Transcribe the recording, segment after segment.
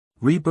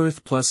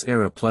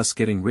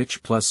Rebirth+Era+Getting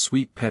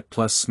Rich+Sweet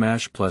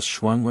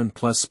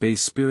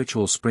Pet+Smash+Shuangwen+Space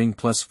Spiritual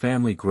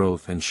Spring+Family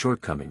Growth and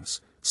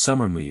Shortcomings.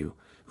 Summer Muyu,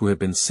 who had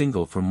been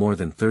single for more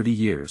than 30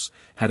 years,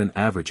 had an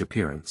average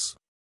appearance.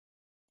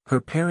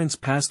 Her parents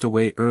passed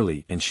away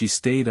early and she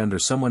stayed under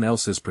someone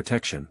else's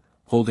protection,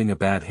 holding a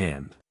bad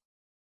hand.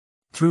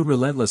 Through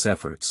relentless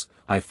efforts,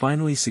 I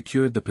finally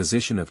secured the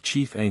position of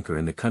chief anchor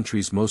in the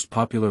country's most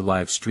popular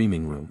live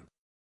streaming room.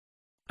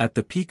 At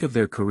the peak of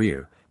their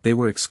career, they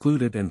were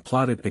excluded and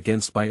plotted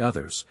against by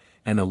others,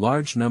 and a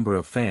large number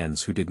of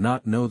fans who did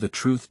not know the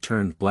truth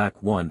turned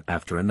black one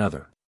after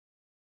another.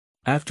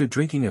 After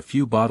drinking a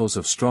few bottles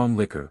of strong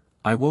liquor,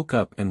 I woke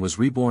up and was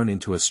reborn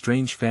into a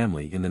strange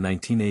family in the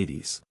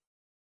 1980s.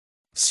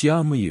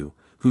 Xia Muyu,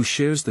 who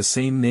shares the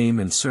same name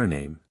and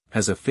surname,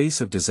 has a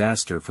face of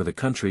disaster for the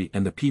country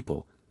and the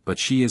people, but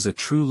she is a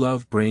true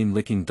love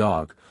brain-licking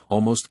dog,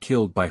 almost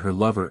killed by her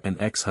lover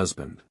and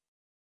ex-husband.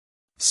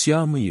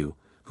 Xia Muyu,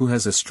 who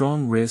has a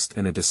strong wrist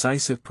and a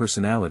decisive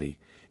personality,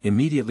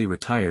 immediately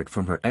retired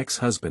from her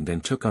ex-husband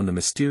and took on the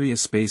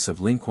mysterious space of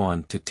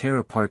Lingquan to tear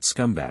apart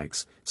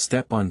scumbags,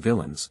 step on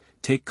villains,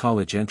 take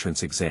college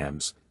entrance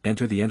exams,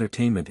 enter the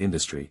entertainment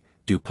industry,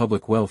 do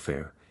public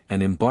welfare,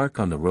 and embark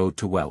on the road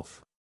to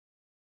wealth.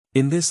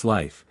 In this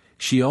life,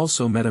 she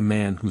also met a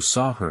man who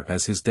saw her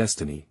as his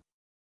destiny.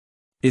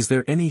 Is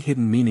there any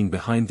hidden meaning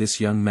behind this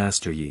young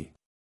Master Yi?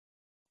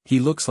 He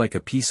looks like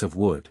a piece of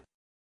wood.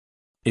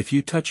 If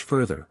you touch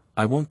further,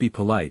 I won't be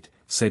polite,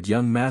 said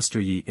young Master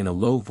Yi in a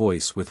low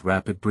voice with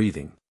rapid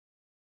breathing.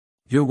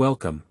 You're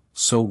welcome,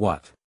 so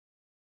what?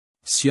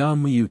 Xia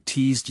Muyu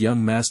teased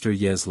young Master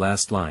Ye's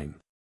last line.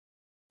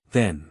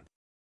 Then.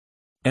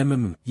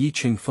 Yi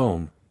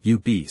Qingfeng, you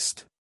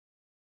beast.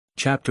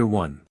 Chapter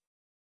 1.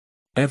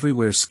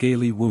 Everywhere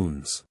Scaly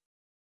wounds.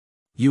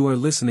 You are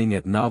listening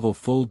at Novel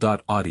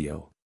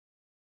Full.audio.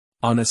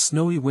 On a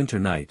snowy winter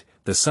night,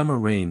 the summer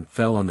rain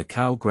fell on the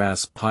cow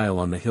grass pile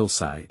on the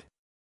hillside.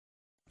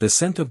 The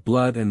scent of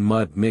blood and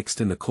mud mixed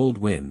in the cold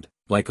wind,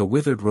 like a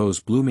withered rose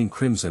blooming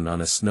crimson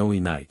on a snowy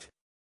night.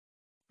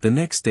 The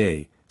next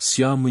day,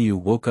 Xia Muyu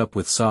woke up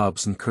with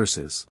sobs and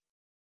curses.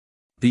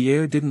 The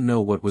air didn't know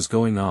what was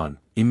going on,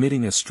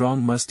 emitting a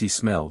strong musty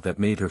smell that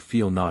made her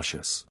feel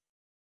nauseous.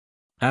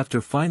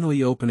 After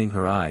finally opening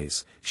her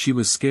eyes, she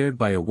was scared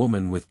by a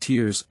woman with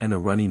tears and a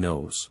runny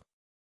nose.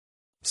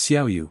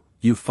 Xiaoyu,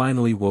 you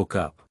finally woke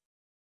up.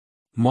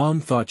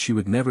 Mom thought she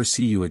would never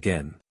see you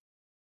again.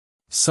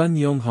 Sun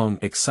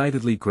Yonghong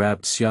excitedly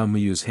grabbed Xia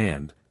Muyu's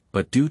hand,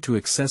 but due to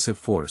excessive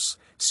force,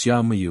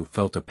 Xia Muyu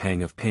felt a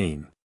pang of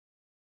pain.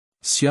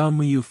 Xia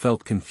Muyu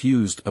felt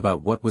confused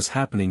about what was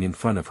happening in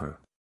front of her.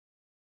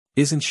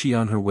 Isn't she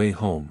on her way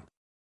home?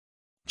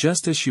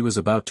 Just as she was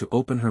about to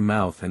open her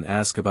mouth and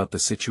ask about the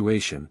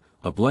situation,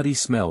 a bloody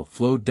smell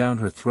flowed down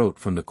her throat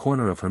from the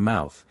corner of her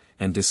mouth,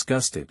 and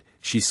disgusted,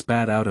 she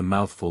spat out a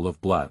mouthful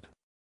of blood.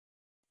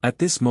 At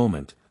this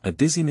moment, a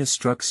dizziness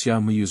struck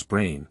Xia Muyu's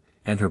brain,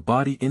 and her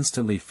body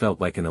instantly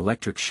felt like an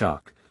electric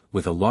shock,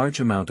 with a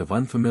large amount of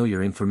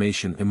unfamiliar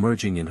information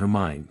emerging in her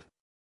mind.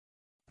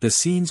 The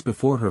scenes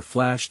before her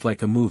flashed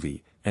like a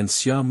movie, and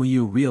Xia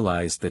Muyu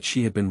realized that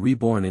she had been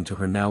reborn into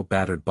her now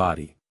battered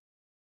body.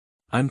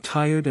 I'm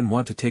tired and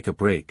want to take a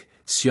break,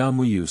 Xia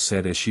Muyu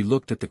said as she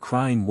looked at the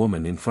crying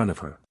woman in front of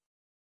her.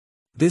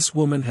 This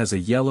woman has a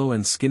yellow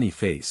and skinny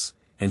face,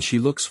 and she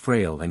looks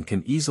frail and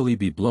can easily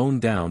be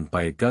blown down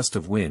by a gust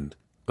of wind,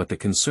 but the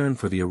concern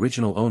for the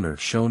original owner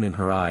shown in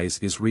her eyes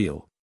is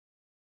real.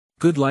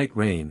 Good light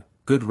rain,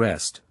 good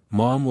rest,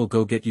 Mom will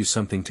go get you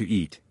something to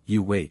eat,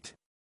 you wait.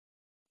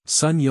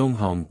 Sun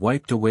Yonghong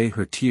wiped away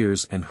her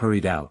tears and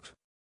hurried out.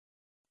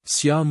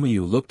 Xia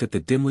Muyu looked at the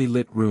dimly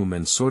lit room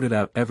and sorted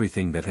out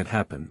everything that had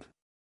happened.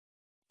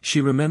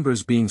 She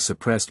remembers being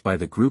suppressed by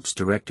the group's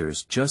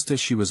directors just as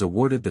she was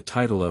awarded the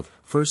title of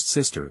First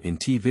Sister in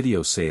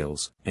T-video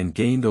sales, and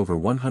gained over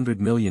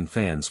 100 million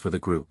fans for the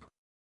group.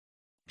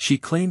 She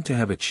claimed to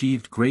have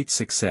achieved great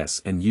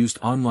success and used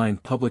online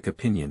public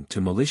opinion to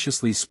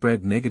maliciously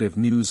spread negative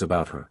news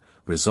about her,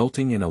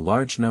 resulting in a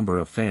large number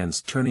of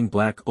fans turning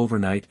black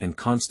overnight and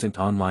constant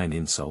online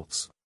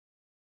insults.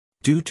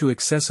 Due to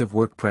excessive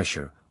work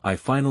pressure, I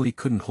finally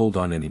couldn't hold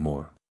on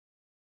anymore.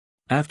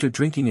 After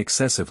drinking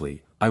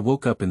excessively, I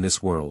woke up in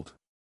this world.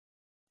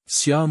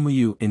 Xia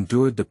Muyu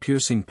endured the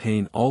piercing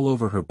pain all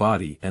over her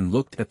body and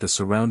looked at the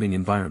surrounding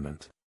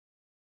environment.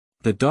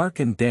 The dark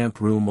and damp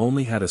room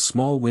only had a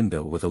small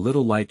window with a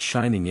little light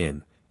shining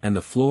in, and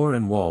the floor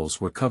and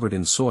walls were covered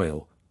in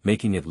soil,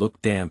 making it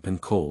look damp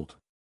and cold.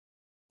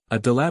 A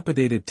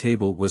dilapidated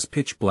table was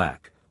pitch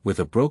black, with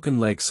a broken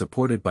leg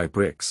supported by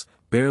bricks,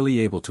 barely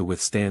able to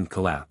withstand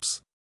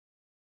collapse.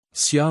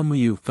 Xia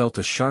Muyu felt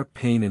a sharp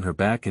pain in her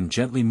back and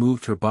gently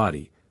moved her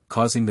body,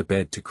 causing the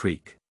bed to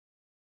creak.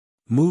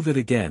 Move it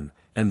again,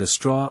 and the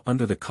straw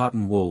under the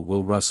cotton wool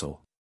will rustle.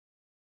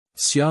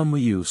 Xia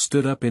Muyu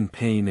stood up in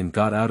pain and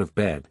got out of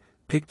bed,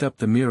 picked up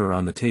the mirror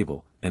on the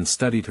table, and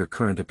studied her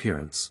current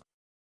appearance.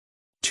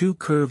 2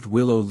 curved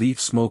willow leaf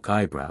smoke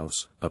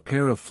eyebrows, a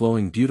pair of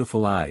flowing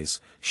beautiful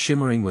eyes,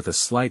 shimmering with a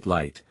slight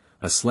light,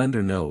 a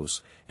slender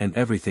nose, and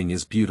everything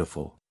is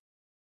beautiful.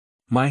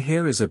 My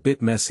hair is a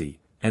bit messy,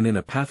 and in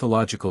a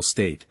pathological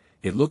state,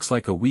 it looks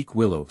like a weak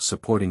willow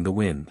supporting the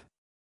wind.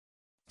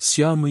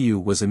 Xia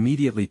Muyu was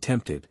immediately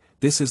tempted.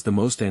 This is the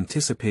most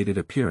anticipated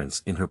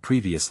appearance in her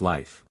previous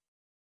life.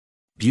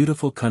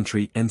 Beautiful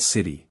country and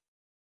city.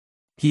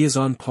 He is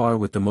on par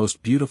with the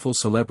most beautiful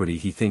celebrity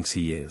he thinks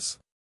he is.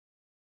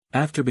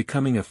 After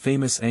becoming a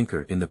famous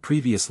anchor in the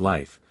previous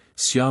life,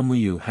 Xia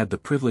Muyu had the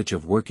privilege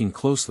of working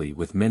closely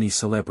with many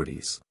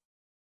celebrities.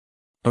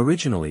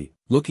 Originally,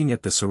 looking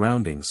at the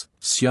surroundings,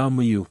 Xia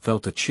Muyu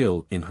felt a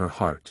chill in her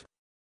heart.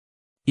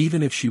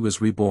 Even if she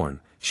was reborn,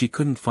 she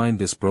couldn't find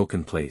this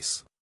broken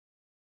place.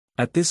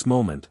 At this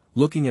moment,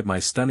 looking at my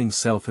stunning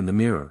self in the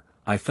mirror,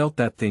 I felt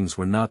that things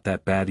were not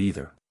that bad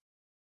either.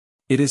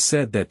 It is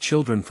said that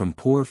children from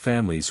poor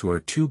families who are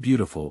too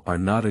beautiful are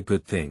not a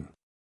good thing.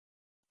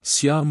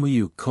 Xia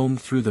Muyu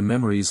combed through the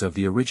memories of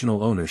the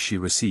original owner she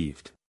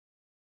received.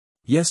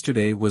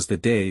 Yesterday was the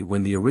day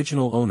when the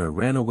original owner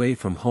ran away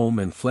from home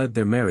and fled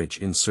their marriage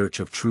in search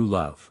of true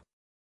love.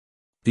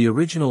 The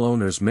original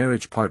owner's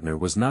marriage partner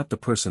was not the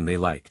person they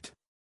liked.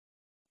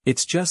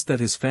 It's just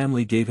that his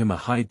family gave him a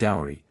high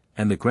dowry,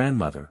 and the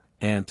grandmother,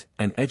 aunt,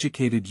 and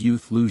educated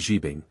youth Lu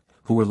Zhibing,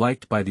 who were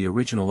liked by the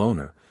original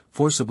owner,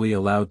 forcibly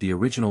allowed the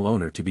original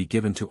owner to be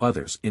given to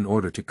others in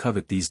order to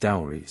covet these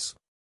dowries.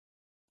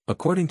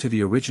 According to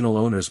the original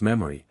owner's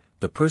memory,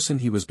 the person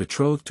he was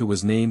betrothed to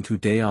was named Hu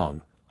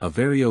Daong, a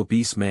very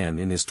obese man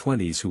in his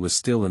 20s who was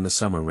still in the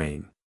summer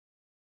rain.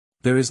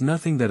 There is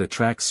nothing that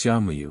attracts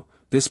Xia Muyu.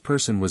 This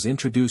person was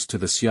introduced to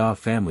the Xia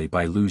family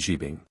by Lu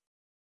Zhibing.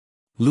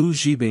 Lu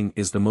Zhibing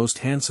is the most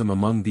handsome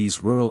among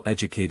these rural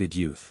educated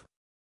youth.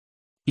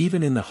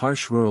 Even in the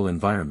harsh rural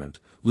environment,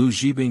 Lu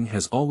Zhibing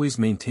has always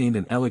maintained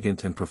an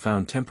elegant and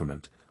profound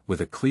temperament,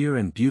 with a clear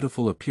and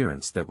beautiful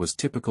appearance that was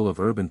typical of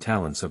urban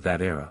talents of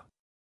that era.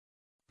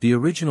 The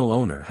original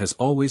owner has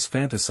always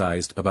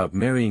fantasized about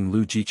marrying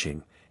Lu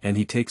Jiqing, and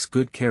he takes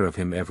good care of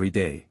him every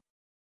day.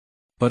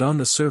 But on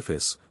the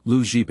surface,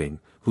 Lu Zhibing,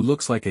 who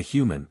looks like a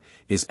human,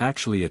 is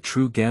actually a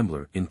true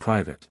gambler in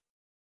private.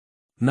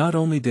 Not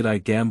only did I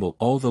gamble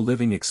all the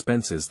living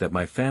expenses that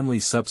my family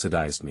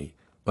subsidized me,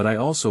 but I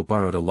also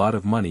borrowed a lot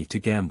of money to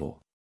gamble.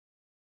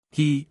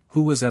 He,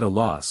 who was at a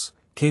loss,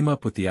 came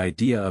up with the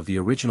idea of the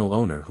original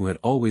owner who had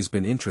always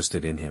been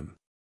interested in him.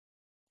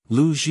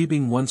 Lu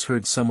Zhibing once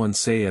heard someone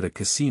say at a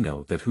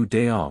casino that Hu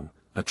Daong,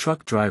 a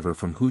truck driver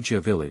from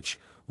Hujia village,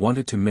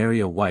 wanted to marry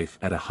a wife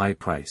at a high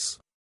price.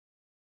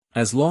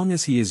 As long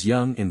as he is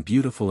young and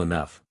beautiful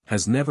enough,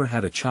 has never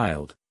had a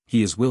child,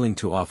 he is willing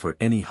to offer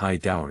any high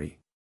dowry.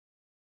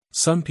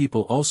 Some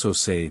people also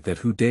say that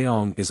Hu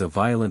Daong is a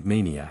violent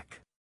maniac.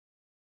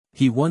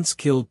 He once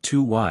killed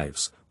 2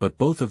 wives, but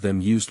both of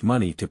them used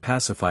money to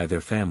pacify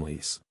their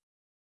families.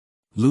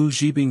 Lu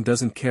Zhibing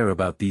doesn't care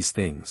about these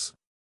things.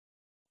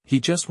 He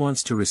just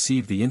wants to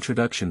receive the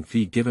introduction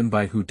fee given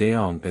by Hu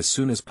Daong as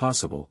soon as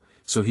possible,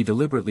 so he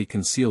deliberately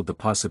concealed the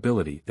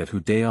possibility that Hu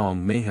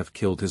Daong may have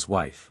killed his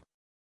wife.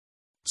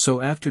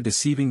 So after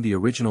deceiving the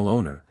original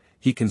owner,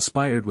 he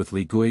conspired with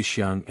Li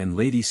Guixiang and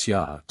Lady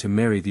Xia to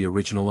marry the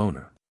original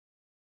owner.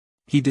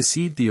 He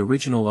deceived the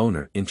original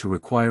owner into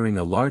requiring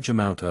a large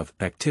amount of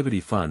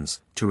activity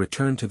funds to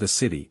return to the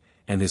city,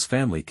 and his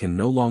family can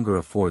no longer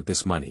afford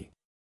this money.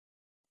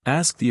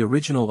 Ask the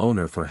original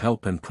owner for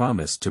help and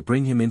promise to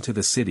bring him into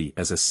the city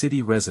as a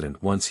city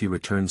resident once he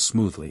returns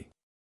smoothly.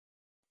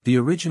 The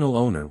original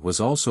owner was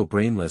also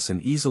brainless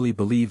and easily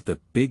believed the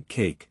big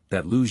cake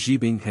that Lu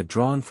Zhibing had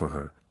drawn for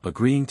her,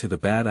 agreeing to the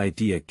bad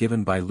idea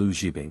given by Lu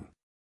Zhibing.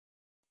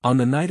 On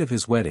the night of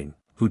his wedding,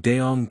 Hu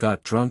Daong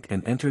got drunk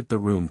and entered the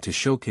room to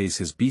showcase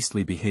his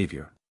beastly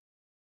behavior.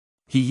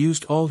 He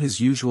used all his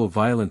usual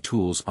violent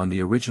tools on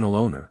the original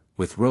owner,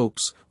 with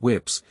ropes,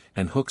 whips,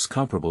 and hooks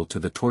comparable to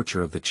the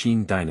torture of the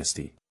Qing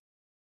dynasty.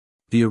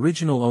 The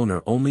original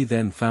owner only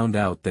then found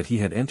out that he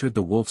had entered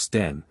the wolf's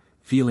den,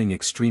 feeling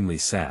extremely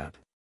sad.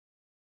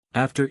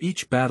 After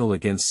each battle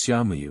against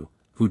Xia Muyu,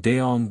 Hu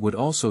Daong would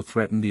also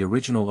threaten the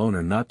original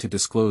owner not to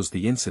disclose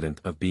the incident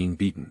of being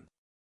beaten.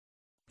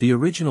 The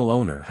original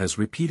owner has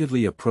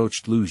repeatedly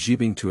approached Lu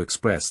Zhibing to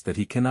express that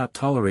he cannot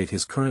tolerate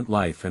his current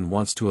life and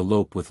wants to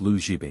elope with Lu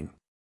Zhibing.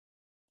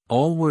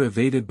 All were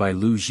evaded by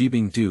Lu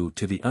Zhibing due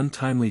to the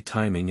untimely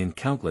timing in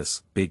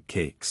countless big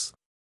cakes.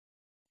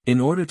 In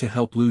order to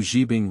help Lu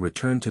Zhibing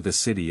return to the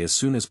city as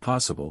soon as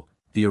possible,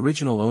 the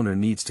original owner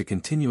needs to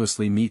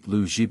continuously meet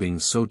Lu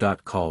Zhibing's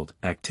so-called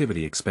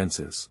activity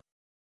expenses.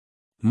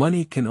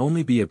 Money can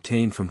only be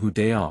obtained from Hu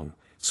Daong,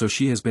 so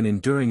she has been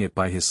enduring it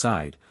by his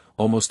side,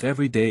 almost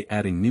every day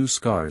adding new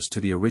scars to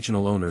the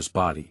original owner's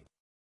body.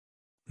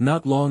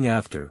 Not long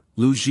after,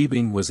 Lu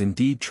Zhibing was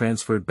indeed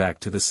transferred back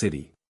to the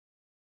city.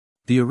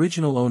 The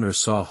original owner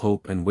saw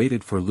hope and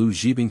waited for Lu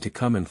Zhibing to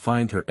come and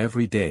find her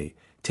every day,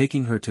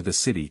 taking her to the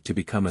city to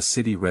become a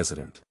city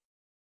resident.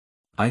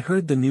 I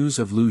heard the news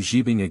of Lu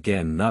Zhibing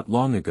again not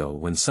long ago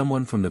when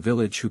someone from the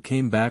village who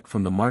came back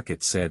from the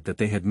market said that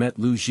they had met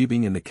Lu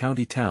Zhibing in the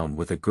county town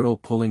with a girl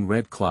pulling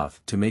red cloth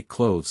to make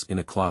clothes in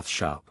a cloth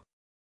shop.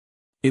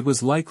 It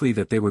was likely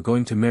that they were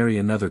going to marry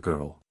another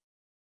girl.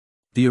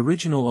 The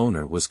original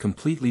owner was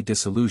completely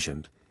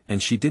disillusioned,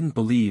 and she didn't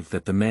believe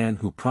that the man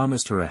who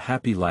promised her a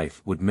happy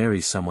life would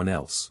marry someone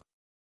else.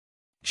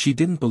 She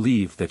didn't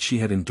believe that she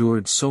had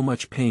endured so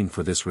much pain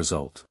for this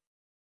result.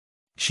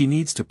 She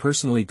needs to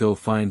personally go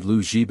find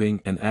Lu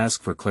Zhibing and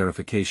ask for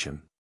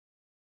clarification.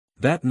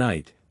 That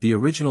night, the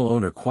original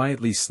owner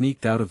quietly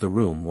sneaked out of the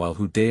room while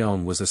Hu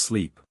Daong was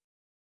asleep.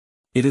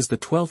 It is the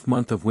 12th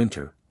month of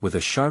winter, with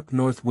a sharp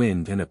north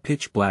wind and a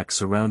pitch-black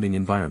surrounding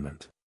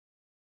environment.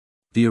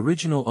 The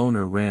original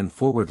owner ran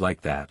forward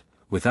like that.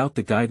 Without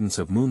the guidance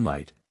of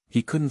moonlight,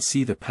 he couldn't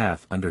see the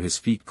path under his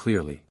feet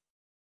clearly.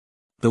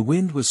 The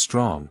wind was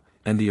strong,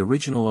 and the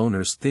original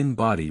owner's thin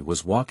body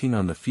was walking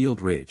on the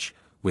field ridge,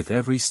 with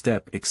every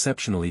step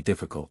exceptionally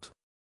difficult.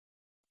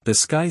 The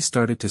sky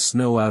started to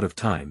snow out of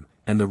time,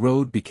 and the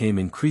road became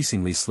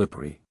increasingly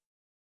slippery.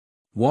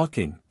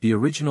 Walking, the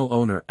original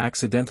owner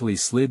accidentally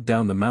slid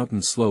down the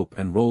mountain slope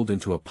and rolled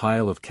into a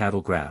pile of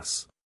cattle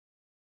grass.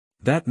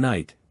 That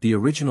night, the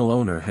original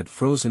owner had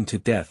frozen to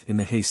death in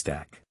the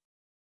haystack.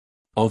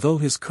 Although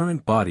his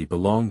current body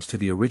belonged to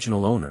the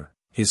original owner,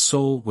 his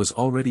soul was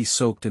already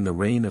soaked in the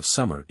rain of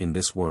summer in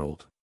this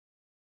world.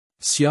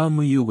 Xia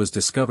Muyu was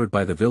discovered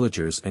by the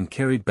villagers and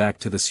carried back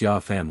to the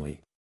Xia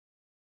family.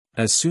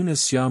 As soon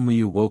as Xia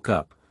Muyu woke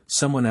up,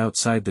 someone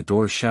outside the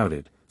door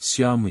shouted,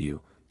 "Xia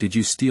Muyu, did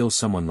you steal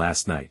someone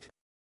last night?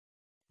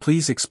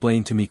 Please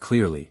explain to me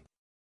clearly."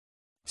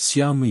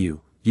 "Xia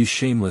Muyu, you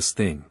shameless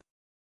thing."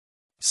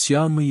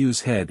 Xia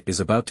Muyu's head is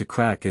about to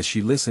crack as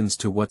she listens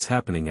to what's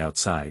happening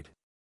outside.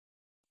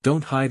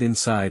 "Don't hide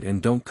inside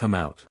and don't come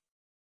out.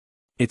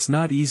 It's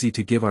not easy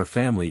to give our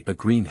family a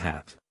green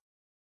hat."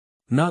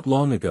 Not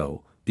long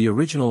ago, the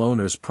original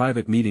owner's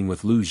private meeting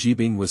with Lu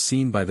Zhibing was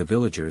seen by the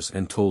villagers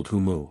and told Hu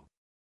Mu.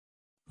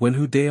 When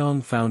Hu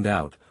Daong found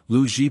out,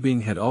 Lu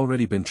Zhibing had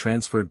already been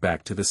transferred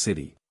back to the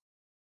city.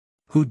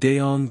 Hu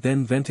Daong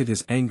then vented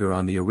his anger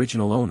on the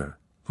original owner,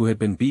 who had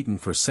been beaten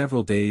for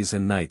several days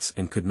and nights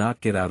and could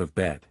not get out of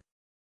bed.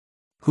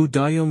 Hu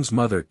Daong's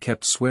mother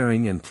kept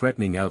swearing and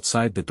threatening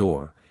outside the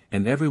door,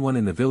 and everyone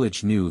in the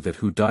village knew that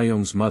Hu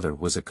Daong's mother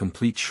was a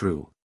complete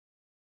shrew.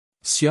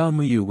 Xia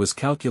Muyu was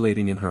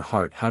calculating in her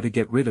heart how to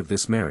get rid of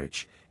this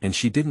marriage, and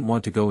she didn't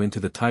want to go into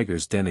the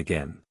tiger's den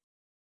again.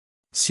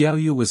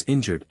 Xiaoyu was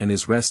injured and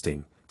is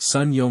resting.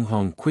 Sun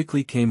Yonghong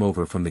quickly came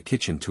over from the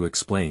kitchen to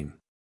explain.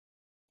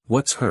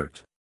 "What's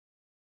hurt?"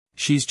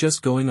 "She's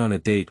just going on a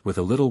date with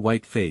a little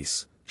white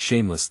face,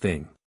 shameless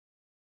thing."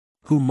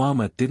 Hu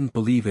Mama didn't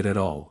believe it at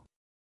all.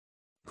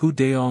 Hu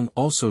Daong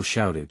also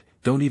shouted,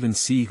 "Don't even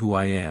see who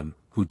I am,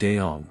 Hu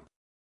Daong.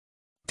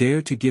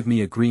 Dare to give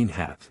me a green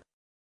hat.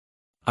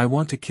 I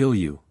want to kill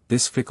you,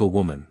 this fickle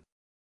woman."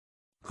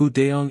 Hu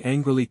Daong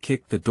angrily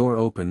kicked the door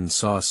open and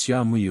saw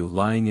Xia Muyu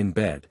lying in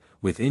bed,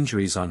 with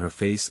injuries on her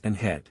face and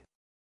head.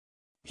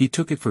 He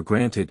took it for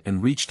granted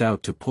and reached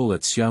out to pull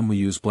at Xia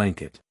Muyu's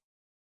blanket.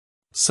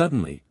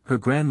 Suddenly, her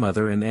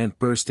grandmother and aunt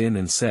burst in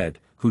and said,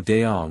 "Hu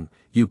Daong,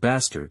 you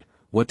bastard,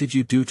 what did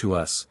you do to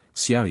us,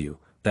 Xiaoyu,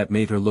 that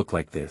made her look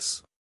like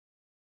this?"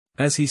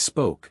 As he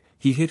spoke,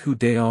 he hit Hu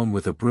Daong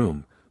with a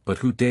broom, but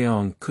Hu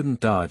Daong couldn't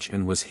dodge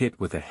and was hit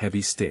with a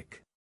heavy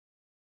stick.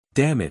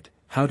 "Damn it,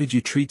 how did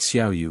you treat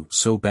Xiaoyu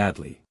so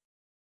badly?"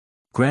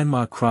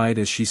 Grandma cried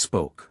as she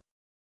spoke.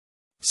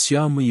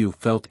 Xia Muyu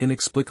felt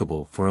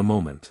inexplicable for a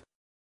moment.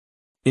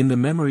 In the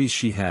memories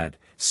she had,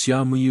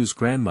 Xia Muyu's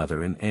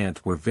grandmother and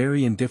aunt were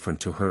very indifferent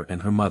to her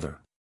and her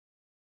mother.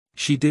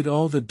 She did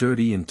all the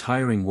dirty and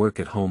tiring work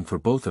at home for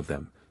both of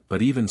them,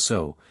 but even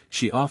so,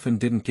 she often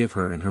didn't give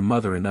her and her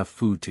mother enough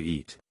food to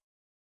eat.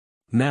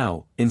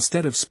 Now,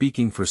 instead of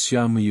speaking for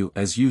Xia Muyu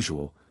as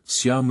usual,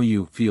 Xia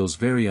Muyu feels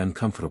very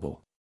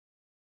uncomfortable.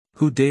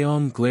 Hu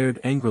Daong glared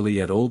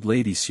angrily at old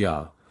lady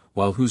Xia,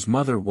 while Hu's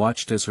mother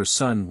watched as her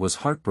son was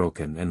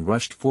heartbroken and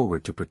rushed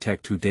forward to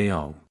protect Hu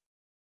Daong.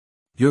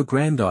 "Your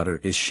granddaughter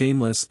is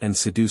shameless and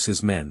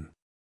seduces men.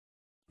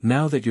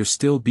 Now that you're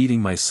still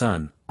beating my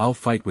son, I'll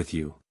fight with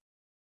you."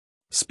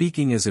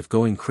 Speaking as if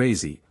going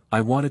crazy,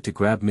 I wanted to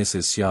grab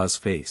Mrs. Xia's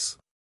face.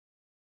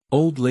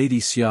 Old lady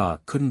Xia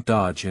couldn't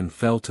dodge and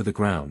fell to the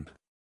ground.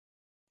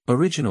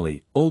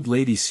 Originally, old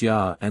lady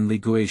Xia and Li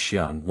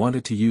Guixiang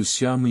wanted to use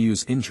Xia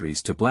Muyu's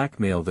injuries to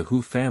blackmail the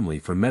Hu family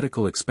for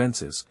medical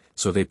expenses,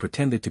 so they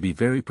pretended to be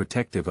very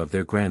protective of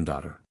their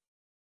granddaughter.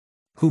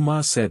 Hu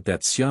Ma said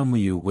that Xia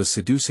Muyu was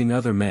seducing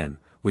other men,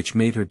 which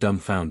made her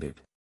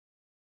dumbfounded.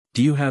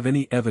 "Do you have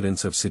any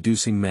evidence of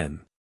seducing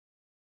men?"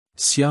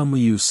 Xia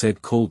Muyu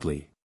said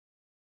coldly.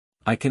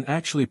 "I can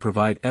actually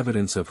provide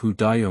evidence of Hu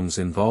Daong's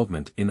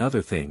involvement in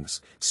other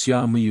things."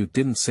 Xia Muyu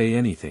didn't say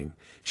anything,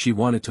 she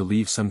wanted to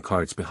leave some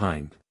cards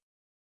behind.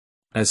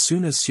 As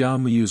soon as Xia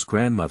Muyu's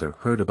grandmother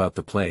heard about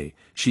the play,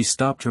 she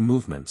stopped her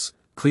movements,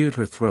 cleared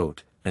her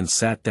throat, and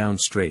sat down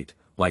straight,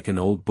 like an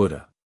old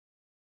Buddha.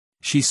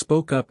 She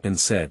spoke up and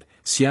said,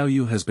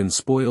 "Xiaoyu has been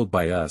spoiled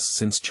by us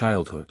since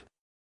childhood.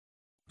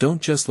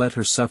 Don't just let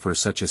her suffer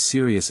such a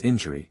serious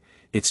injury,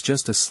 it's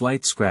just a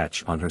slight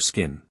scratch on her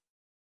skin.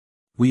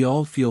 We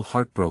all feel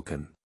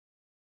heartbroken.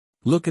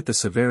 Look at the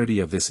severity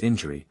of this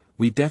injury,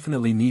 we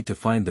definitely need to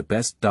find the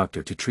best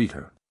doctor to treat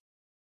her.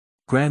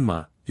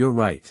 Grandma, you're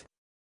right.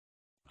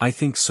 I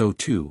think so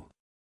too.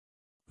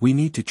 We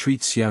need to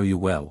treat Xiaoyu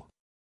well.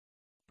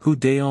 Hu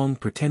Daong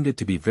pretended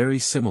to be very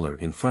similar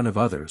in front of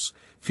others,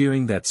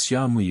 fearing that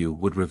Xia Muyu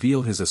would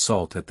reveal his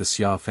assault at the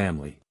Xia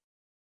family.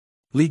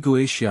 Li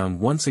Guixiang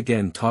once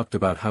again talked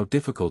about how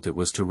difficult it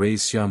was to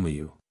raise Xia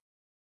Muyu.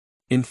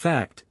 In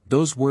fact,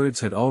 those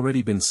words had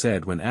already been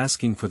said when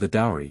asking for the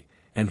dowry,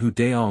 and Hu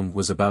Daong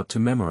was about to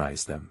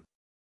memorize them.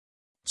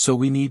 So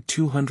we need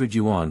 200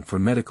 yuan for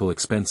medical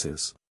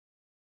expenses.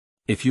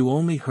 If you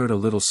only hurt a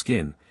little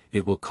skin,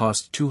 it will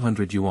cost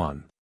 200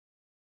 yuan.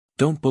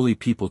 Don't bully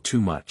people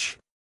too much.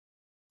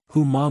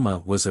 Hu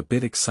Mama was a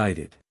bit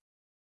excited.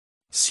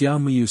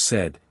 Xia Muyu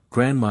said,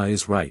 Grandma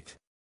is right.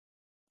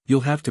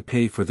 You'll have to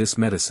pay for this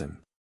medicine.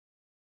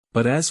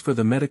 But as for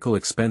the medical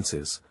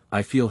expenses,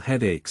 I feel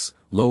headaches,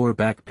 lower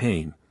back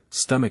pain,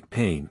 stomach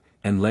pain,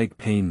 and leg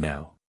pain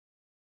now.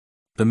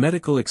 The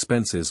medical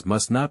expenses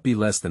must not be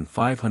less than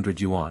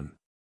 500 yuan.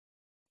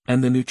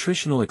 And the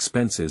nutritional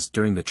expenses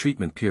during the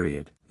treatment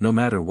period, no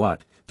matter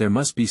what, there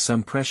must be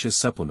some precious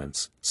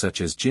supplements, such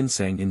as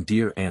ginseng and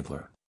deer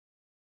antler.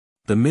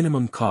 The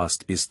minimum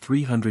cost is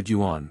 300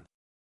 yuan.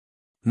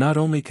 Not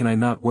only can I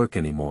not work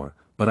anymore,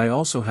 but I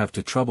also have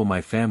to trouble my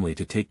family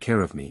to take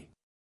care of me.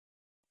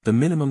 The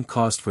minimum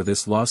cost for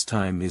this lost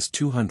time is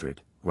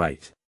 200,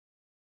 right?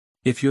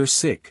 If you're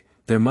sick,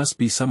 there must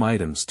be some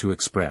items to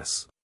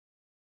express.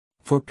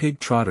 4 pig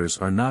trotters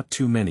are not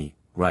too many,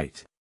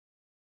 right?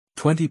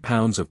 20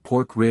 pounds of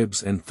pork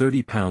ribs and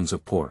 30 pounds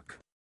of pork.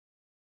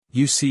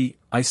 You see,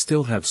 I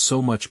still have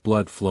so much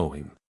blood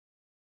flowing.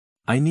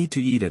 I need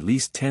to eat at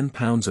least 10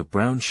 pounds of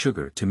brown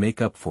sugar to make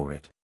up for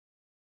it.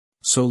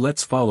 So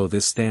let's follow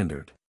this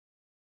standard.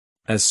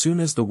 As soon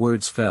as the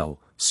words fell,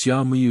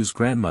 Xia Muyu's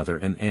grandmother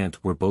and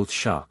aunt were both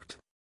shocked.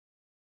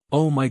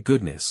 Oh my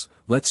goodness,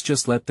 let's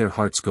just let their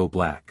hearts go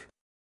black.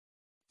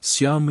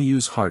 Xia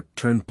Muyu's heart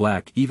turned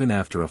black even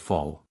after a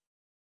fall.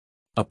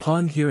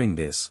 Upon hearing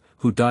this,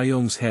 Hu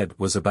Daiyong's head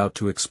was about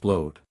to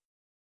explode.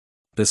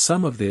 The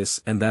sum of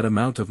this and that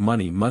amount of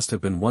money must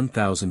have been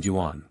 1,000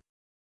 yuan.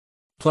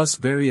 Plus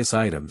various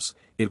items,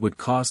 it would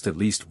cost at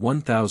least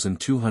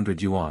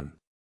 1,200 yuan.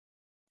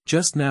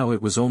 Just now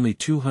it was only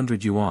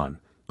 200 yuan,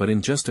 but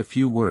in just a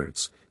few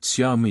words,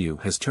 Xia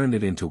Muyu has turned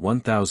it into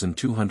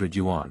 1,200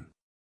 yuan.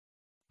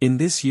 In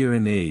this year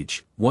and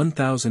age,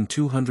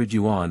 1,200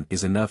 yuan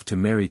is enough to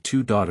marry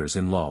 2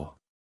 daughters-in-law.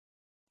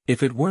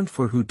 If it weren't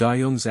for Hu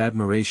Daiyong's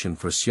admiration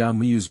for Xia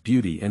Muyu's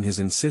beauty and his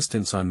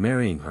insistence on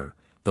marrying her,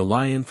 the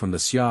lion from the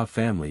Xia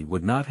family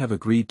would not have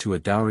agreed to a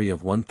dowry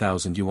of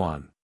 1,000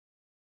 yuan.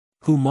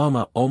 Hu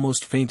Mama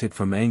almost fainted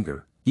from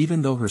anger,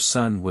 even though her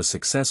son was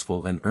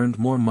successful and earned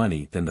more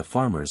money than the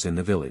farmers in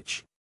the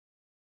village.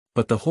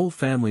 But the whole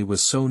family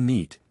was so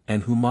neat,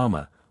 and Hu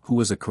Mama, who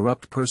was a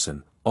corrupt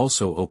person,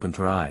 also opened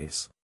her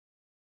eyes.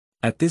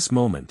 At this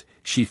moment,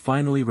 she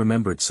finally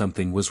remembered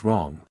something was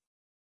wrong.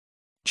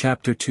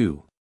 Chapter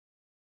 2.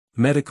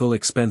 Medical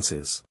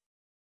Expenses.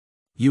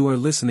 You are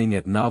listening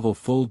at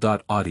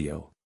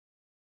novelfull.audio.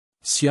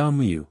 Xia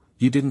Muyu,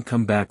 you didn't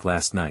come back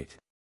last night.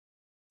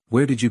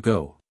 Where did you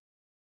go?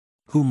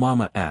 Hu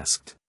Mama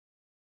asked.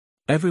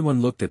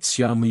 Everyone looked at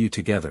Xia Muyu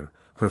together.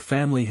 Her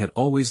family had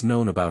always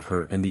known about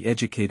her and the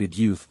educated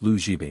youth Lu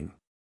Jibing.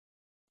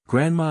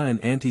 Grandma and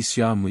Auntie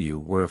Xia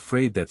Muyu were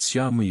afraid that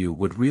Xia Muyu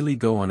would really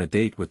go on a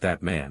date with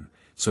that man,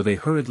 so they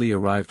hurriedly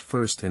arrived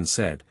first and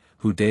said,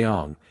 Hu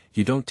Daong,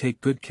 you don't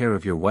take good care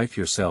of your wife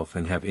yourself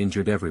and have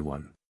injured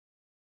everyone.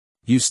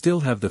 You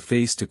still have the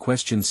face to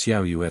question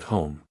Xiaoyu at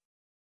home.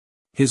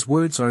 His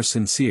words are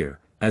sincere,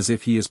 as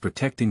if he is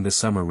protecting the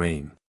summer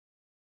rain.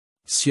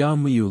 Xia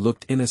Muyu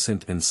looked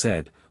innocent and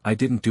said, I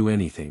didn't do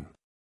anything.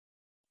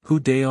 Hu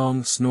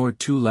Daong snored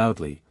too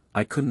loudly,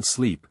 I couldn't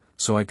sleep,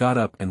 so I got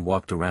up and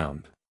walked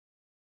around.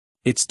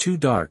 It's too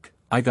dark,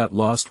 I got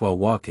lost while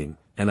walking,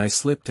 and I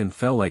slipped and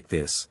fell like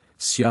this,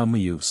 Xia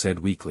Muyu said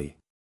weakly.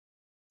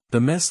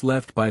 The mess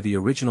left by the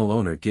original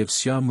owner gives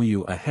Xia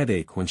Muyu a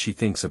headache when she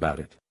thinks about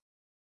it.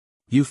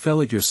 You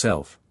fell it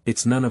yourself,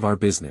 it's none of our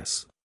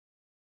business.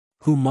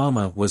 Hu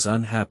Mama was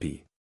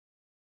unhappy.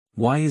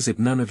 Why is it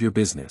none of your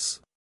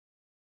business?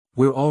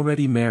 We're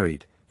already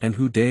married, and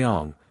Hu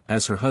Daong,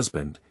 as her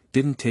husband,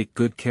 didn't take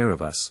good care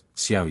of us,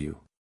 Xiaoyu.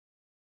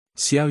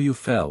 Xiaoyu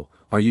fell,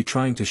 are you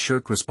trying to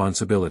shirk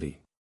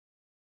responsibility?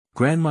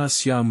 Grandma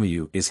Xia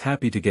Muyu is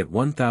happy to get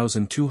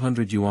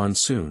 1,200 yuan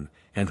soon,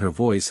 and her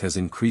voice has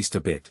increased a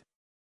bit.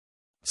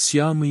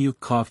 Xia Muyu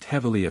coughed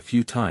heavily a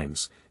few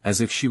times,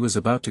 as if she was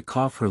about to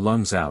cough her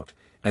lungs out,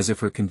 as if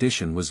her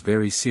condition was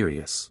very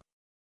serious.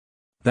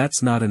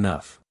 That's not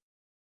enough.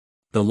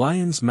 The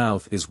lion's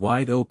mouth is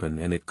wide open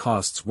and it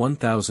costs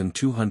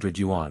 1,200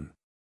 yuan.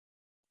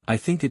 I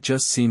think it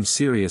just seems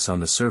serious on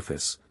the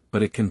surface,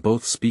 but it can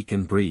both speak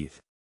and breathe.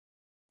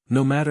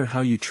 No matter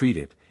how you treat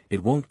it,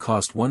 it won't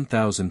cost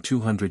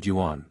 1,200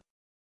 yuan.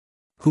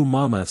 Hu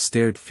Mama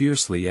stared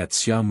fiercely at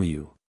Xia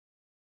Muyu.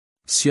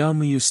 Xia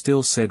Muyu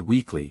still said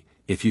weakly,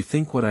 if you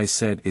think what I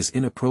said is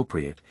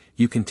inappropriate,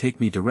 you can take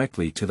me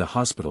directly to the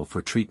hospital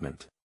for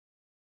treatment.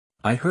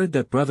 I heard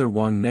that brother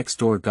Wang next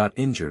door got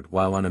injured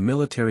while on a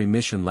military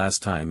mission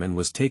last time and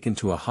was taken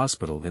to a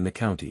hospital in the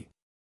county.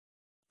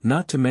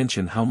 Not to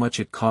mention how much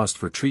it cost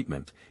for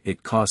treatment,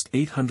 it cost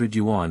 800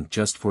 yuan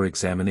just for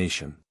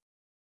examination.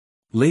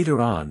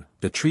 Later on,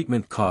 the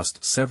treatment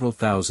cost several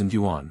thousand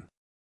yuan.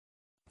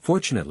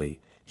 Fortunately,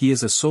 he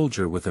is a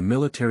soldier with a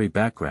military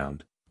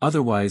background,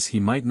 otherwise he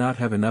might not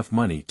have enough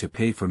money to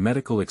pay for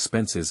medical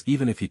expenses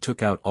even if he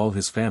took out all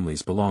his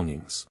family's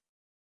belongings.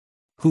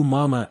 Hu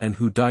Mama and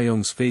Hu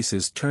Dayong's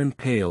faces turned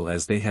pale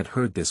as they had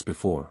heard this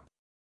before.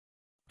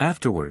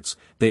 Afterwards,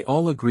 they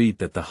all agreed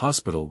that the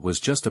hospital was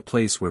just a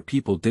place where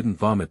people didn't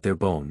vomit their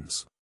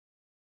bones.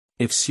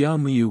 If Xia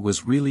Muyu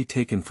was really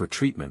taken for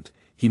treatment,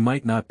 he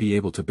might not be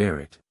able to bear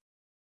it.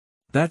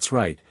 That's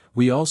right,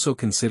 we also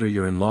consider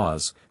your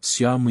in-laws,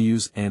 Xia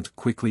Muyu's aunt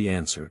quickly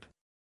answered.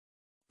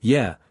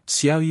 Yeah,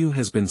 Xiaoyu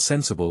has been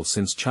sensible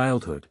since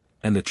childhood,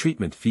 and the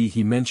treatment fee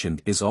he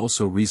mentioned is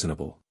also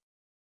reasonable.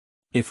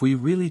 If we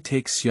really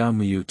take Xia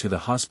Muyu to the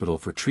hospital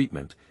for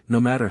treatment, no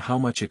matter how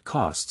much it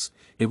costs,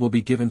 it will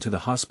be given to the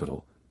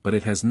hospital, but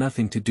it has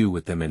nothing to do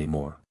with them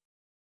anymore.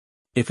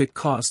 If it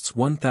costs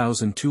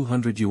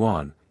 1,200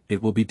 yuan,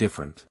 it will be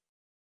different.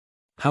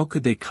 How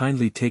could they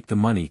kindly take the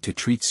money to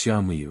treat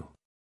Xia Muyu?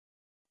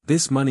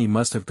 This money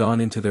must have gone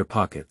into their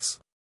pockets.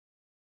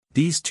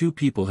 These two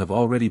people have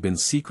already been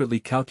secretly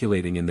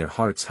calculating in their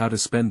hearts how to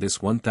spend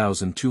this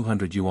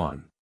 1,200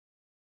 yuan.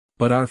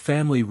 But our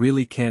family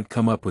really can't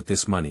come up with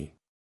this money.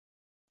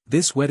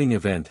 This wedding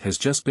event has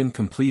just been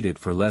completed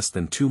for less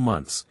than 2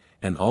 months,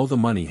 and all the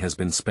money has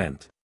been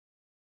spent.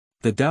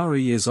 The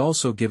dowry is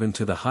also given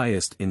to the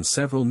highest in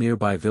several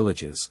nearby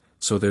villages,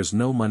 so there's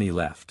no money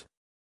left.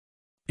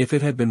 If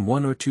it had been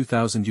 1 or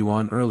 2,000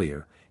 yuan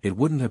earlier, it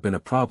wouldn't have been a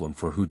problem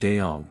for Hu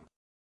Dayong.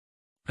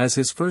 As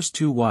his first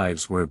 2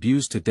 wives were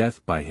abused to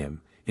death by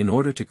him, in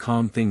order to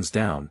calm things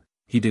down,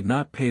 he did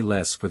not pay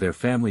less for their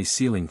family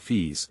sealing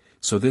fees,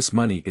 so this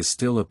money is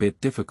still a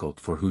bit difficult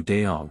for Hu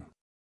Dayong.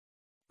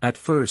 At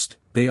first,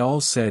 they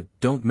all said,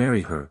 "Don't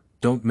marry her,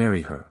 don't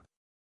marry her.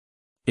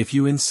 If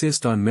you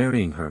insist on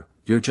marrying her,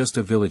 you're just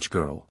a village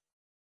girl.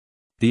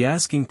 The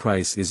asking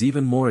price is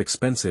even more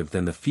expensive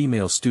than the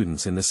female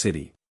students in the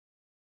city.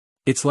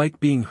 It's like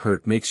being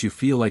hurt makes you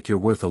feel like you're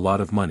worth a lot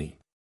of money."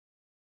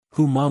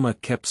 Hu Mama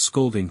kept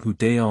scolding Hu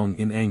Dayong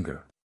in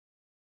anger.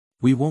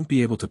 "We won't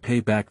be able to pay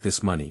back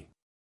this money.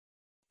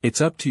 It's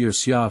up to your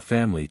Xia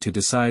family to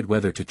decide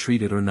whether to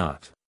treat it or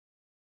not."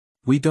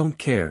 "We don't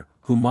care,"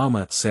 Hu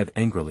Mama said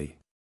angrily.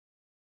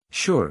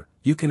 "Sure,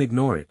 you can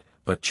ignore it,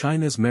 but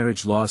China's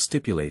marriage law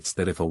stipulates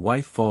that if a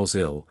wife falls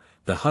ill,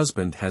 the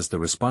husband has the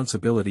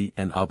responsibility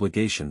and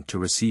obligation to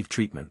receive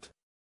treatment.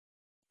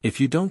 If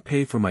you don't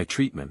pay for my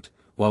treatment,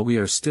 while we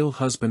are still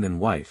husband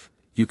and wife,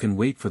 you can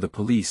wait for the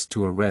police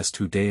to arrest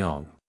Hu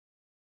Dayong."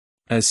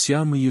 As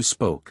Xia Muyu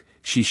spoke,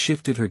 she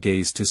shifted her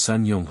gaze to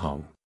Sun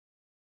Yonghong.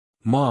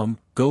 "Mom,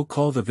 go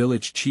call the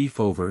village chief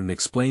over and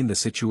explain the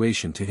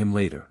situation to him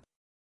later.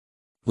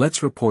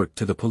 Let's report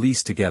to the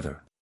police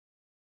together."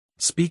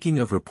 Speaking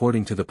of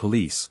reporting to the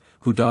police,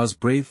 Hu Da's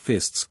brave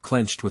fists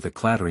clenched with a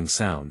clattering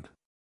sound.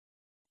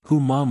 Hu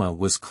Mama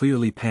was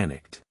clearly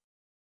panicked.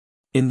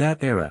 In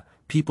that era,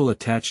 people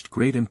attached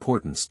great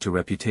importance to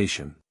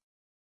reputation.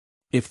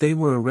 If they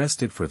were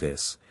arrested for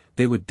this,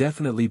 they would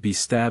definitely be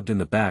stabbed in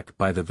the back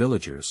by the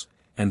villagers,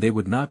 and they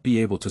would not be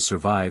able to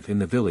survive in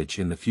the village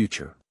in the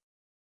future.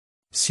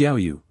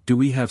 "Xiaoyu, do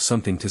we have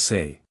something to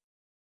say?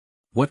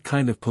 What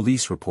kind of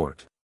police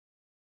report?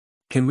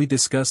 Can we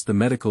discuss the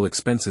medical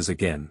expenses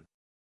again?"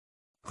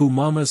 Hu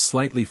Mama's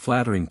slightly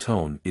flattering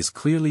tone is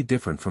clearly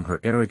different from her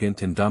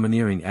arrogant and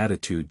domineering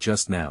attitude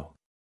just now.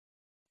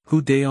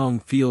 Hu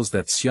Dayong feels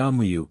that Xia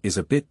Muyu is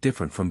a bit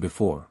different from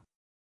before.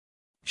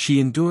 She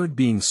endured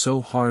being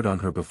so hard on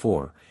her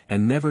before,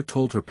 and never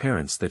told her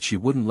parents that she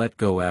wouldn't let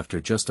go after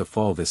just a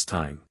fall this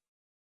time.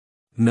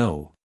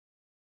 "No."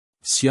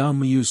 Xia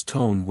Muyu's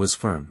tone was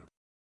firm.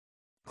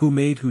 "Who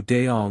made Hu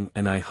Dayong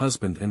and I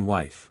husband and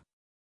wife?"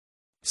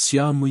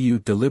 Xia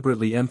Muyu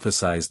deliberately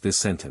emphasized this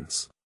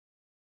sentence.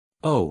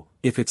 "Oh,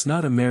 if it's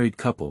not a married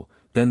couple,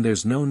 then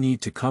there's no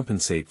need to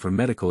compensate for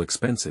medical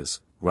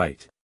expenses,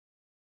 right?"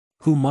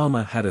 Hu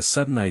Mama had a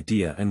sudden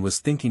idea and was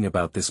thinking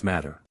about this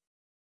matter.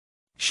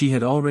 She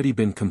had already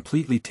been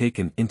completely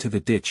taken into the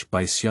ditch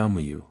by Xia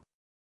Muyu.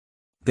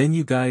 "Then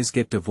you guys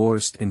get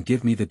divorced and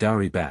give me the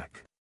dowry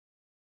back.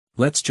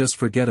 Let's just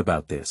forget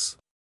about this."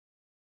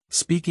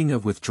 Speaking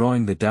of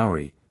withdrawing the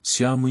dowry,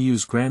 Xia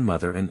Muyu's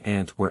grandmother and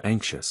aunt were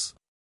anxious.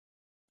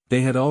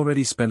 They had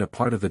already spent a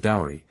part of the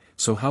dowry,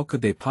 so how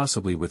could they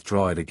possibly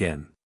withdraw it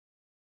again?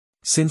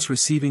 Since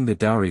receiving the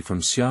dowry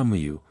from Xia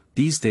Muyu,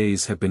 these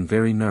days have been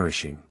very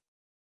nourishing.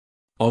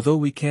 Although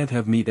we can't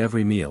have meat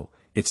every meal,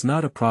 it's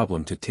not a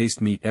problem to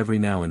taste meat every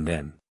now and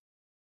then.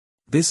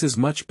 This is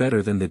much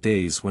better than the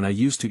days when I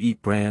used to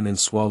eat bran and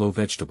swallow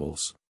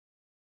vegetables.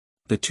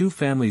 The two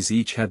families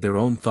each had their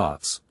own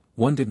thoughts.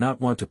 One did not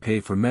want to pay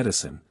for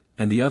medicine,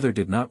 and the other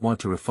did not want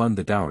to refund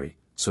the dowry,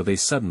 so they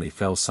suddenly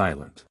fell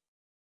silent.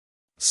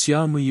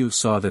 Muyu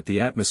saw that the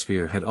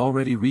atmosphere had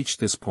already reached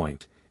this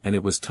point, and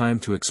it was time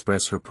to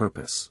express her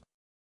purpose.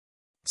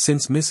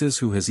 Since Mrs.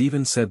 Hu has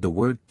even said the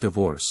word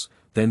divorce,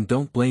 then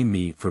don't blame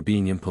me for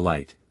being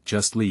impolite,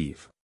 just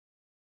leave.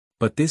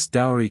 But this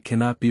dowry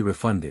cannot be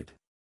refunded.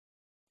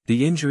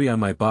 The injury on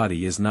my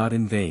body is not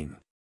in vain.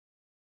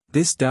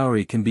 This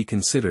dowry can be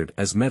considered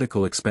as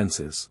medical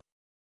expenses.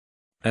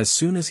 As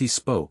soon as he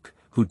spoke,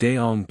 Hu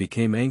Daong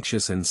became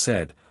anxious and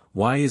said,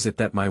 "Why is it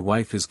that my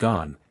wife is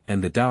gone,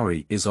 and the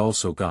dowry is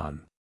also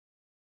gone?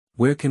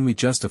 Where can we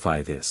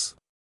justify this?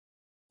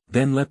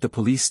 Then let the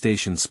police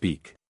station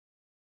speak."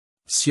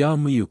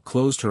 Muyu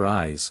closed her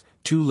eyes,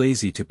 too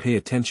lazy to pay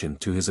attention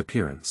to his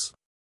appearance.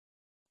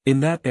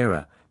 In that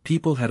era,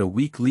 people had a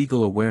weak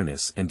legal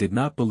awareness and did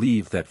not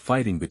believe that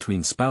fighting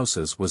between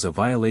spouses was a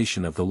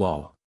violation of the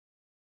law.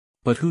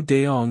 But Hu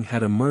Daong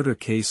had a murder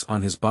case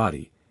on his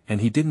body,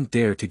 and he didn't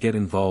dare to get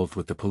involved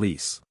with the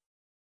police.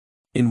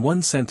 In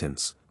one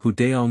sentence, Hu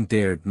Daong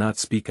dared not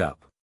speak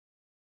up.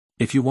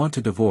 If you want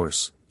to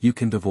divorce, you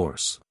can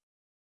divorce.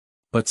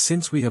 But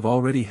since we have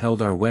already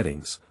held our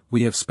weddings,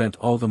 we have spent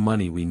all the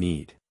money we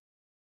need.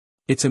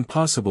 It's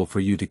impossible for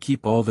you to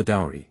keep all the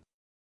dowry.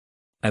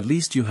 At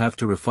least you have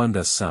to refund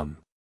us some.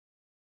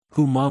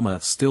 Hu Mama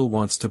still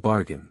wants to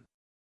bargain.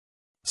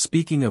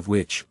 Speaking of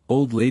which,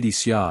 old lady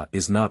Xia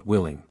is not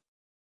willing.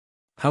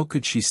 How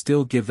could she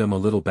still give them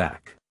a little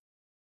back?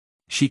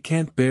 She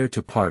can't bear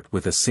to part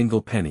with a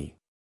single penny.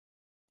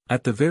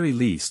 At the very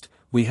least,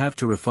 we have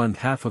to refund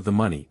half of the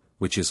money,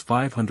 which is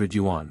 500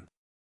 yuan.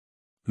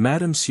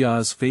 Madame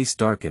Xia's face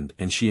darkened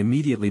and she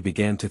immediately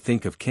began to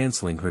think of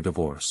cancelling her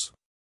divorce.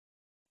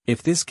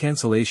 If this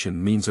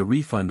cancellation means a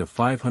refund of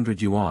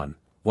 500 yuan,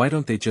 why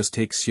don't they just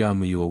take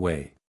Muyu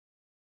away?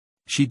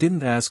 She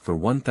didn't ask for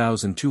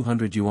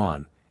 1,200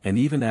 yuan, and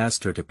even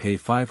asked her to pay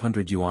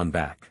 500 yuan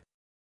back.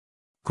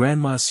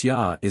 Grandma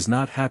Xia is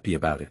not happy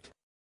about it.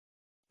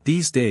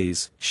 These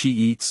days, she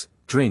eats,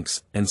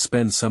 drinks, and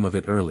spends some of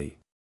it early.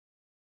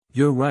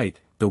 You're right,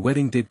 the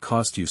wedding did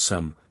cost you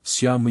some,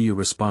 Muyu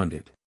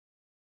responded.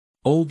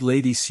 Old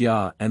lady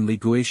Xia and Li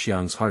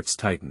Guixiang's hearts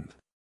tightened.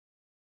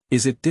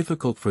 Is it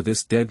difficult for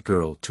this dead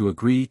girl to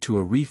agree to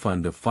a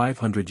refund of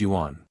 500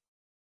 yuan?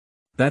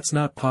 That's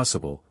not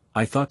possible,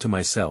 I thought to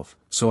myself,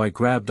 so I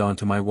grabbed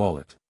onto my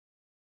wallet.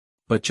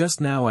 But just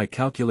now I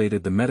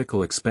calculated the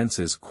medical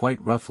expenses quite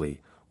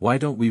roughly, why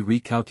don't we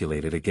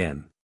recalculate it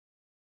again?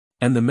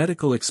 And the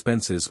medical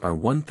expenses are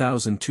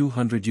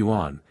 1,200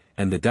 yuan,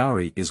 and the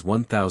dowry is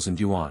 1,000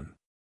 yuan.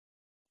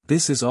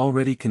 This is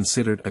already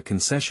considered a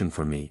concession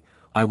for me,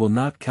 I will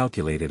not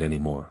calculate it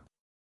anymore.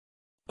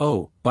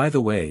 Oh, by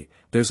the way,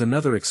 there's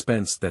another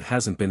expense that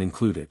hasn't been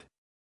included.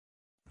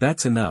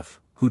 That's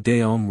enough, Hu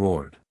Daong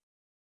roared.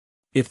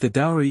 If the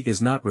dowry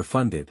is not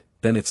refunded,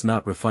 then it's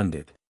not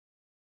refunded.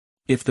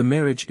 If the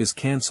marriage is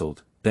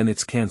cancelled, then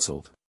it's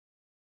cancelled.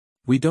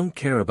 We don't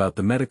care about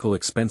the medical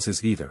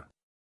expenses either.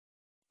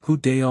 Hu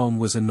Daong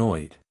was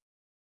annoyed.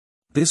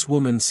 This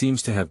woman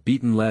seems to have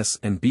beaten less,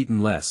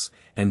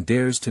 and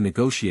dares to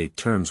negotiate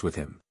terms with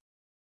him.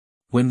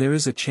 When there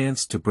is a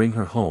chance to bring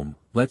her home,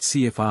 let's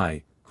see if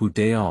I, Hu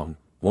Daong,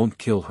 won't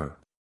kill her.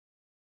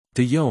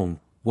 De Yong,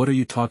 what are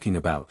you talking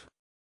about?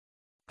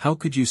 How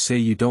could you say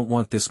you don't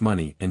want this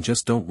money and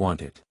just don't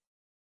want it?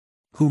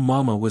 Hu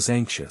Mama was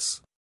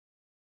anxious.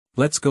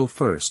 Let's go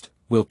first,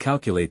 we'll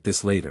calculate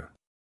this later.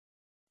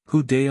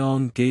 Hu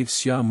Daong gave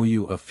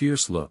Muyu a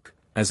fierce look,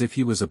 as if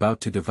he was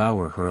about to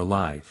devour her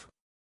alive.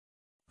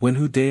 When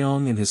Hu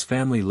Daong and his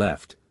family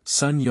left,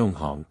 Sun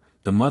Yonghong,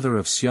 the mother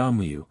of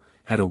Muyu,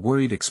 had a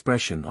worried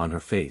expression on her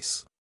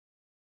face.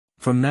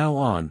 From now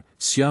on,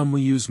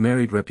 Muyu's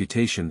married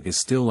reputation is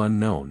still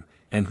unknown,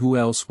 and who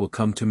else will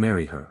come to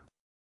marry her?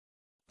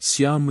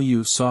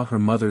 Muyu saw her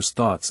mother's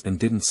thoughts and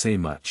didn't say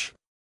much.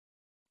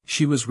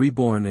 She was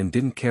reborn and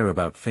didn't care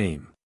about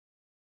fame.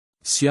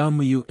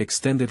 Muyu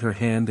extended her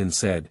hand and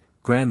said,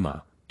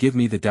 "Grandma, give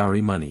me the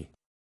dowry money.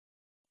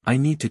 I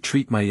need to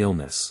treat my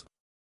illness."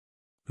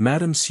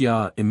 Madame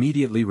Xia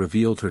immediately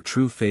revealed her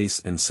true face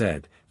and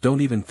said,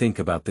 "Don't even think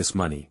about this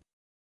money."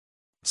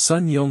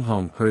 Sun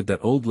Yonghong heard that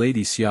old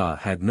lady Xia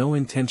had no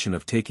intention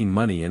of taking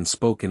money and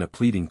spoke in a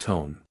pleading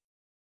tone.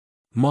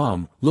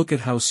 "Mom, look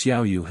at how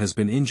Xiaoyu has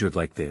been injured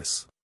like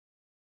this.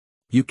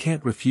 You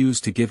can't refuse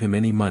to give him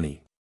any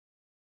money.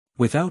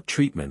 Without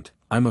treatment,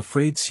 I'm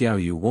afraid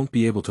Xiaoyu won't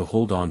be able to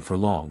hold on for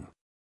long."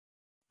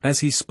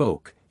 As he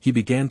spoke, he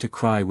began to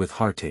cry with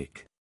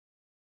heartache.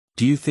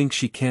 "Do you think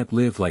she can't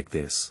live like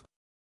this?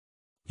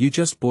 You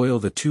just boil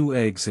the 2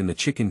 eggs in the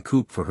chicken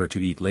coop for her to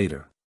eat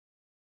later.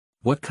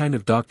 What kind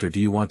of doctor do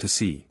you want to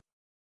see?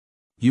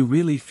 You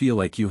really feel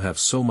like you have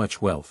so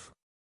much wealth.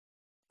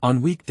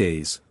 On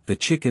weekdays, the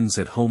chickens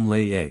at home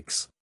lay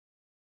eggs.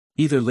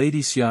 Either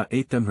Lady Xia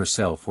ate them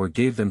herself or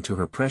gave them to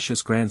her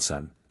precious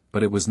grandson,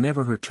 but it was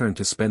never her turn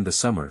to spend the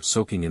summer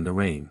soaking in the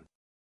rain.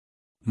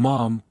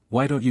 Mom,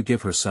 why don't you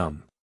give her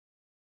some?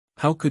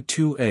 How could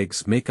 2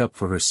 eggs make up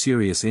for her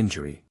serious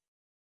injury?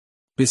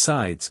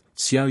 Besides,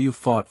 Xiaoyu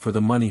fought for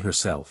the money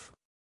herself.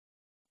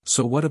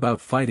 So what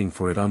about fighting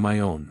for it on my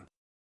own?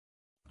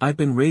 I've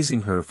been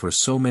raising her for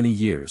so many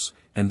years,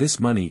 and this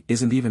money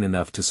isn't even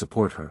enough to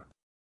support her.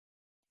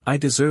 I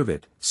deserve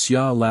it,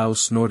 Xia Lao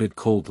snorted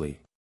coldly.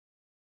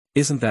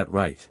 Isn't that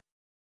right?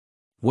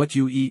 What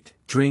you eat,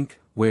 drink,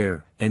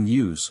 wear, and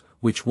use,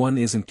 which one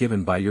isn't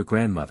given by your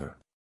grandmother?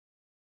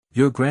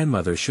 Your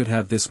grandmother should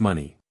have this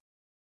money.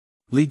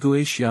 Li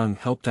Guixiang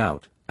helped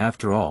out.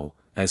 After all,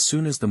 as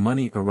soon as the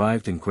money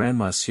arrived in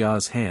Grandma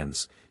Xia's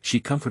hands, she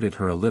comforted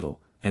her a little,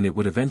 and it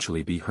would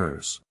eventually be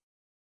hers.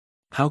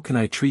 How can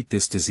I treat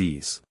this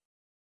disease?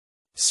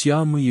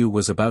 Xia Muyu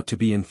was about to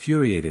be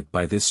infuriated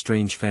by this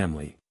strange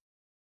family.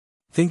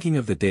 Thinking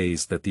of the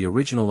days that the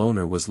original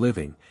owner was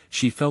living,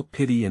 she felt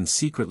pity and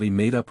secretly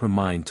made up her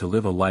mind to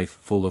live a life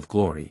full of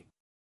glory.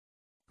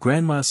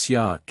 Grandma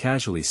Xia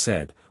casually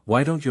said,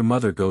 "Why don't your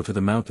mother go to the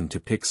mountain to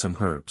pick some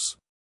herbs?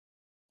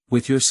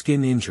 With your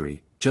skin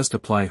injury, just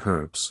apply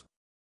herbs.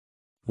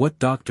 What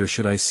doctor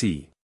should I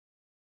see?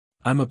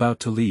 I'm about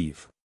to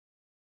leave."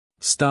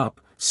 "Stop,"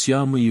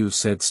 Xia Muyu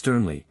said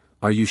sternly,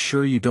 "are you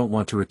sure you don't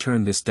want to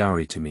return this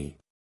dowry to me?"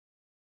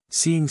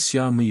 Seeing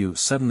Xia Muyu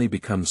suddenly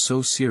become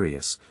so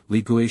serious,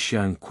 Li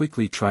Guixiang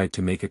quickly tried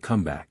to make a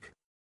comeback.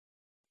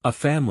 "A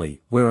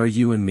family, where are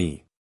you and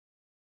me?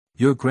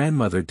 Your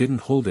grandmother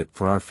didn't hold it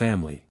for our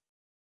family.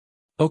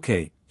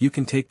 Okay, you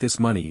can take this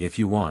money if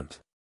you want.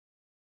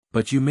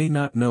 But you may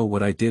not know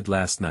what I did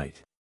last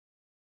night.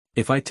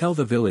 If I tell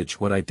the village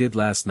what I did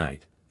last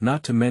night,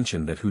 not to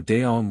mention that Hu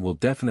Daong will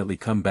definitely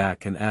come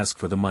back and ask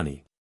for the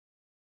money.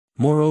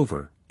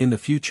 Moreover, in the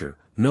future,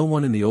 no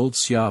one in the old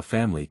Xia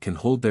family can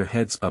hold their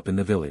heads up in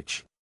the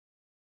village.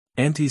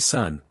 Auntie's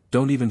son,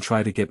 don't even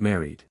try to get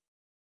married."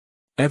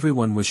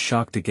 Everyone was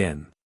shocked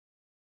again.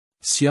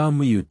 Xia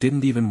Muyu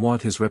didn't even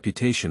want his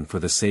reputation for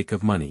the sake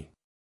of money.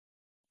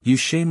 "You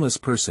shameless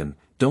person,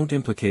 don't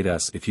implicate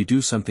us if you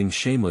do something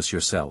shameless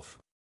yourself."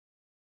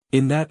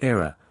 In that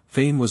era,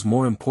 fame was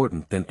more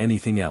important than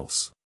anything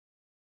else.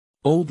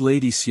 Old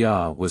Lady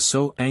Xia was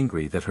so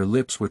angry that her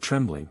lips were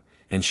trembling,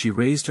 and she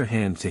raised her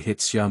hand to hit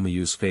Xia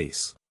Muyu's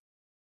face.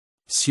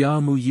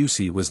 Xia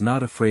Muyusi was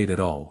not afraid at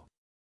all.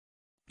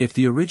 If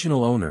the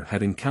original owner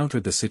had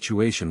encountered the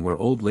situation where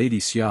old Lady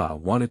Xia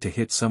wanted to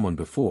hit someone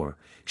before,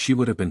 she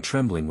would have been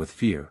trembling with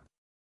fear.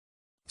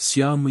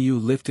 Xia Muyu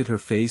lifted her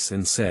face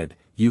and said,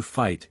 you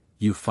fight,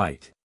 you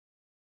fight.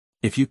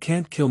 If you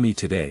can't kill me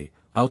today,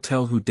 I'll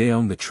tell Hu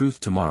Daong the truth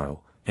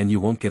tomorrow, and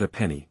you won't get a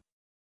penny."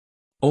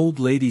 Old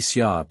Lady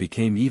Xia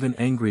became even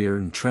angrier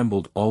and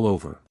trembled all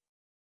over.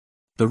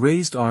 The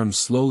raised arms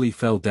slowly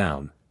fell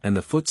down, and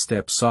the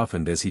footsteps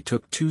softened as he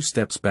took 2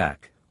 steps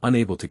back,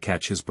 unable to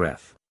catch his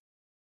breath.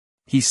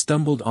 He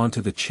stumbled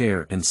onto the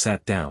chair and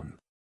sat down.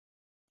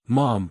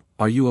 "Mom,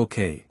 are you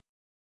okay?"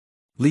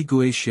 Li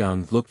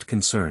Guixiang looked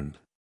concerned.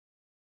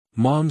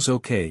 "Mom's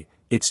okay,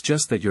 it's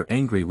just that you're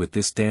angry with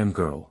this damn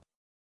girl.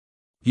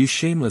 You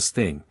shameless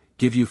thing,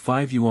 give you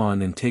 5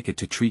 yuan and take it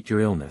to treat your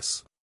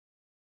illness."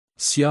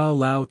 Xiao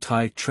Lao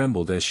Tai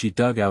trembled as she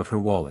dug out her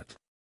wallet.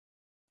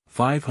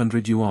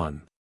 500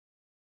 yuan.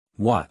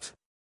 What?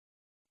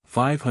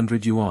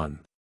 500 yuan.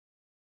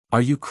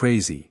 Are you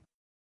crazy?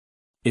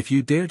 If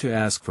you dare to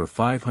ask for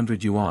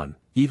 500 yuan,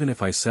 even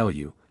if I sell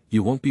you,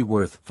 you won't be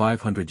worth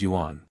 500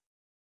 yuan.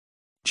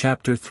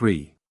 Chapter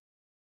 3.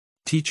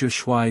 Teacher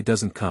Shuai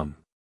doesn't come.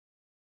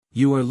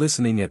 You are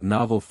listening at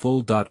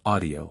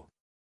novelfull.audio.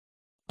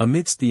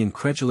 Amidst the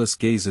incredulous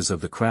gazes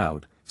of the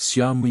crowd,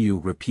 Xia Muyu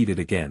repeated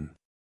again.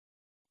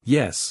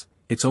 Yes,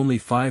 it's only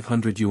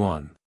 500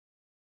 yuan.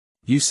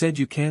 You said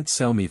you can't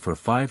sell me for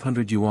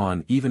 500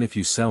 yuan even if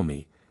you sell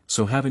me,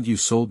 so haven't you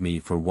sold me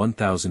for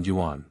 1,000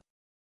 yuan?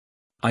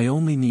 I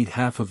only need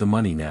half of the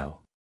money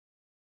now.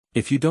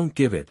 If you don't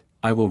give it,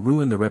 I will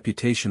ruin the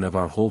reputation of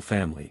our whole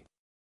family.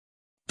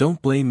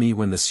 Don't blame me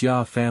when the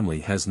Xia family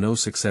has no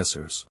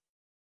successors.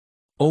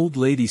 Old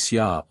Lady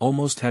Xia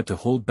almost had to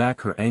hold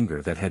back her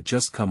anger that had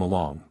just come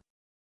along.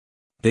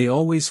 They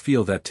always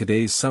feel that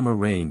today's summer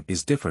rain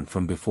is different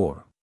from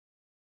before.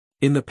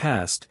 In the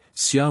past,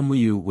 Xia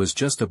Muyu was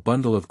just a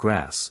bundle of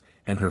grass,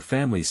 and her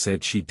family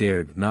said she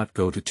dared not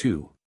go to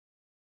 2.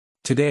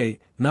 Today,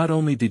 not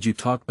only did you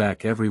talk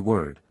back every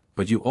word,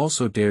 but you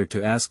also dared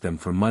to ask them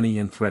for money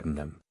and threaten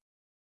them.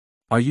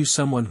 Are you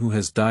someone who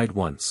has died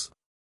once?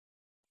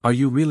 Are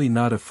you really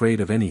not afraid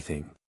of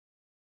anything?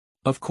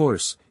 Of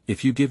course,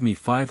 if you give me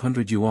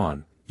 500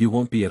 yuan, you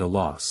won't be at a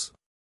loss.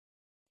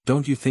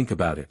 Don't you think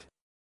about it.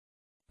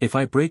 If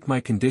I break my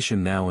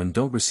condition now and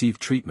don't receive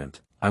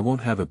treatment, I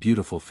won't have a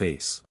beautiful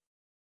face.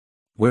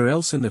 Where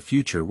else in the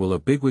future will a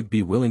bigwig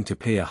be willing to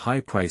pay a high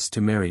price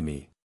to marry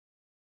me?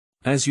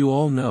 As you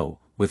all know,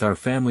 with our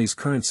family's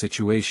current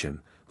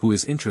situation, who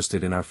is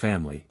interested in our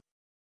family?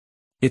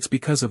 It's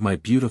because of my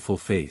beautiful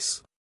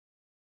face.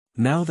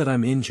 Now that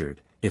I'm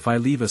injured, if I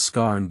leave a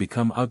scar and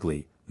become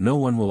ugly, no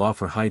one will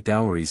offer high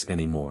dowries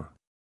anymore.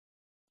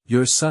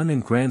 Your son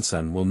and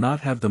grandson will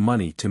not have the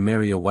money to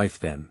marry a wife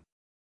then.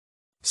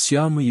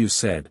 Xia Muyu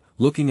said,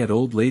 looking at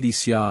old Lady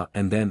Xia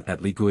and then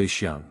at Li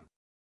Guixiang.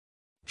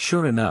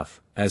 Sure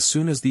enough, as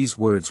soon as these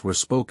words were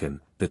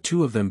spoken, the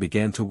two of them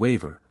began to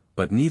waver,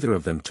 but neither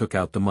of them took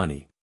out the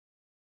money.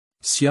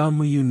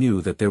 Muyu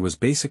knew that there was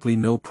basically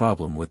no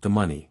problem with the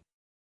money.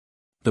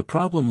 The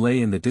problem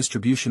lay in the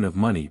distribution of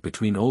money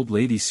between old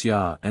lady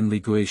Xia and Li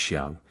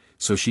Guixiang,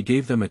 so she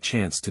gave them a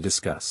chance to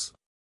discuss.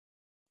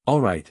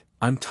 Alright,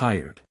 I'm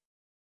tired.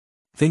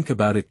 Think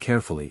about it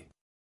carefully.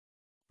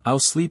 I'll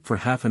sleep for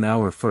half an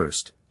hour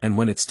first, and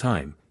when it's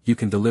time, you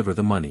can deliver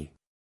the money.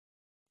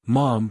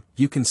 Mom,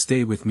 you can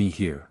stay with me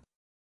here.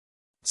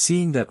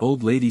 Seeing that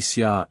old lady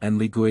Xia and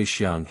Li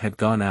Guixiang had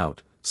gone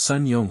out,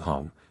 Sun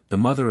Yonghong, the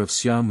mother of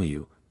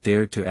Muyu,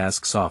 dared to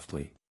ask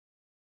softly.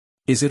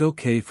 Is it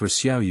okay for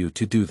Xiaoyu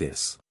to do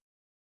this?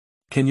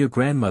 Can your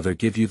grandmother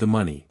give you the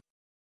money?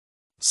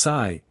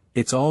 Sigh,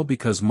 it's all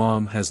because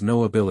mom has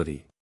no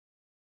ability.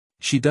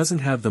 She doesn't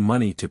have the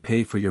money to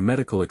pay for your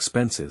medical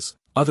expenses,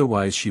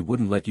 otherwise she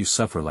wouldn't let you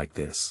suffer like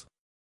this.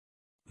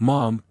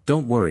 Mom,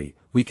 don't worry,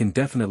 we can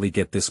definitely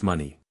get this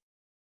money.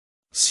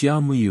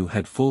 Muyu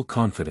had full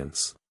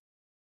confidence.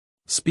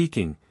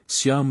 Speaking,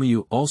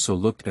 Muyu also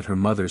looked at her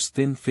mother's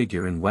thin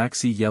figure and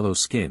waxy yellow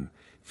skin,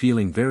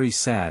 feeling very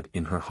sad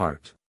in her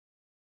heart.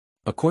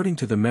 According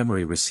to the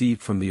memory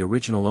received from the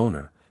original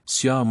owner,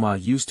 Ma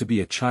used to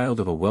be a child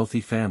of a wealthy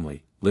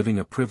family, living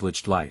a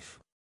privileged life.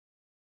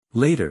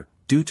 Later,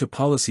 due to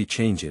policy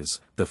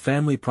changes, the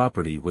family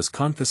property was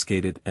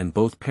confiscated and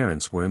both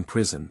parents were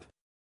imprisoned.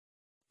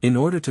 In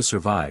order to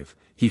survive,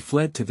 he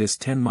fled to this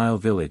 10-mile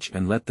village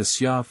and let the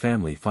Xia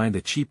family find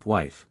a cheap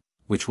wife,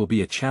 which will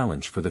be a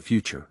challenge for the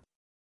future.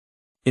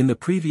 In the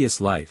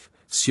previous life,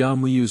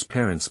 Muyu's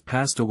parents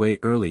passed away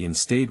early and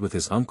stayed with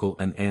his uncle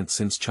and aunt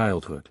since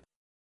childhood.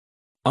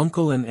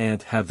 Uncle and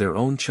aunt have their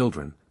own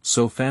children,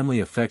 so family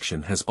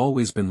affection has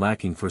always been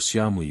lacking for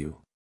Muyu.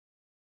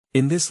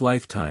 In this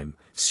lifetime,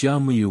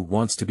 Muyu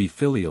wants to be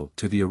filial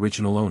to the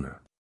original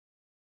owner.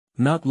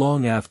 Not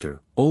long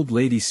after, old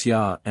lady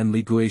Xia and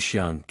Li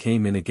Guixiang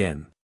came in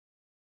again.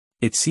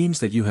 It seems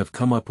that you have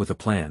come up with a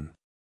plan.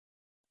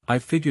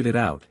 I've figured it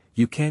out,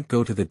 you can't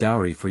go to the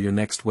dowry for your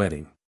next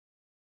wedding.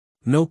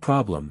 No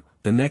problem,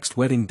 the next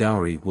wedding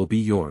dowry will be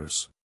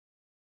yours.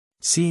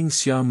 Seeing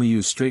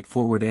Muyu's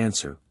straightforward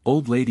answer,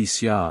 old lady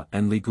Xia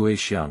and Li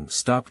Guixiang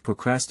stopped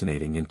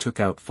procrastinating and took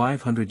out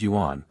 500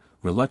 yuan,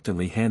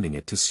 reluctantly handing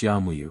it to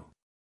Muyu.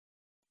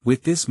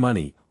 With this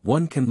money,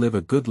 one can live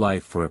a good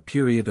life for a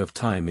period of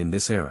time in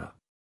this era.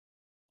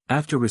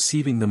 After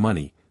receiving the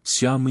money,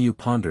 Muyu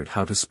pondered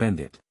how to spend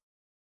it.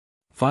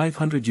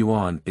 500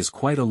 yuan is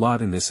quite a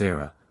lot in this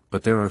era,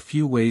 but there are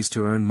few ways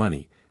to earn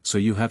money, so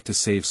you have to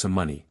save some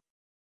money.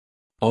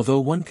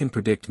 Although one can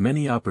predict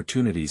many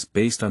opportunities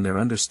based on their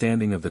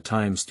understanding of the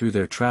times through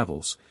their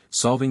travels,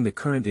 solving the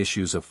current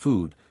issues of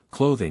food,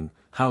 clothing,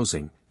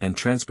 housing, and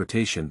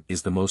transportation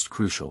is the most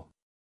crucial.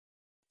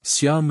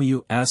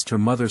 Muyu asked her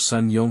mother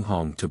Sun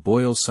Yonghong to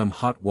boil some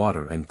hot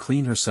water and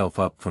clean herself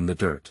up from the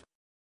dirt.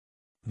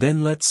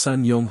 Then let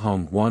Sun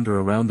Yonghong wander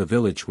around the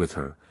village with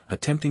her,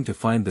 attempting to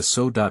find the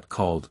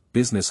so-called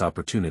business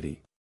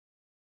opportunity.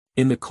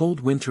 In the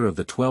cold winter of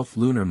the 12th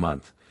lunar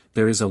month,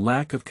 there is a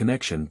lack of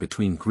connection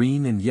between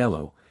green and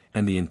yellow,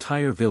 and the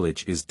entire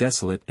village is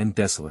desolate and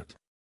desolate.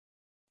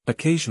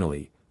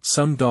 Occasionally,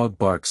 some dog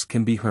barks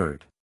can be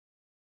heard.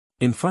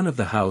 In front of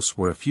the house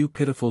were a few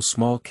pitiful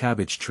small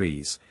cabbage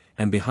trees,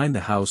 and behind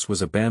the house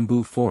was a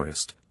bamboo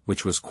forest,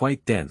 which was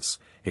quite dense,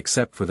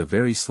 except for the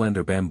very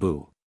slender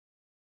bamboo.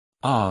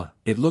 Ah,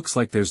 it looks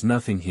like there's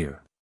nothing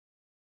here.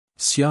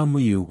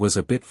 Muyu was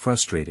a bit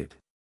frustrated.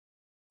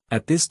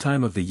 At this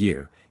time of the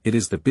year, it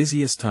is the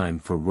busiest time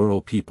for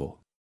rural people.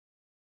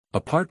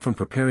 Apart from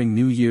preparing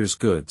New Year's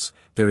goods,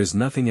 there is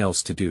nothing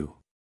else to do.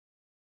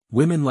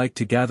 Women like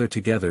to gather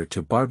together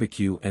to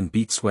barbecue and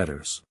beat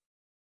sweaters.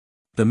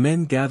 The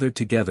men gathered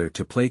together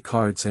to play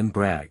cards and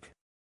brag.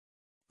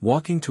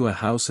 Walking to a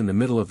house in the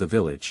middle of the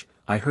village,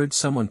 I heard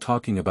someone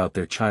talking about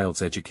their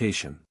child's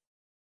education.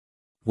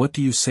 What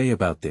do you say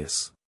about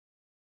this?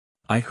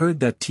 I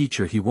heard that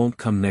teacher he won't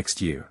come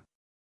next year.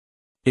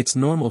 It's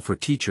normal for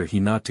teacher he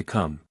not to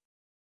come.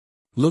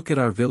 Look at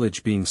our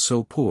village being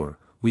so poor,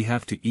 we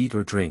have to eat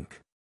or drink.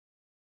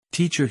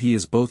 Teacher he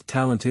is both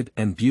talented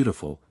and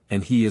beautiful,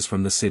 and he is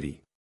from the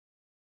city.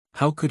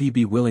 How could he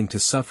be willing to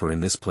suffer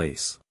in this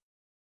place?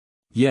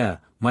 Yeah,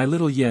 my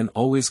little Yen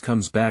always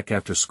comes back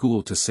after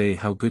school to say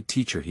how good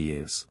teacher he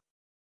is.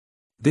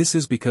 This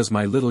is because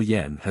my little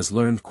Yen has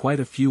learned quite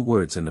a few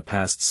words in the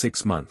past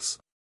 6 months.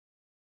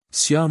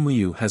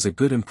 Muyu has a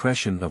good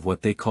impression of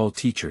what they call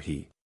teacher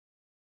he.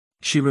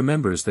 She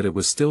remembers that it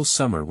was still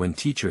summer when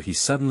teacher he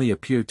suddenly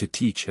appeared to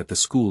teach at the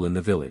school in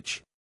the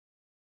village.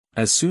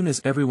 As soon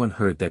as everyone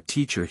heard that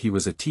teacher he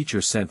was a teacher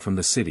sent from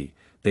the city,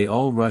 they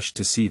all rushed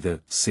to see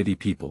the city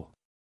people.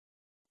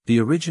 The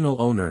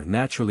original owner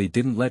naturally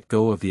didn't let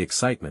go of the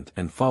excitement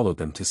and followed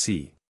them to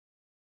see.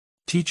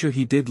 Teacher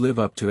he did live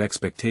up to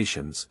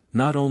expectations,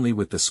 not only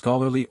with the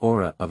scholarly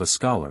aura of a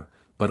scholar,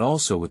 but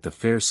also with the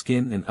fair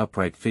skin and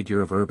upright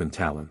figure of urban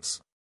talents.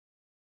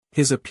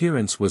 His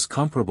appearance was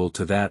comparable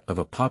to that of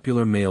a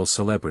popular male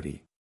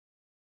celebrity.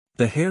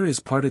 The hair is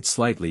parted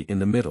slightly in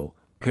the middle,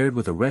 paired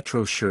with a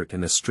retro shirt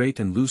and a straight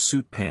and loose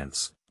suit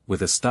pants,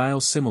 with a style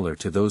similar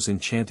to those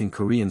enchanting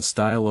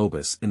Korean-style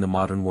obas in the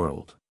modern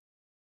world.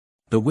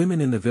 The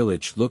women in the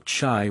village looked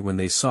shy when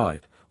they saw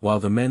it, while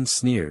the men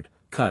sneered,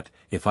 "Cut,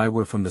 if I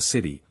were from the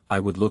city, I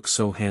would look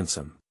so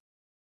handsome."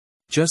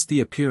 Just the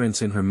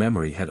appearance in her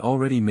memory had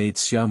already made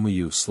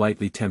Muyu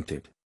slightly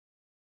tempted.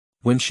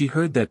 When she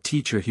heard that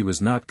teacher he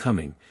was not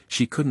coming,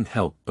 she couldn't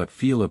help but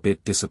feel a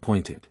bit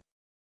disappointed.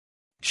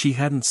 She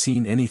hadn't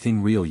seen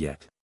anything real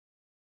yet.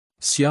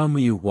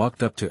 Muyu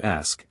walked up to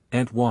ask,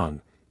 "Aunt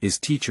Wang, is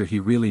teacher he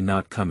really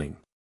not coming?"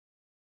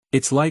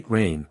 "It's light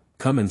rain,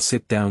 come and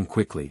sit down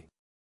quickly."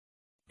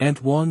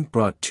 Aunt Wang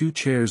brought 2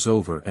 chairs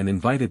over and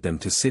invited them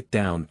to sit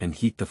down and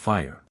heat the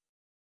fire.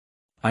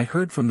 "I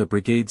heard from the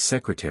brigade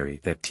secretary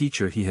that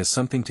teacher he has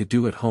something to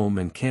do at home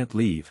and can't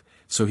leave,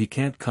 so he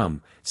can't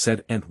come,"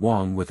 said Aunt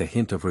Wang with a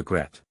hint of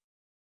regret.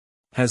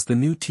 "Has the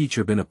new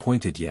teacher been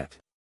appointed yet?"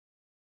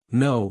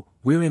 "No,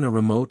 we're in a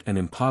remote and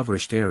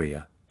impoverished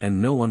area, and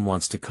no one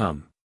wants to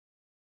come.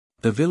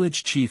 The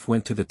village chief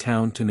went to the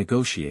town to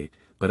negotiate,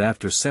 but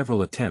after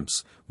several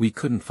attempts, we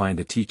couldn't find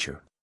a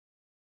teacher."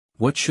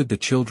 "What should the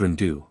children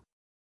do?"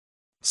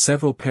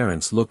 Several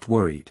parents looked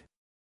worried.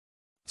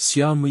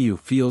 Muyu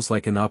feels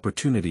like an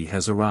opportunity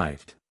has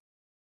arrived.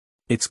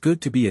 It's good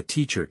to be a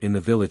teacher in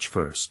the village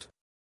first.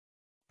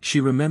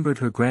 She remembered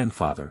her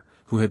grandfather,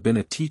 who had been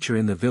a teacher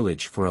in the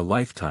village for a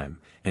lifetime,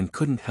 and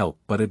couldn't help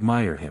but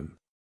admire him.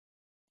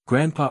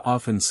 Grandpa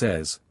often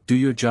says, "Do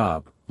your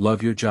job,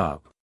 love your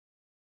job."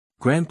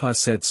 Grandpa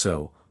said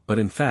so, but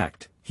in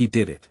fact, he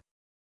did it.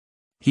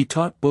 He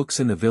taught books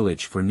in the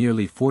village for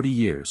nearly 40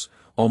 years,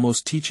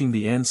 almost teaching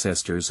the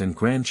ancestors and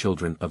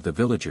grandchildren of the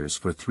villagers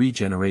for 3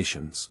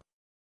 generations.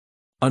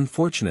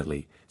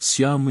 Unfortunately,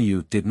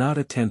 Muyu did not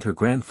attend her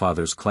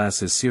grandfather's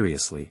classes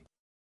seriously.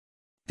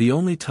 The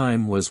only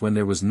time was when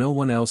there was no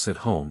one else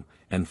at home,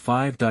 and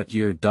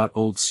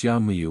 5-year-old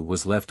Muyu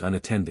was left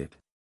unattended.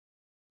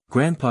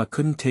 Grandpa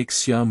couldn't take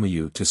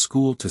Muyu to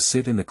school to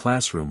sit in the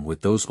classroom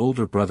with those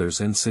older brothers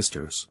and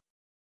sisters.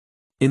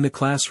 In the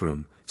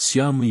classroom,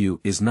 Muyu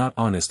is not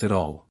honest at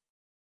all.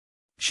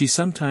 She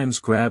sometimes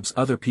grabs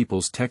other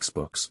people's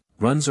textbooks,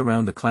 runs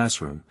around the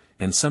classroom,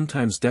 and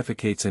sometimes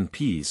defecates and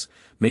pees,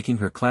 making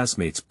her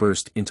classmates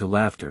burst into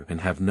laughter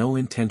and have no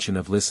intention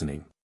of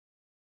listening.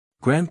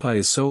 Grandpa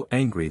is so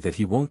angry that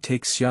he won't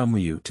take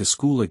Muyu to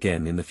school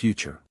again in the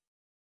future.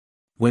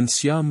 When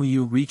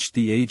Muyu reached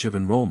the age of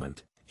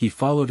enrollment, he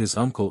followed his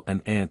uncle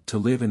and aunt to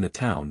live in the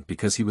town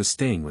because he was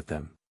staying with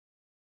them.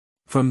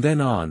 From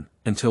then on,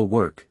 until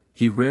work,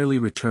 he rarely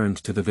returned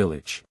to the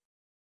village.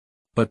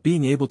 But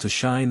being able to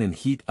shine and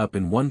heat up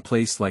in one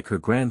place like her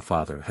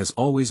grandfather has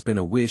always been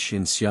a wish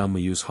in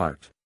Muyu's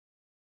heart.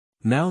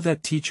 Now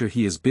that teacher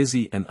he is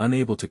busy and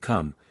unable to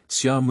come,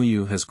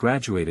 Muyu has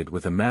graduated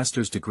with a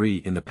master's degree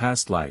in the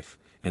past life,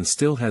 and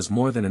still has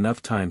more than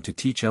enough time to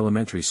teach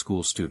elementary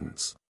school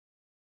students.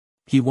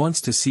 He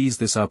wants to seize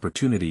this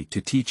opportunity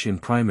to teach in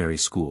primary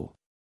school.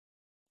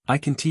 "I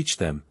can teach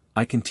them,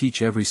 I can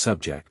teach every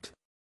subject."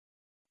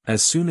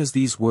 As soon as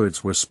these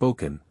words were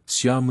spoken,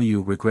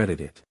 Muyu regretted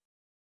it.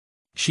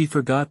 She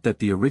forgot that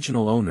the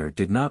original owner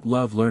did not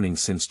love learning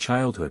since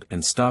childhood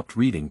and stopped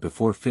reading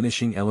before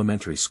finishing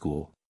elementary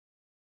school.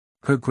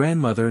 Her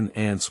grandmother and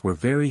aunts were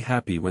very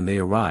happy when they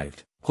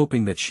arrived,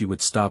 hoping that she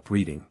would stop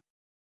reading.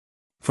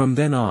 From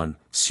then on,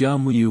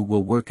 Muyu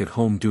will work at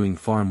home doing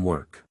farm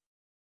work.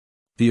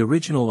 The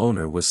original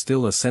owner was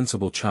still a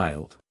sensible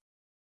child.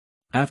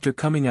 After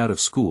coming out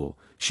of school,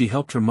 she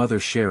helped her mother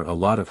share a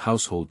lot of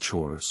household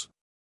chores.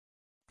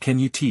 "Can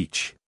you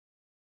teach?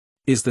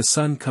 Is the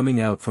sun coming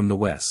out from the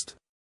west?"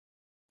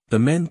 The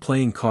men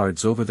playing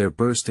cards over there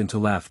burst into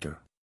laughter.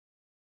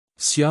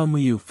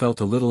 Muyu felt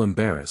a little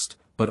embarrassed,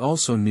 but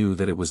also knew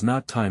that it was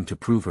not time to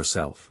prove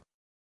herself.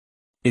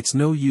 It's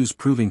no use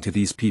proving to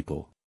these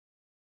people.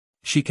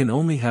 She can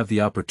only have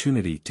the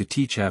opportunity to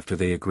teach after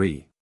they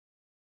agree.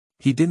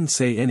 He didn't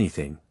say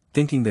anything,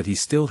 thinking that he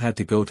still had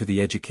to go to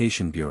the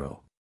education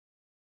bureau.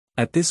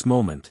 At this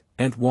moment,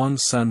 Aunt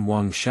Wang's son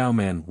Wang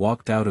Xiaoman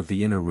walked out of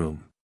the inner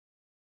room.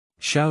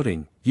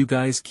 Shouting, "You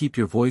guys keep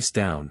your voice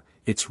down,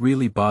 it's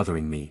really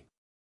bothering me."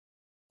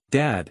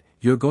 "Dad,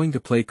 you're going to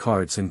play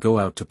cards and go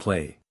out to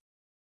play."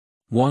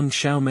 Wang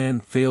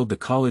Xiaoman failed the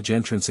college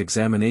entrance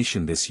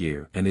examination this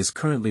year and is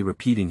currently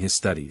repeating his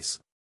studies.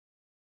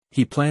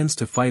 He plans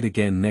to fight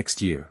again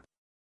next year.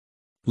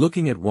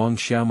 Looking at Wang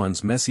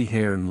Xiaoman's messy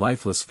hair and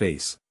lifeless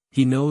face,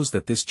 he knows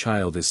that this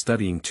child is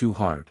studying too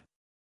hard.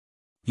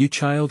 "You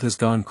child has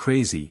gone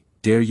crazy,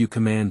 dare you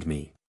command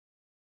me?"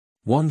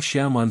 Wang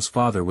Xiaoman's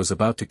father was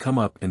about to come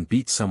up and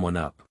beat someone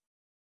up.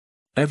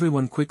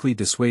 Everyone quickly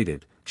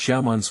dissuaded,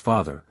 Xiaoman's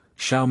father,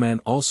 Xiaoman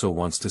also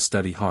wants to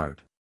study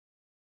hard.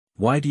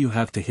 "Why do you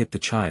have to hit the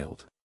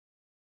child?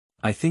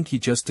 I think he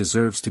just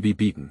deserves to be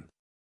beaten."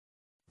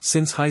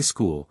 Since high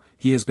school,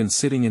 he has been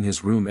sitting in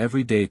his room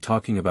every day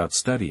talking about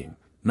studying,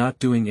 not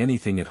doing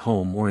anything at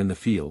home or in the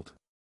field.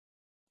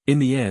 "In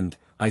the end,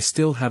 I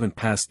still haven't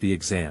passed the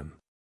exam.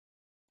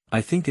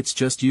 I think it's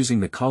just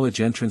using the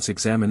college entrance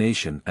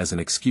examination as an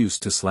excuse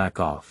to slack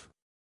off."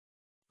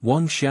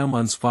 Wang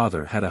Xiaoman's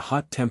father had a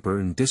hot temper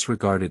and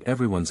disregarded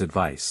everyone's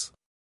advice.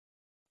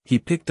 He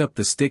picked up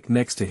the stick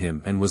next to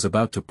him and was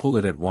about to pull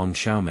it at Wang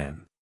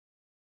Xiaoman.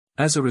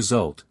 As a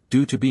result,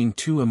 due to being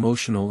too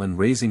emotional and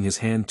raising his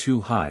hand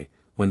too high,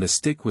 when the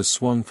stick was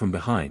swung from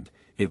behind,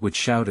 it would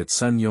shout at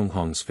Sun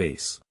Yonghong's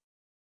face.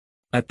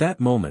 At that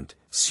moment,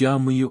 Xia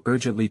Muyu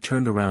urgently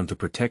turned around to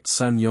protect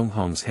Sun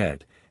Yonghong's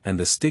head, and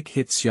the stick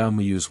hit Xia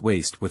Muyu's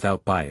waist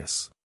without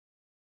bias.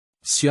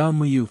 Xia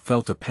Muyu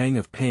felt a pang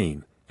of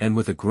pain, and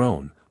with a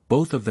groan,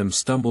 both of them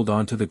stumbled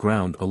onto the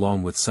ground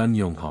along with Sun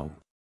Yonghong.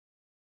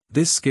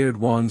 This scared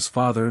Wang's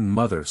father and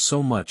mother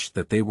so much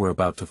that they were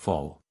about to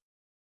fall.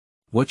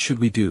 What should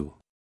we do?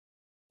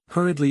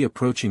 Hurriedly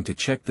approaching to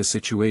check the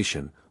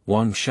situation,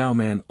 Wang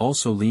Xiaoman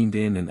also leaned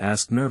in and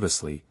asked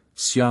nervously,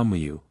 Xia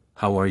Muyu,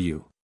 how are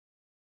you?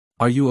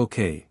 Are you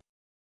okay?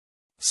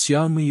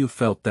 Xia Muyu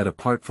felt that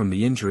apart from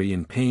the injury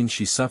and pain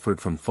she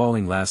suffered from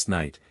falling last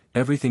night,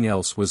 everything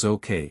else was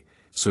okay,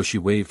 so she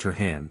waved her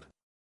hand.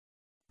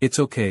 It's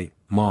okay,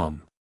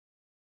 Mom.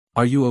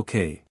 Are you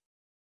okay?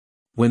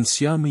 When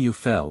Xia Muyu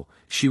fell,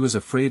 she was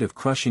afraid of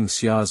crushing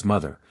Xia's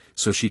mother,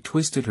 so she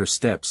twisted her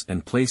steps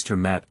and placed her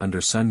mat under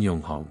Sun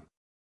Yonghong.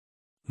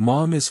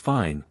 Mom is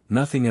fine,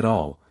 nothing at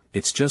all,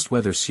 it's just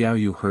whether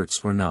Xiaoyu hurts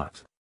or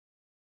not.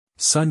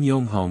 Sun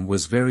Yonghong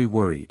was very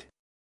worried.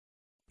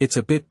 It's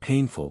a bit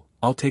painful,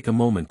 I'll take a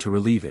moment to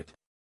relieve it.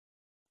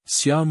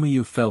 Xia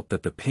Muyu felt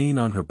that the pain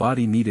on her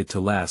body needed to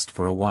last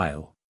for a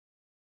while.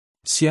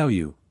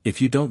 Xiaoyu, if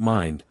you don't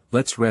mind,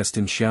 let's rest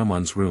in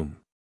Xiaoman's room.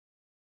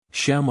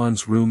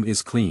 Xiaoman's room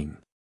is clean.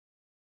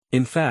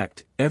 In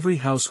fact, every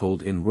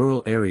household in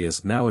rural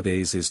areas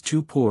nowadays is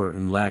too poor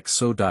and lacks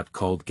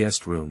so-called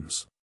guest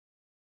rooms.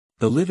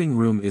 The living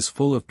room is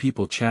full of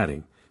people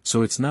chatting,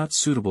 so it's not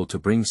suitable to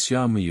bring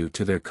Xia Muyu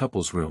to their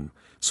couple's room,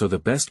 so the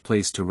best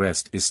place to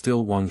rest is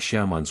still Wang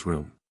Xiaoman's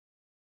room.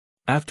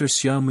 After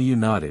Xia Muyu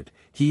nodded,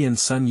 he and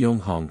Sun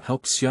Yonghong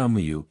helped Xia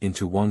Muyu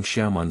into Wang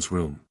Xiaoman's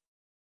room.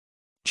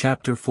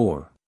 Chapter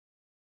 4.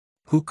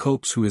 Who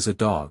Copes Who is a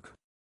Dog?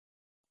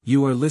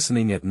 You are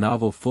listening at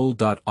Novel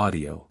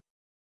Full.audio.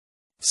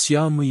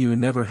 Xia Muyu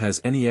never has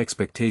any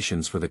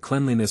expectations for the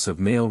cleanliness of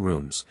male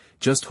rooms,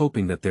 just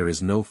hoping that there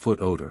is no foot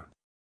odor.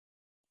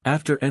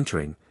 After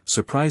entering,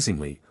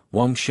 surprisingly,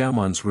 Wang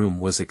Xiaoman's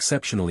room was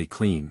exceptionally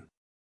clean.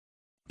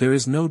 There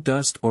is no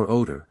dust or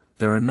odor,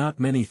 there are not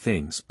many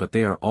things but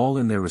they are all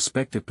in their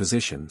respective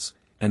positions,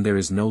 and there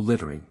is no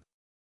littering.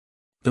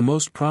 The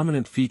most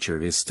prominent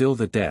feature is still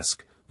the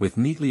desk, with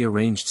neatly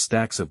arranged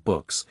stacks of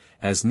books,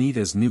 as neat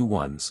as new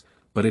ones,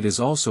 but it is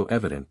also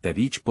evident that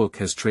each book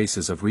has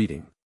traces of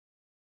reading.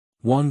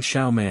 Wang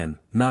Xiaoman,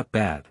 not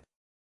bad.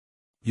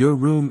 Your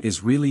room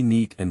is really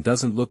neat and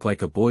doesn't look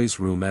like a boy's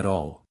room at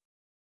all.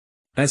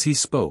 As he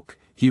spoke,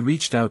 he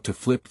reached out to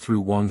flip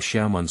through Wang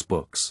Xiaoman's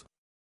books.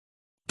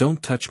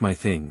 Don't touch my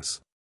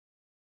things.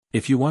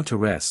 If you want to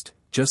rest,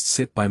 just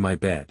sit by my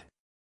bed.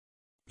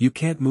 You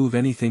can't move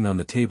anything on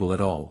the table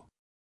at all.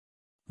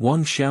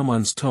 Wang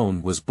Xiaoman's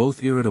tone was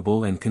both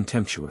irritable and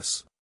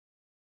contemptuous.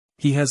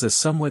 He has a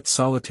somewhat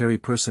solitary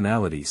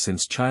personality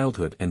since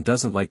childhood and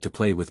doesn't like to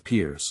play with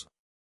peers.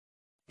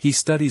 He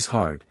studies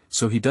hard,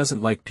 so he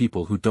doesn't like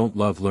people who don't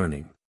love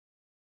learning.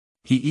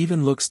 He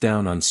even looks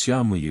down on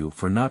Xia Muyu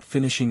for not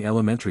finishing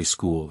elementary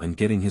school and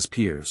getting his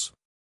peers.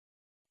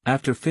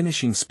 After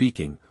finishing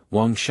speaking,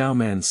 Wang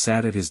Xiaoman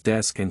sat at his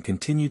desk and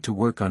continued to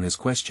work on his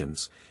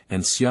questions,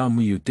 and Xia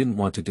Muyu didn't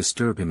want to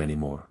disturb him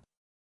anymore.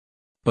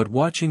 But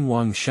watching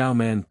Wang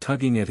Xiaoman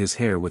tugging at his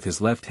hair with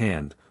his left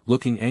hand,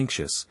 looking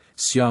anxious,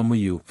 Xia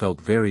Muyu felt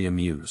very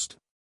amused.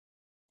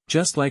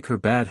 Just like her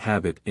bad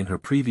habit in her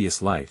previous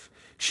life,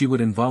 she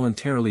would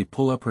involuntarily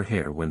pull up her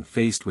hair when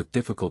faced with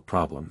difficult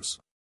problems.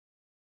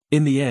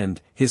 In the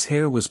end, his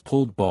hair was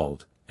pulled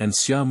bald, and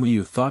Xia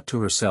Muyu thought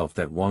to herself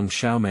that Wang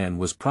Xiaoman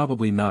was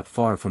probably not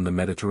far from the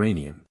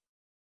Mediterranean.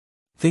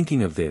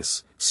 Thinking of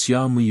this,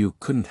 Xia Muyu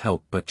couldn't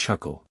help but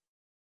chuckle.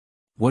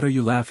 What are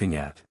you laughing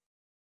at?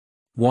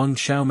 Wang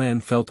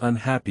Xiaoman felt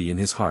unhappy in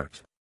his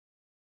heart.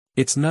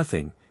 It's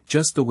nothing,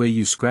 just the way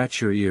you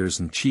scratch your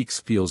ears and cheeks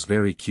feels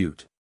very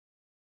cute.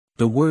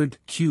 The word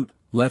cute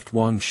left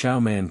Wang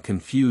Xiaoman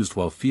confused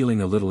while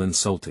feeling a little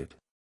insulted.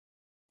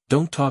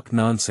 Don't talk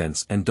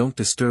nonsense and don't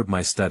disturb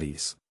my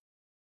studies.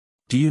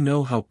 Do you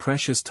know how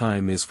precious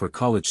time is for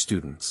college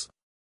students?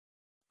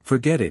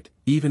 Forget it,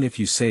 even if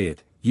you say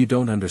it, you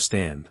don't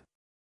understand.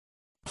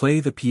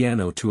 Play the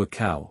piano to a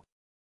cow.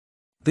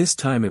 This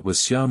time it was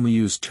Xia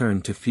Muyu's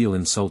turn to feel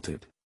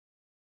insulted.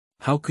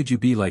 How could you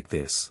be like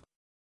this?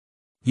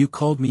 You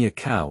called me a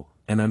cow,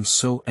 and I'm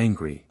so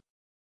angry.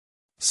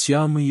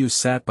 Xia Muyu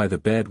sat by the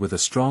bed with a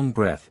strong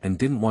breath and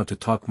didn't want to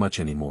talk much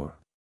anymore.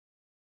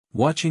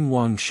 Watching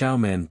Wang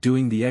Xiaoman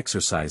doing the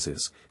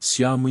exercises,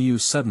 Xia Muyu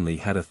suddenly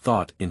had a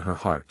thought in her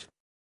heart.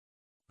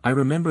 I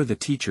remember the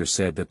teacher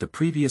said that the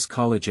previous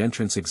college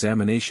entrance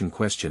examination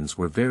questions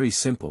were very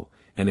simple,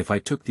 and if I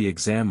took the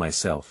exam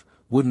myself,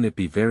 wouldn't it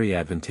be very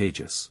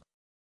advantageous?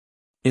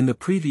 In the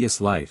previous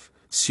life,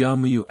 Xia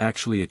Muyu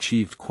actually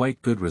achieved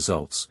quite good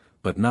results,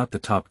 but not the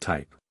top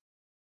type.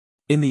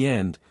 In the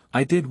end,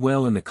 I did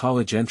well in the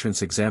college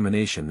entrance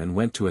examination and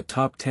went to a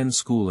top 10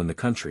 school in the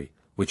country,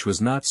 which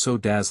was not so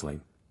dazzling,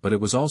 but it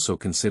was also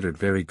considered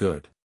very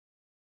good.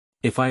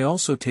 If I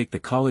also take the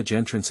college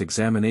entrance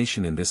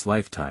examination in this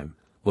lifetime,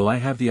 will I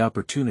have the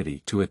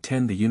opportunity to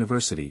attend the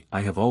university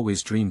I have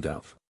always dreamed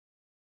of?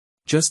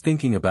 Just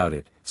thinking about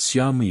it,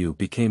 Muyu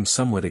became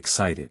somewhat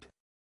excited.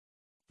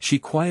 She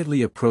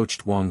quietly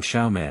approached Wang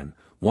Xiaoman,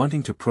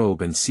 wanting to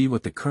probe and see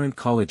what the current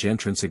college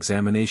entrance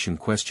examination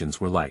questions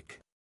were like.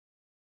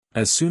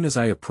 As soon as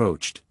I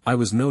approached, I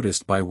was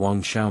noticed by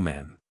Wang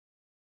Xiaoman.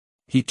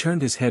 He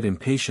turned his head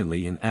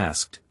impatiently and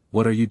asked,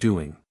 "What are you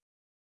doing?"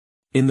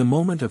 In the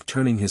moment of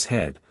turning his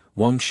head,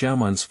 Wang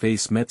Xiaoman's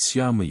face met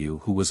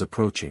Muyu, who was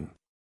approaching.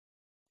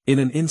 In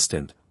an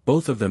instant,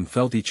 both of them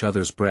felt each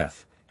other's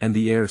breath, and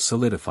the air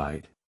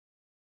solidified.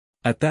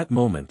 At that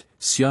moment,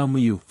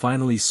 Muyu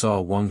finally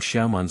saw Wang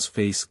Xiaoman's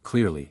face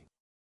clearly.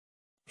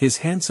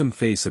 His handsome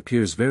face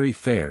appears very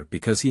fair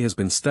because he has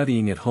been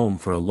studying at home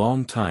for a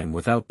long time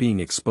without being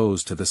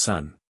exposed to the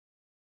sun.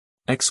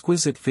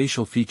 Exquisite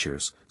facial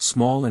features,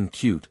 small and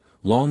cute,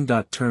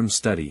 long-term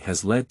study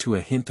has led to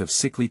a hint of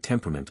sickly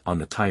temperament on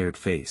the tired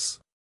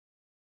face.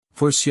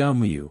 For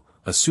Muyu,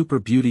 a super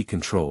beauty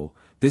control,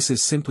 this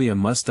is simply a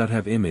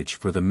must-have image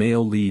for the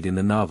male lead in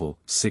the novel,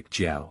 Sick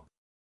Jiao.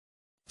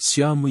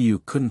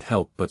 Muyu couldn't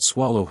help but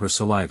swallow her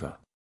saliva.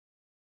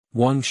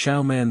 Wang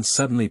Xiaoman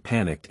suddenly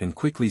panicked and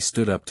quickly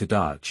stood up to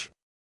dodge.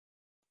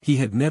 He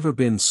had never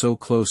been so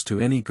close to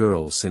any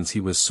girl since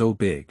he was so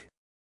big.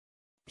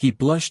 He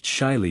blushed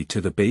shyly to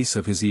the base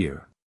of his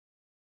ear.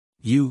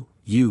 You.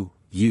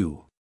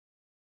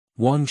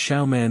 Wang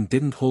Xiaoman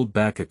didn't hold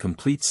back a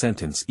complete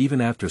sentence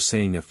even after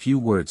saying a few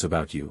words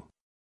about you.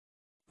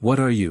 What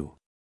are you?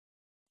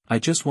 I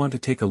just want to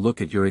take a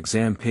look at your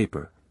exam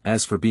paper,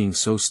 as for being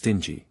so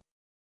stingy.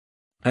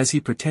 As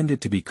he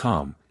pretended to be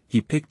calm, he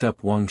picked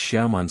up Wang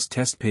Xiaoman's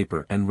test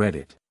paper and read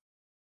it.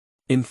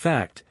 In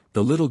fact,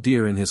 the little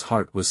deer in his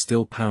heart was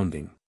still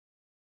pounding.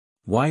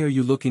 Why are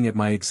you looking at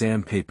my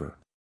exam paper?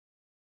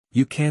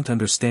 You can't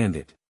understand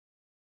it.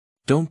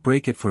 Don't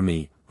break it for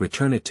me,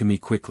 return it to me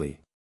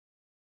quickly.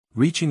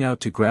 Reaching out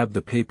to grab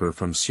the paper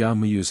from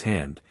Muyu's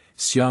hand,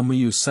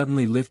 Muyu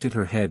suddenly lifted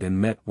her head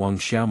and met Wang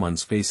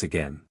Xiaoman's face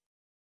again.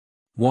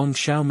 Wang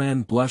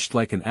Xiaoman blushed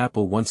like an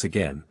apple once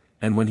again,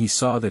 and when he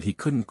saw that he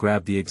couldn't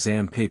grab the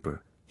exam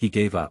paper, he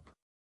gave up.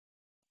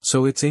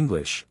 So it's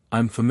English,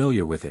 I'm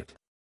familiar with it.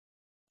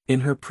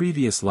 In her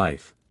previous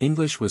life,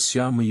 English was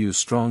Muyu's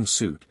strong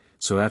suit,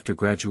 so after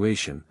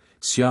graduation,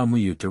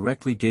 Muyu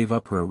directly gave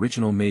up her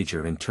original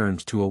major and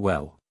turned to a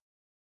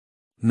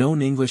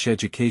well-known English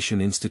education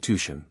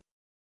institution.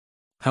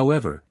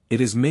 However, it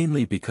is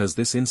mainly because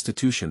this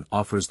institution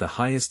offers the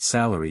highest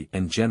salary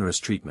and generous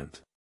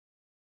treatment.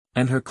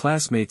 And her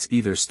classmates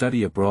either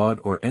study abroad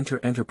or enter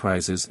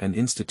enterprises and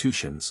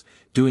institutions,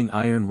 doing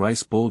iron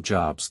rice bowl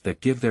jobs that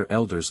give their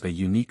elders a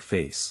unique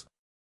face.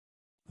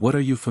 What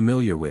are you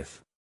familiar with?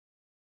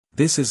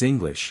 This is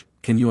English,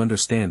 can you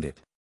understand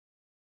it?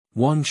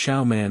 Wang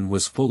Xiaoman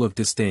was full of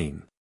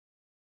disdain.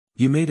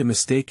 You made a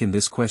mistake in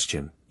this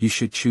question, you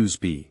should choose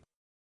B.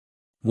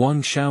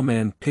 Wang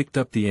Xiaoman picked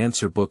up the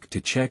answer book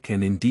to check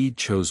and indeed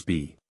chose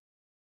B.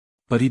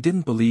 But he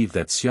didn't believe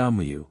that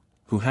Muyu,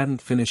 who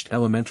hadn't finished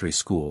elementary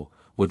school,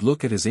 would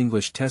look at his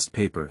English test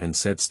paper and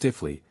said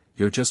stiffly,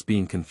 "You're just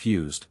being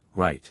confused,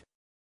 right?"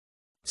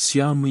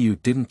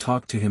 Muyu didn't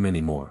talk to him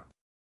anymore.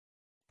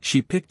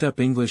 She picked up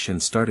English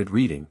and started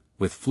reading,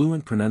 with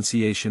fluent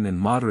pronunciation and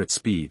moderate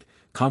speed,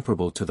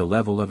 comparable to the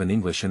level of an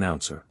English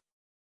announcer.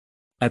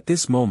 At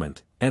this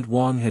moment, Aunt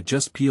Wang had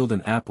just peeled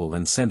an apple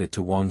and sent it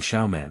to Wang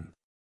Xiaoman.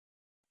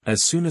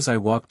 As soon as I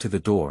walked to the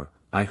door,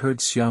 I heard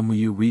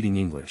Muyu reading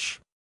English.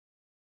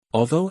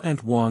 Although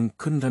Aunt Wang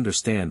couldn't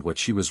understand what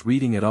she was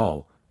reading at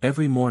all,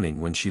 every morning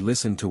when she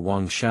listened to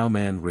Wang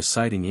Xiaoman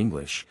reciting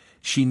English,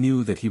 she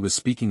knew that he was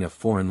speaking a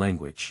foreign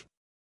language.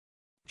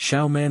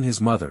 Xiaoman,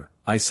 his mother,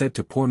 I said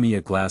to pour me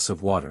a glass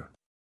of water.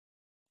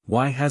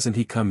 Why hasn't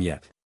he come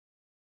yet?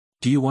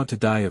 Do you want to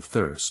die of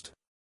thirst?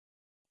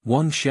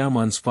 Wang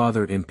Xiaoman's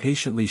father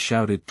impatiently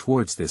shouted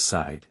towards this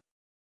side.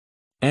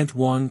 Aunt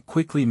Wang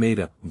quickly made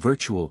a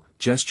virtual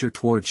gesture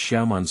towards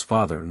Xiaoman's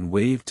father and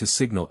waved to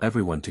signal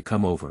everyone to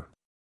come over.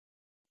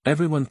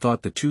 Everyone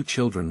thought the two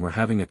children were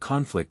having a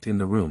conflict in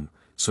the room,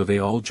 so they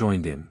all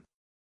joined in.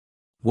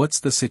 What's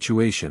the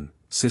situation,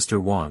 Sister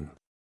Wang?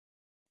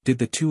 Did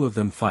the two of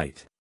them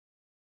fight?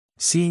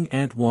 Seeing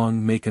Aunt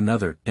Wang make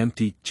another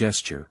empty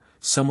gesture,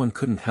 someone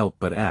couldn't help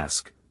but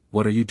ask,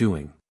 what are you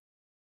doing?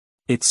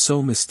 It's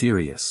so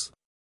mysterious.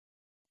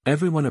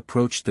 Everyone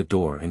approached the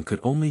door and could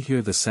only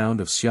hear the sound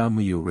of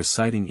Muyu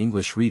reciting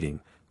English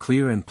reading,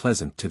 clear and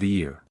pleasant to the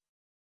ear.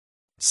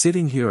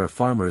 Sitting here are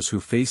farmers who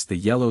face the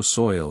yellow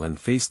soil and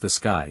face the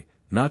sky,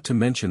 not to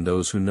mention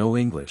those who know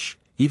English,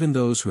 even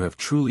those who have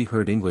truly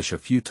heard English a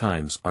few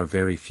times are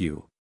very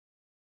few.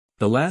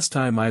 The last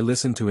time I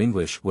listened to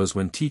English was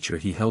when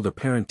he held a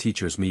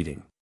parent-teachers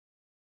meeting.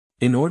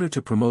 In order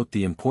to promote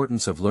the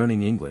importance of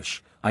learning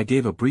English, I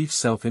gave a brief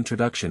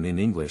self-introduction in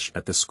English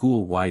at the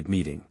school-wide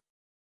meeting.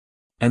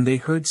 And they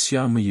heard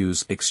Xia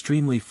Muyu's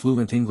extremely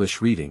fluent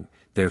English reading,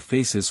 their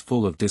faces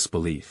full of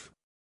disbelief.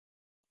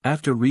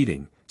 After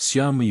reading,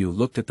 Xia Muyu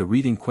looked at the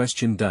reading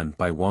question done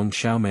by Wang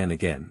Xiaoman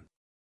again.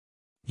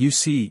 You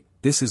see,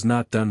 this is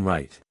not done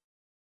right.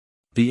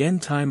 The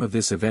end time of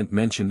this event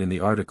mentioned in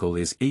the article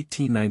is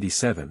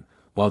 1897,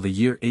 while the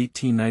year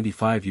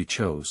 1895 you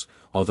chose,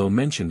 although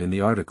mentioned in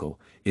the article,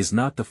 is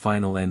not the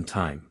final end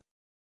time.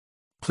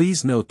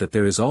 Please note that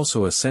there is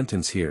also a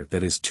sentence here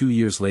that is 2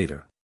 years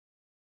later.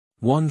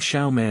 Wang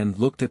Xiaoman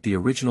looked at the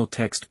original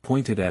text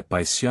pointed at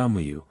by Xia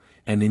Muyu,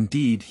 and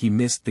indeed he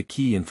missed the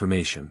key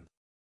information.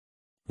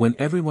 When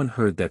everyone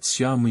heard that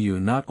Xia Muyu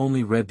not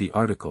only read the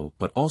article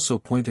but also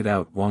pointed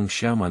out Wang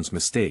Xiaoman's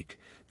mistake,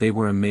 they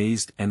were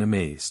amazed and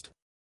amazed.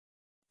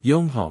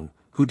 Yonghong,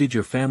 who did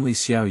your family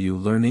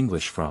Xiaoyu learn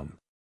English from?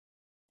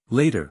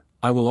 Later,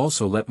 I will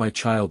also let my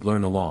child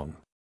learn along.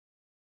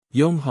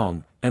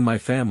 Yonghong, and my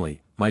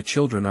family, my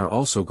children are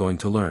also going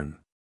to learn.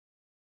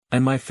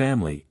 And my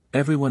family,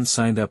 everyone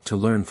signed up to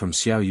learn from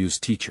Xiaoyu's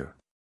teacher.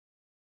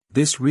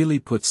 This really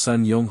put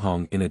Sun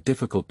Yonghong in a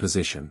difficult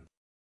position.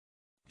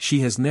 She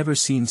has never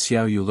seen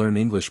Xiaoyu learn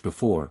English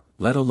before,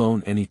 let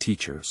alone any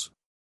teachers.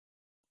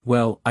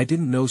 Well, I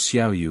didn't know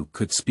Xiaoyu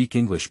could speak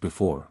English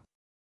before.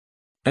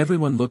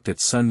 Everyone looked at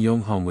Sun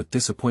Yonghong with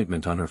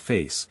disappointment on her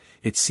face.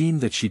 It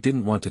seemed that she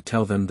didn't want to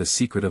tell them the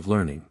secret of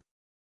learning.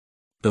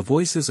 The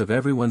voices of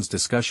everyone's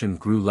discussion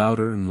grew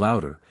louder and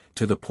louder,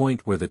 to the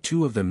point where the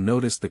two of them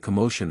noticed the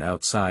commotion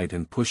outside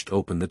and pushed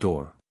open the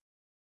door.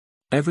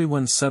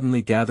 Everyone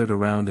suddenly gathered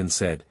around and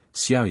said,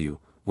 Xiaoyu,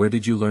 where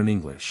did you learn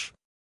English?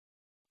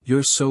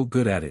 You're so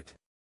good at it.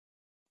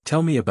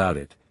 Tell me about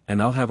it,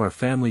 and I'll have our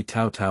family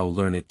Tao Tao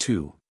learn it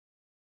too.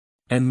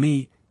 And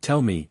me,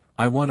 tell me,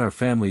 I want our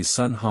family's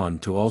Sun Han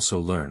to also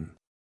learn.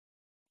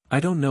 I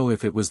don't know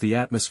if it was the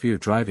atmosphere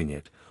driving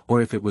it,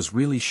 or if it was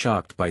really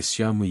shocked by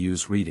Xia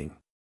Muyu's reading.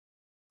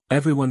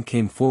 Everyone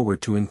came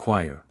forward to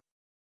inquire.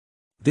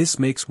 This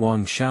makes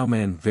Wang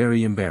Xiaoman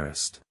very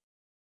embarrassed.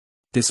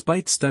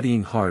 Despite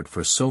studying hard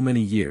for so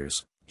many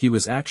years, he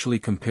was actually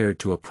compared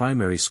to a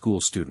primary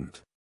school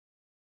student.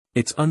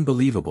 It's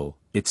unbelievable,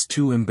 it's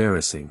too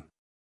embarrassing.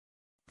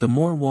 The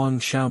more Wang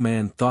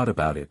Xiaoman thought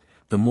about it,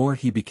 the more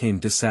he became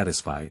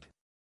dissatisfied.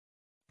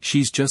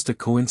 She's just a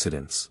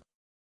coincidence.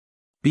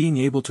 Being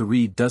able to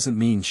read doesn't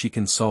mean she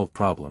can solve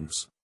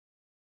problems.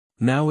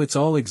 Now it's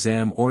all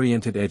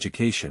exam-oriented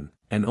education,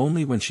 and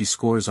only when she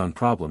scores on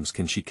problems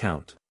can she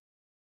count.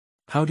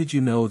 How did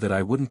you know that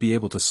I wouldn't be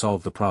able to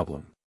solve the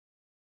problem?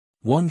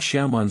 Wang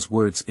Xiaoman's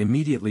words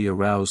immediately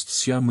aroused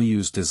Xia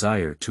Muyu's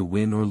desire to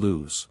win or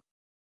lose.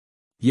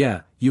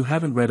 Yeah, you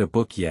haven't read a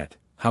book yet,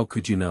 how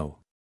could you know?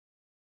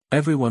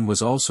 Everyone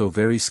was also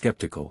very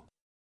skeptical.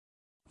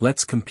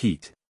 Let's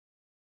compete.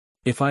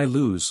 If I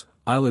lose,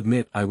 I'll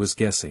admit I was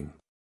guessing.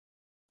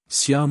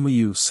 Xia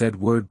Muyu said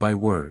word by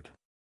word.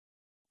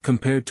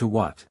 Compared to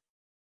what?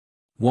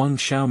 Wang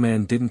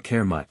Xiaoman didn't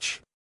care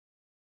much.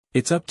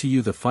 It's up to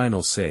you the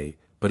final say,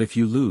 but if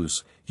you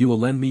lose, you will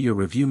lend me your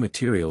review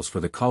materials for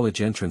the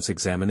college entrance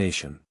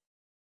examination.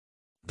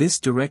 This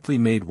directly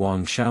made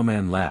Wang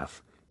Xiaoman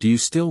laugh. Do you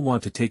still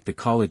want to take the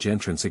college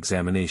entrance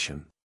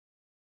examination?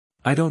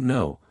 I don't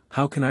know,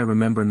 how can I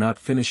remember not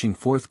finishing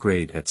 4th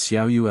grade at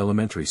Xiaoyu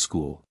Elementary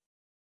School?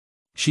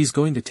 She's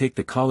going to take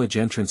the college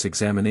entrance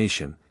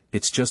examination,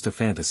 it's just a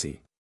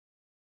fantasy.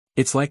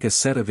 It's like a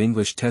set of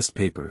English test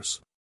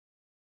papers.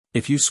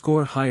 If you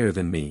score higher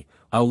than me,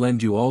 I'll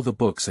lend you all the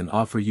books and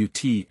offer you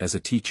tea as a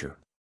teacher.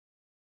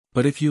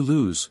 But if you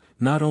lose,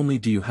 not only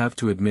do you have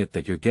to admit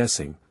that you're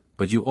guessing,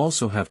 but you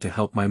also have to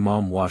help my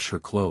mom wash her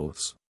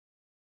clothes.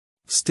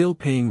 Still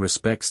paying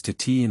respects to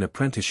tea and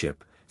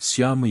apprenticeship,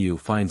 Xia Muyu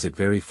finds it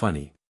very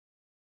funny.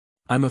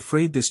 I'm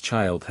afraid this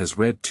child has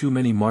read too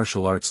many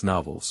martial arts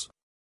novels.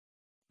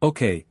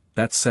 Okay,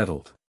 that's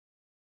settled.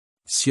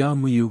 Xia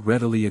Muyu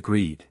readily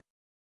agreed.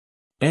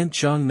 Aunt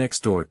Zhang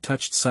next door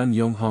touched Sun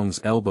Yonghong's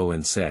elbow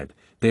and said,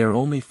 they are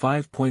only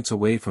 5 points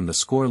away from the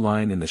score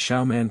line in the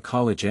Xiaoman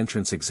College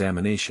entrance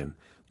examination,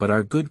 but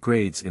our good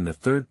grades in the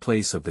 3rd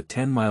place of the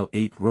 10-mile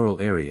 8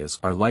 rural areas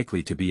are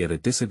likely to be at a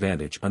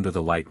disadvantage under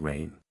the light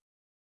rain.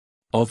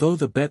 Although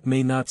the bet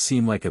may not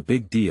seem like a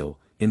big deal,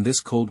 in this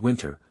cold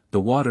winter,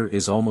 the water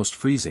is almost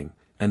freezing,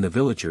 and the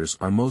villagers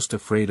are most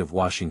afraid of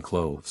washing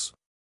clothes.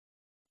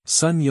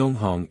 Sun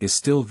Yonghong is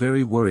still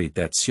very worried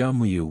that Xia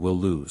Muyu will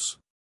lose.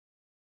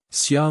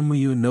 Xia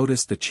Muyu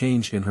noticed the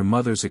change in her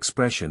mother's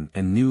expression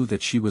and knew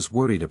that she was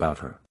worried about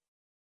her.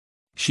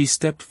 She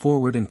stepped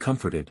forward and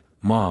comforted,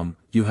 Mom,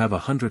 you have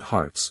 100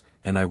 hearts,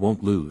 and I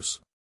won't lose.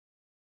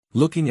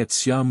 Looking at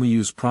Xia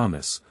Muyu's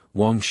promise,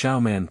 Wang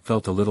Xiaoman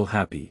felt a little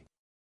happy.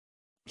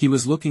 He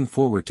was looking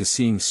forward to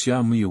seeing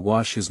Xia Muyu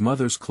wash his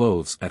mother's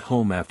clothes at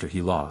home after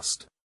he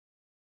lost.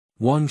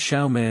 Wang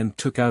Xiaoman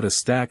took out a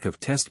stack of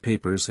test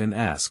papers and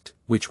asked,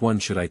 which one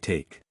should I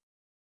take?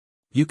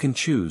 You can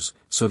choose,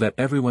 so that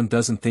everyone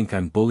doesn't think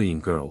I'm bullying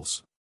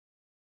girls.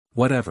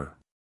 Whatever.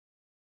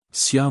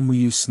 Xia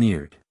Muyu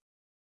sneered.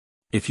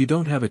 If you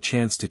don't have a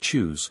chance to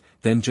choose,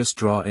 then just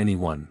draw any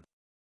one.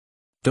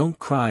 Don't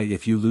cry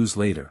if you lose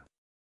later.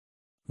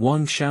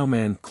 Wang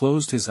Xiaoman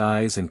closed his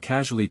eyes and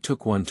casually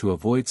took one to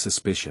avoid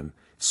suspicion,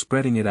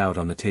 spreading it out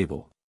on the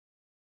table.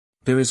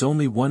 There is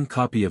only one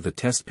copy of the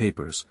test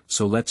papers,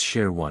 so let's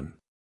share one.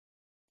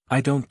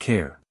 I don't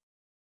care.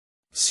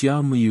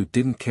 Xia Muyu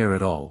didn't care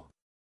at all.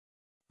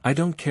 I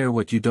don't care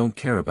what you don't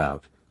care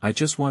about, I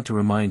just want to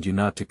remind you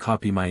not to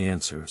copy my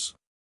answers.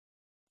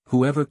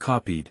 Whoever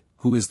copied,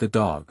 who is the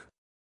dog?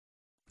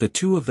 The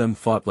two of them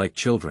fought like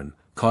children,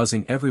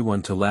 causing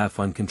everyone to laugh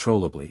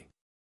uncontrollably.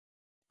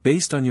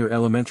 Based on your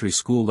elementary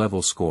school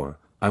level score,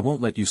 I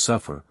won't let you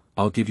suffer,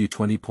 I'll give you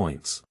 20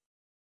 points.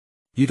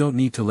 You don't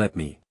need to let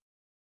me.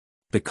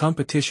 The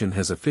competition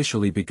has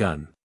officially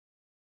begun.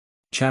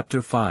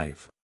 Chapter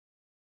 5.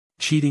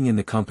 Cheating in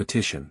the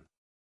competition.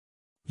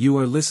 You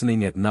are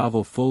listening at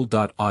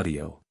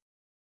novelfull.audio.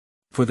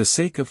 For the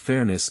sake of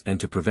fairness and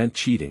to prevent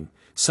cheating,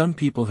 some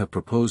people have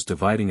proposed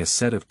dividing a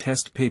set of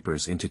test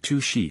papers into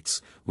 2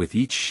 sheets, with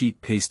each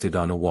sheet pasted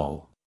on a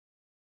wall.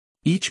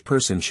 Each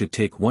person should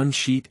take one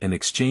sheet and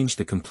exchange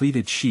the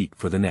completed sheet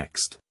for the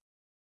next.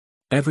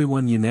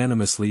 Everyone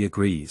unanimously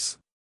agrees.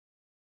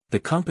 The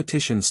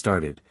competition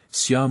started.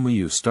 Xia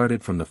Muyu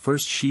started from the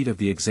first sheet of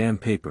the exam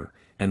paper,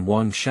 and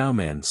Wang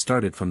Xiaoman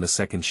started from the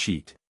second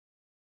sheet.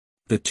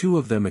 The two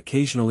of them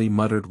occasionally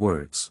muttered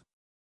words.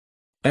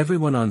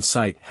 Everyone on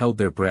site held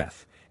their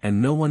breath,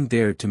 and no one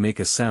dared to make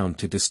a sound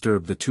to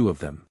disturb the two of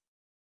them.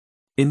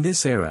 In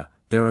this era,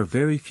 there are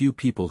very few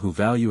people who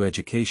value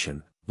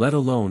education, let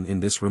alone in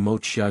this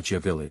remote Xiajia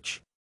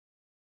village.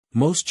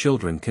 Most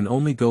children can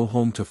only go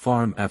home to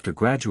farm after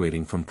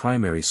graduating from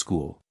primary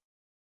school.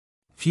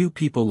 Few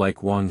people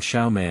like Wang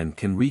Xiaoman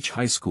can reach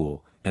high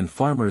school, and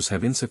farmers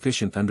have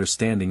insufficient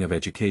understanding of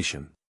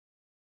education.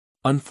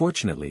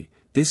 Unfortunately,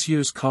 this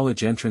year's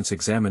college entrance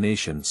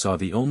examination saw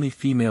the only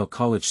female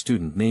college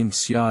student named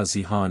Xia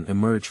Zihan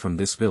emerge from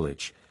this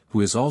village, who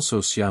is also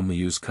Xia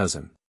Muyu's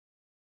cousin.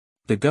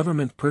 The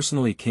government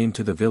personally came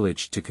to the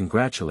village to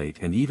congratulate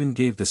and even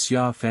gave the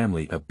Xia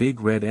family a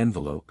big red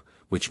envelope,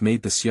 which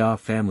made the Xia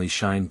family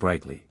shine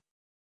brightly.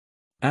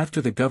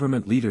 After the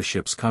government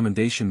leadership's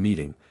commendation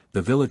meeting,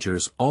 the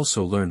villagers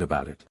also learned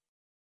about it.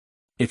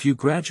 If you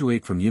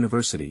graduate from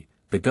university,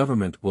 the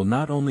government will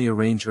not only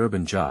arrange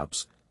urban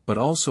jobs, but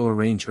also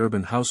arrange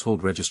urban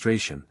household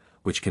registration,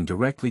 which can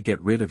directly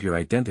get rid of your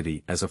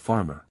identity as a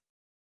farmer.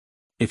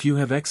 If you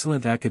have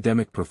excellent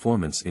academic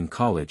performance in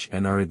college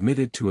and are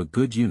admitted to a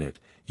good unit,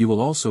 you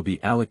will also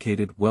be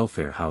allocated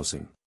welfare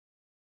housing.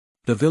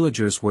 The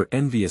villagers were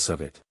envious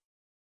of it.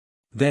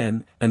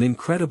 Then, an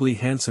incredibly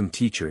handsome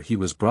teacher he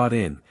was brought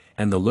in,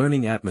 and the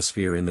learning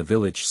atmosphere in the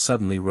village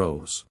suddenly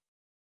rose.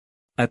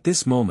 At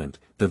this moment,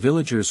 the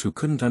villagers who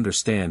couldn't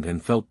understand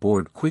and felt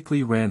bored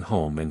quickly ran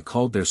home and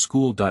called their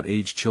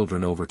school-age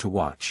children over to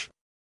watch.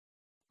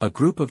 A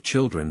group of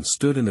children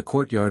stood in the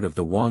courtyard of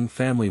the Wang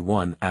family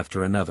one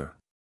after another.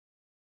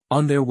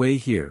 On their way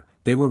here,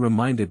 they were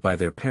reminded by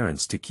their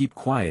parents to keep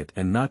quiet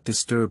and not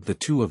disturb the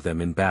two of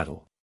them in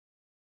battle.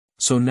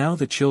 So now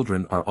the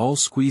children are all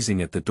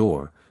squeezing at the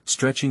door,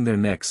 stretching their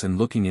necks and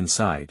looking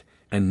inside,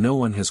 and no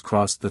one has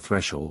crossed the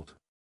threshold.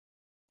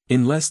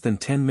 In less than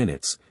 10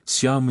 minutes,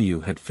 Xia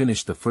Muyu had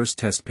finished the first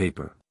test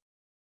paper.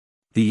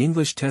 The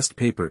English test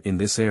paper in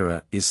this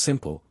era is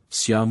simple,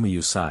 Xia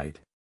Muyu sighed.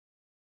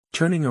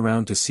 Turning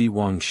around to see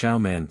Wang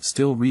Xiaoman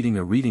still reading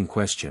a reading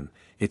question,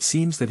 it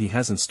seems that he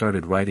hasn't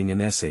started writing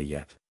an essay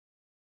yet.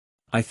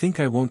 I think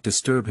I won't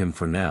disturb him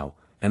for now,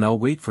 and I'll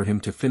wait for him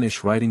to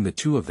finish writing the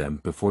two of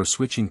them before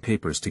switching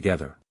papers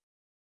together.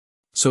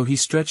 So he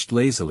stretched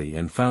lazily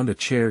and found a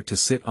chair to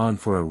sit on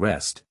for a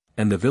rest,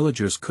 and the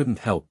villagers couldn't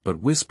help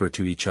but whisper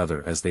to each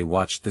other as they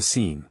watched the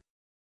scene.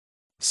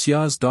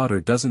 Xia's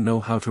daughter doesn't know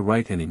how to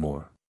write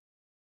anymore.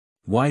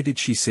 Why did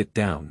she sit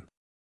down?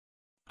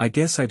 I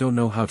guess I don't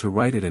know how to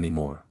write it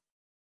anymore.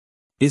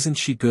 Isn't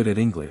she good at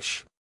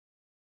English?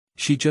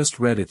 She just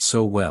read it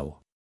so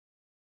well.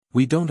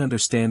 We don't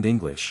understand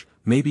English,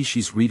 maybe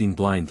she's reading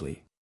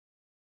blindly.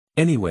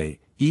 Anyway,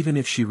 even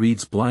if she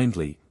reads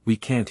blindly, we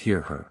can't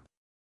hear her.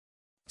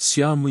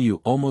 Xia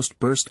Muyu almost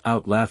burst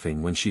out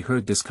laughing when she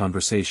heard this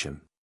conversation.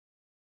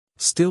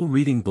 Still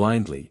reading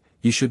blindly,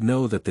 you should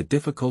know that the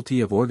difficulty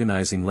of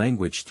organizing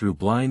language through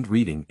blind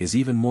reading is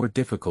even more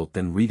difficult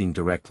than reading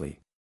directly.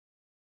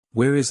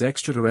 Where is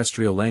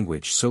extraterrestrial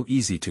language so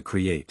easy to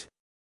create?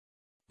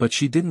 But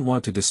she didn't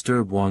want to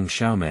disturb Wang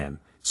Xiaoman,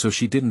 so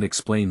she didn't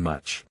explain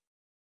much.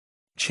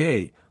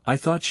 Che, I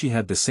thought she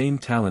had the same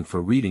talent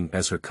for reading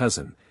as her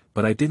cousin,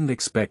 but I didn't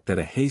expect that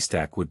a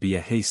haystack would be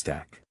a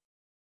haystack.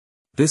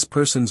 This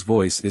person's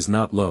voice is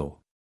not low.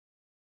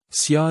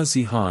 Xia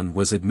Zihan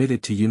was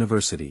admitted to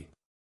university.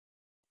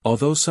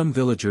 Although some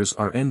villagers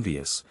are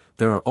envious,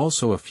 there are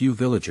also a few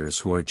villagers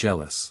who are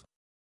jealous.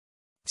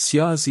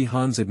 Xia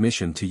Zihan's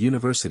admission to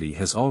university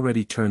has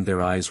already turned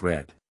their eyes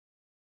red.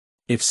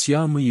 If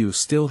Xia Muyu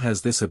still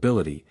has this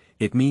ability,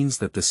 it means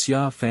that the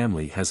Xia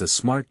family has a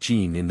smart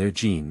gene in their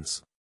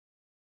genes.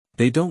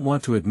 They don't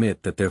want to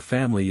admit that their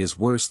family is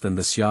worse than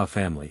the Xia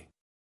family.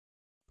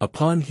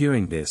 Upon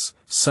hearing this,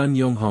 Sun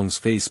Yonghong's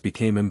face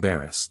became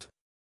embarrassed.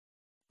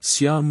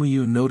 Xia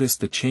Muyu noticed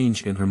the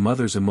change in her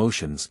mother's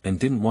emotions and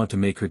didn't want to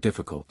make her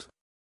difficult.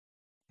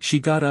 She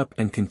got up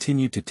and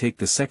continued to take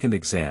the second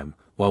exam,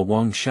 while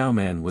Wang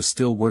Xiaoman was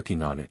still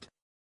working on it.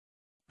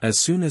 As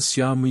soon as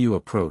Xia Muyu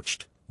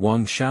approached,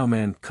 Wang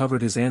Xiaoman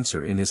covered his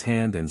answer in his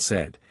hand and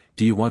said,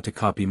 "Do you want to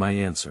copy my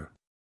answer?"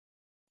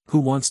 "Who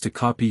wants to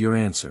copy your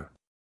answer?"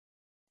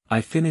 "I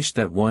finished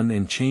that one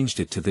and changed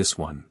it to this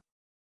one."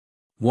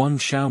 Wang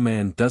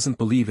Xiaoman doesn't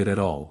believe it at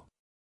all.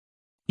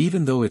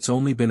 Even though it's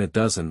only been a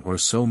dozen or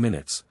so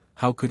minutes,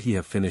 how could he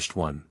have finished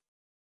one?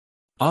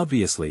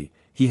 Obviously,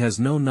 he has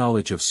no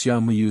knowledge of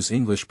Xia Muyu's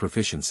English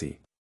proficiency.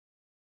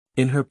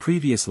 In her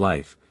previous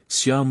life,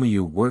 Xia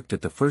Muyu worked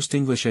at the first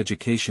English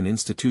education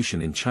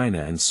institution in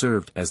China and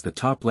served as the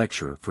top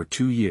lecturer for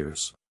 2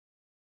 years.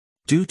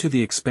 Due to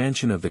the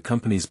expansion of the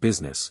company's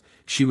business,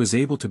 she was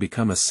able to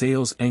become a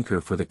sales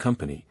anchor for the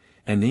company,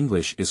 and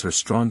English is her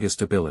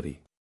strongest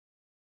ability.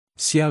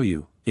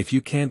 Xiaoyu, if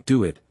you can't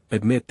do it,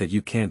 admit that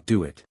you can't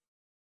do it.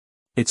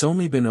 It's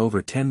only been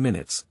over 10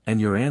 minutes, and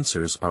your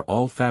answers are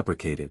all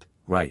fabricated,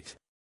 right?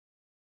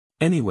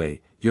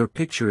 Anyway, your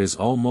picture is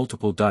all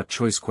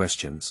multiple-choice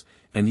questions,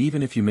 and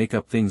even if you make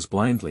up things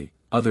blindly,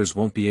 others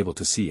won't be able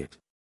to see it.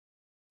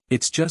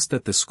 It's just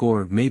that the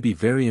score may be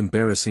very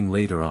embarrassing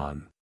later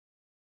on.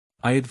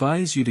 I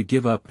advise you to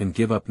give up and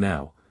give up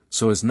now,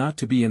 so as not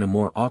to be in a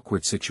more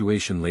awkward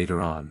situation later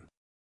on.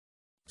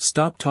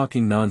 Stop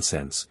talking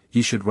nonsense,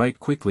 you should write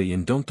quickly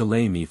and don't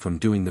delay me from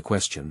doing the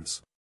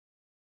questions.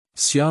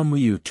 Xia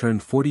Muyu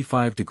turned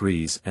 45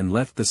 degrees and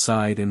left the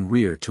side and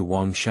rear to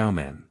Wang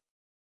Xiaoman.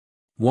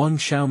 Wang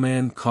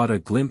Xiaoman caught a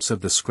glimpse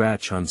of the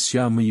scratch on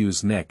Xia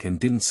Muyu's neck and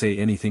didn't say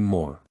anything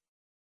more.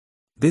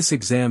 This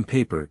exam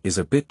paper is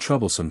a bit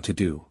troublesome to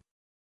do.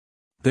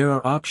 There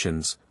are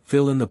options,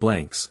 fill in the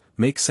blanks,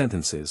 make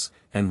sentences,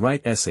 and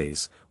write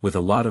essays, with a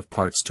lot of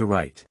parts to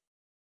write.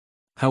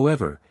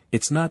 However,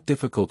 it's not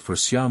difficult for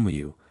Xia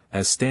Muyu,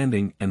 as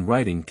standing and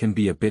writing can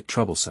be a bit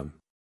troublesome.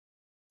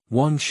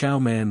 Wang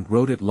Xiaoman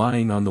wrote it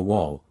lying on the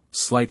wall,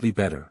 slightly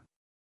better.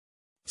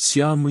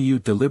 Xia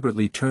Muyu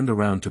deliberately turned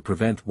around to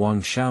prevent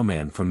Wang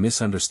Xiaoman from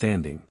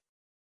misunderstanding.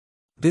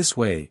 This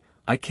way,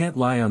 I can't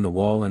lie on the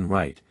wall and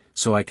write,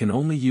 so I can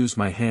only use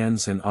my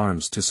hands and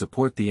arms to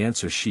support the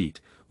answer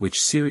sheet, which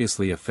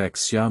seriously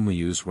affects Xia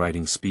Muyu's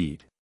writing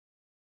speed.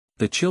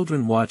 The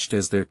children watched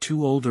as their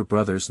 2 older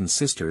brothers and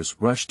sisters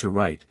rushed to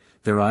write,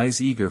 their eyes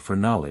eager for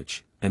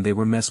knowledge, and they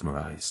were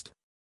mesmerized.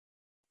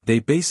 They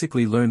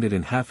basically learned it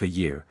in half a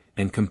year,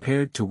 and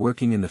compared to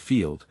working in the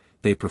field,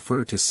 they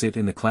prefer to sit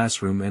in the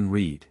classroom and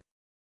read.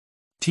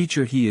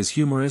 Teacher, he is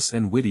humorous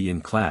and witty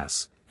in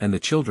class, and the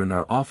children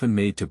are often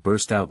made to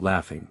burst out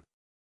laughing.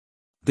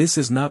 This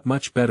is not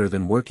much better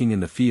than working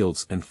in the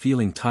fields and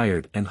feeling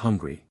tired and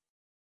hungry.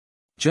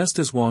 Just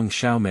as Wang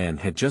Xiaoman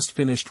had just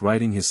finished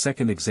writing his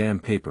second exam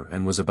paper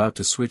and was about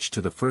to switch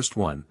to the first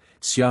one,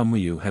 Xia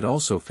Muyu had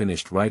also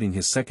finished writing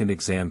his second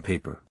exam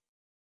paper.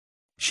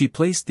 She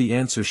placed the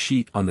answer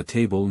sheet on the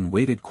table and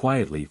waited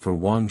quietly for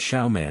Wang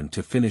Xiaoman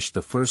to finish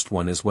the first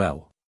one as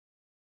well.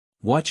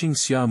 Watching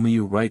Xia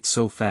Muyu write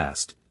so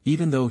fast,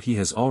 even though he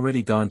has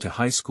already gone to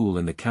high school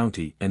in the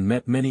county and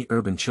met many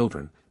urban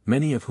children,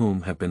 many of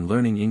whom have been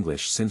learning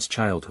English since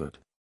childhood.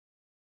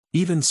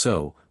 Even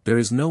so, there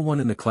is no one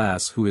in the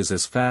class who is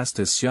as fast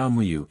as Xia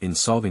Muyu in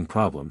solving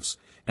problems,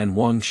 and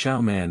Wang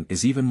Xiaoman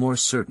is even more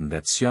certain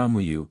that Xia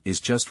Muyu is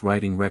just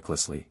writing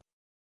recklessly.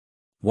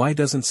 Why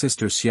doesn't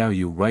Sister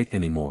Xiaoyu write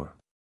anymore?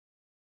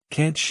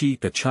 Can't she?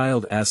 The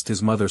child asked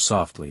his mother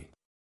softly.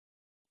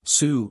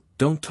 Su,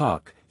 don't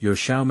talk, your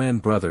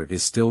Xiaoman brother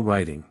is still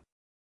writing.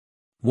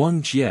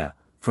 Wang Jie,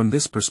 from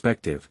this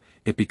perspective,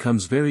 it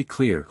becomes very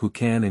clear who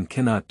can and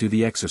cannot do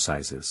the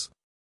exercises.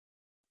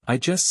 I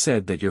just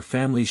said that your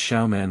family's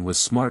Xiaoman was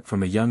smart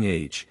from a young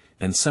age,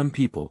 and some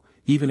people,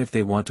 even if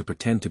they want to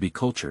pretend to be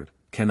cultured,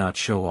 cannot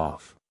show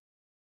off.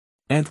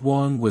 Aunt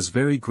Wang was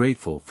very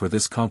grateful for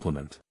this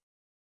compliment.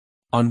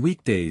 On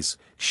weekdays,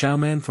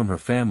 Xiaoman from her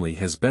family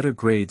has better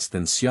grades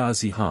than Xia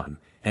Zihan,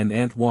 and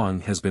Aunt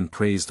Wang has been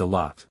praised a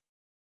lot.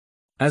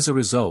 As a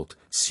result,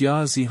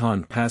 Xia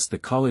Zihan passed the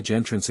college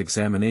entrance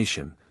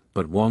examination,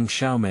 but Wang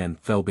Xiaoman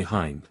fell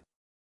behind.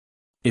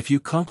 If you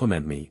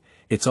compliment me,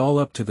 it's all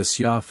up to the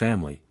Xia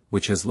family,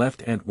 which has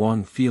left Aunt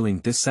Wang feeling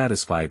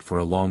dissatisfied for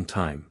a long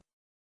time.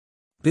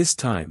 This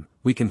time,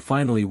 we can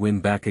finally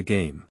win back a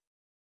game.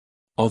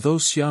 Although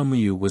Xia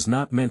Muyu was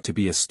not meant to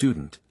be a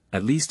student,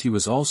 at least he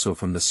was also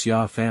from the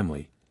Xia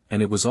family,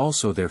 and it was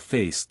also their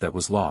face that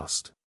was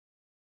lost.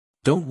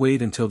 Don't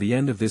wait until the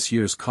end of this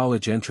year's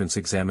college entrance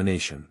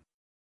examination.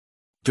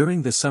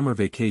 During the summer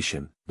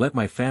vacation, let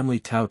my family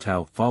Tao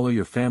Tao follow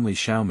your family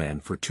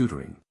Xiaoman for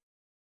tutoring.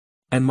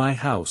 And my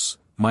house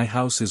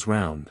is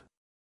round.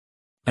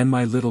 And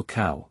my little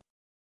cow.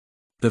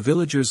 The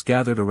villagers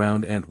gathered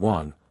around Aunt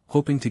Wang,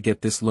 hoping to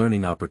get this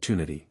learning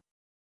opportunity.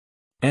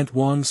 Aunt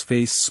Wang's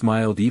face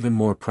smiled even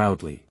more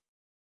proudly.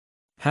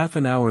 Half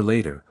an hour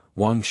later,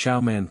 Wang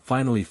Xiaoman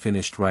finally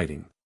finished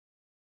writing.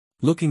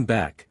 Looking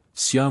back,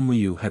 Xia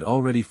Muyu had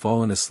already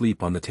fallen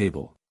asleep on the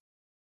table.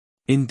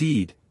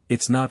 Indeed,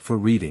 it's not for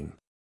reading.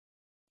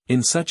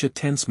 In such a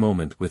tense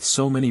moment with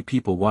so many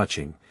people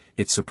watching,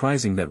 it's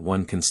surprising that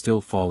one can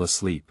still fall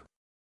asleep.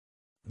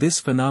 This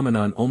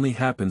phenomenon only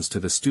happens to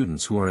the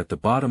students who are at the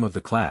bottom of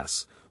the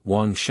class.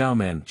 Wang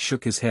Xiaoman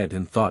shook his head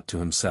and thought to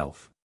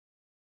himself.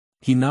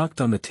 He knocked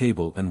on the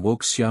table and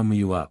woke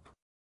Muyu up.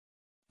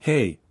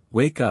 Hey,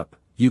 wake up,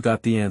 you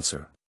got the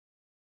answer.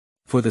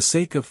 For the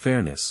sake of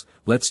fairness,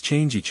 let's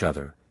change each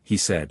other, he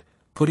said,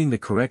 putting the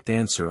correct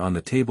answer on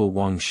the table.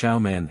 Wang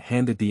Xiaoman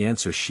handed the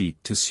answer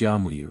sheet to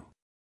Muyu.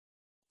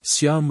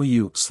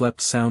 Muyu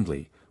slept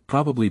soundly,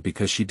 probably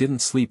because she didn't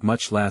sleep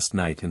much last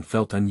night and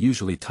felt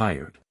unusually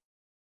tired.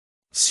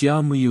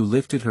 Muyu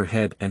lifted her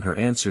head and her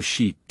answer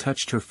sheet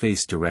touched her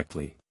face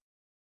directly.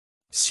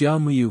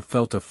 Muyu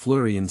felt a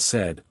flurry and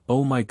said,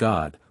 "Oh my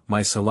god,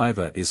 my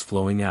saliva is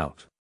flowing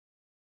out.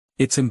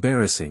 It's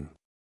embarrassing."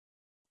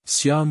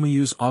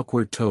 Muyu's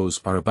awkward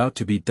toes are about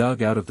to be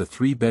dug out of the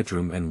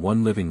 3-bedroom and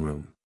 1 living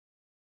room.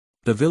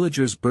 The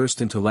villagers burst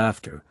into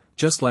laughter,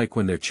 just like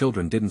when their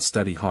children didn't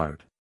study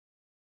hard.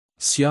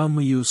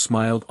 Muyu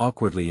smiled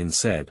awkwardly and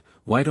said,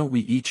 "Why don't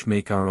we each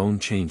make our own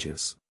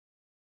changes?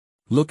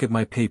 Look at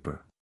my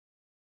paper."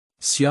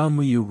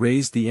 Muyu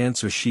raised the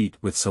answer sheet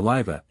with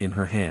saliva in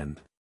her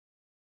hand.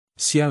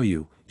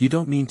 "Xiaoyu, you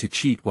don't mean to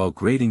cheat while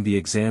grading the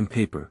exam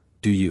paper,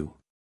 do you?"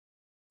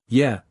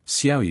 "Yeah,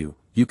 Xiaoyu,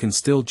 you can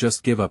still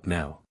just give up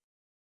now.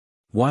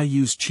 Why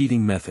use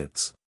cheating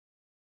methods?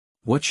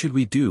 What should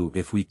we do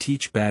if we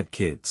teach bad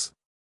kids?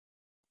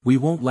 We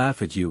won't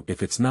laugh at you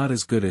if it's not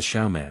as good as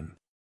Xiaoman.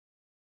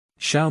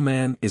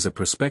 Xiaoman is a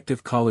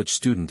prospective college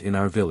student in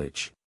our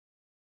village.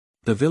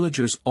 The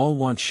villagers all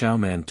want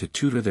Xiaoman to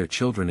tutor their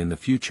children in the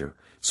future,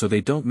 so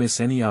they don't miss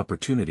any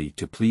opportunity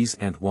to please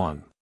Aunt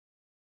Wang."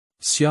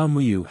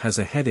 Muyu has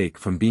a headache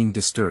from being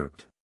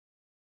disturbed.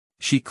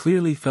 She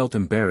clearly felt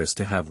embarrassed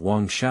to have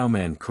Wang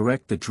Xiaoman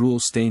correct the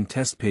drool-stained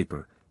test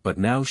paper, but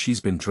now she's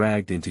been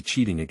dragged into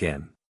cheating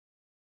again.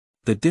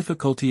 The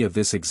difficulty of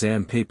this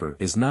exam paper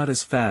is not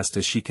as fast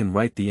as she can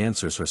write the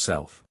answers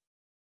herself.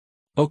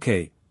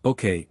 Okay,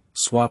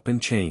 swap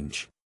and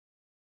change.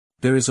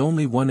 There is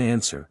only one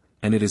answer,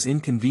 and it is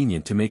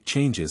inconvenient to make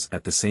changes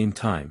at the same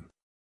time.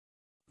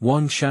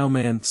 Wang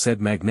Xiaoman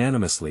said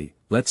magnanimously,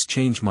 "Let's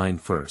change mine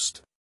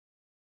first.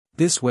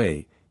 This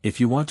way, if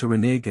you want to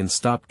renege and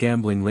stop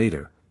gambling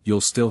later,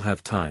 you'll still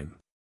have time."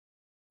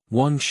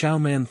 Wang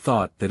Xiaoman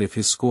thought that if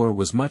his score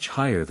was much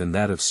higher than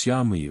that of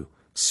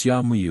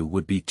Muyu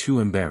would be too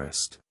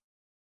embarrassed.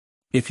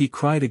 If he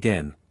cried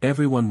again,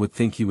 everyone would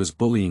think he was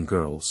bullying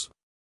girls.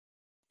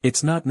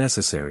 "It's not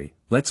necessary,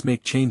 let's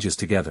make changes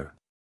together."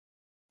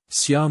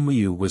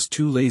 Muyu was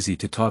too lazy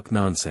to talk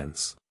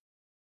nonsense.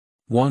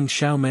 Wang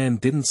Xiaoman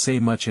didn't say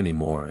much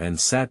anymore and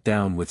sat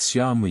down with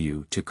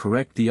Muyu to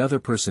correct the other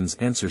person's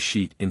answer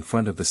sheet in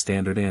front of the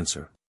standard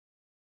answer.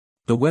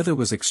 The weather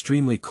was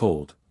extremely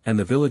cold, and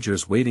the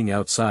villagers waiting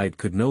outside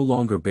could no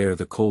longer bear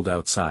the cold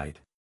outside.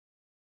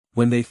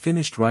 When they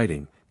finished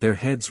writing, their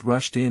heads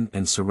rushed in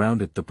and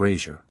surrounded the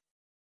brazier.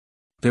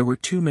 There were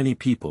too many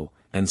people,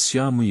 and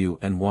Muyu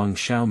and Wang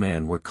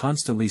Xiaoman were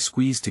constantly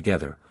squeezed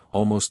together,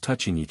 almost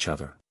touching each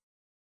other.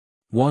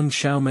 Wang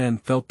Xiaoman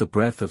felt the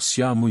breath of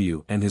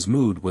Muyu and his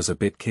mood was a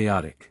bit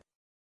chaotic.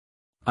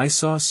 I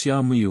saw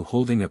Muyu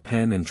holding a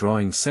pen and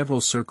drawing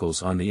several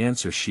circles on the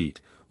answer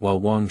sheet,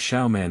 while Wang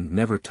Xiaoman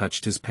never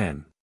touched his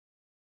pen.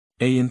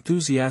 An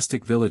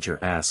enthusiastic villager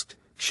asked,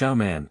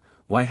 "Xiaoman,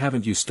 why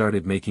haven't you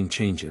started making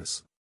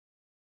changes?"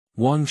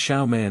 Wang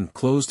Xiaoman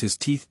closed his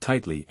teeth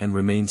tightly and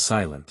remained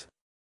silent.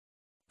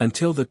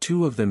 Until the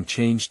two of them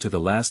changed to the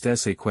last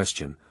essay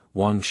question,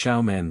 Wang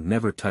Xiaoman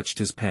never touched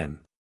his pen.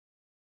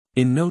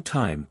 In no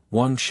time,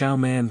 Wang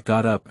Xiaoman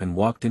got up and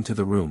walked into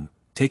the room,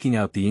 taking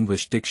out the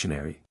English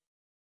dictionary.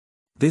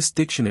 This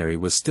dictionary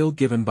was still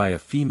given by a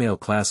female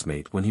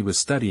classmate when he was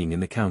studying in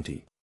the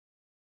county.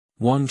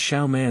 Wang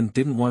Xiaoman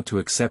didn't want to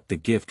accept the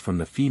gift from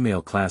the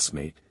female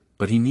classmate,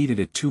 but he needed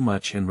it too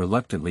much and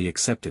reluctantly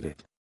accepted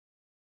it.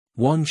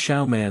 Wang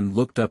Xiaoman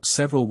looked up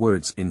several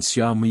words in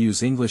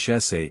Muyu's English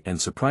essay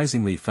and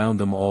surprisingly found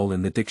them all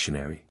in the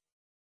dictionary.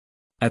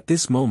 At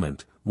this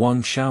moment,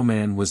 Wang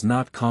Xiaoman was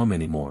not calm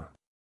anymore.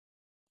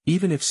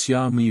 Even if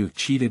Muyu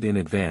cheated in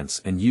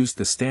advance and used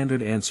the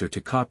standard answer to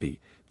copy,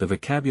 the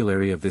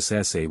vocabulary of this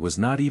essay was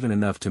not even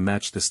enough to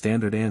match the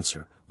standard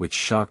answer, which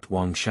shocked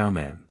Wang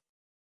Xiaoman.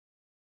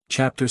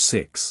 Chapter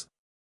 6.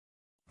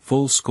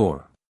 Full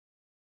Score.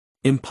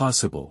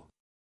 Impossible.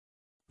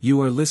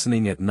 You are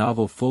listening at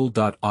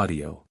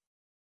novelfull.audio.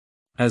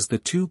 As the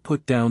two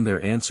put down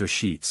their answer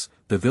sheets,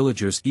 the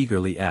villagers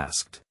eagerly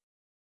asked.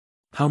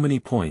 How many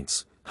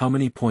points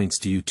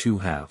do you two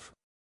have?"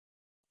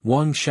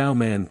 Wang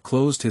Xiaoman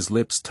closed his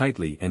lips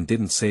tightly and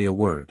didn't say a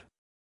word.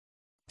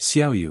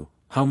 "Xiaoyu,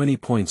 how many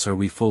points are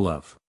we full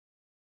of?"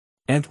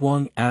 Aunt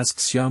Wang asked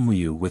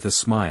Muyu with a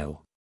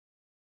smile.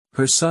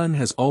 Her son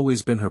has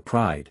always been her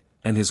pride,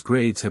 and his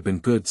grades have been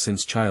good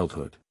since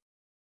childhood.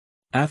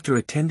 After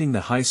attending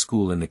the high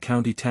school in the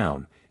county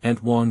town,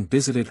 Aunt Wang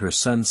visited her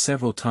son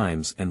several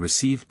times and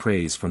received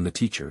praise from the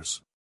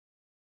teachers.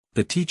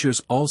 The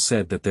teachers all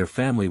said that their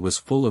family was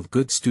full of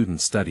good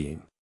students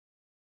studying.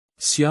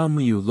 Xia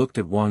Muyu looked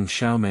at Wang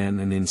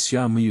Xiaoman, and in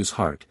Xia Muyu's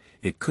heart,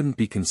 it couldn't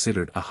be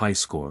considered a high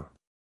score.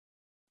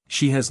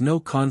 She has no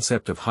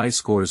concept of high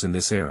scores in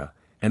this era,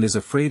 and is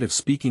afraid of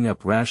speaking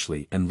up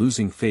rashly and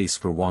losing face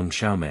for Wang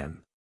Xiaoman.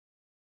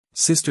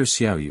 Sister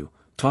Xiaoyu,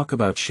 talk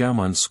about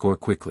Xiaoman's score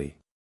quickly.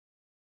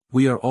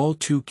 We are all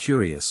too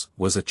curious,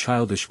 was a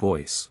childish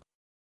voice.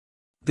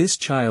 This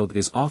child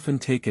is often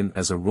taken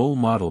as a role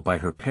model by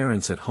her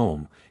parents at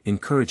home,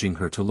 encouraging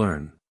her to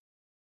learn.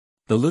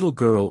 The little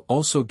girl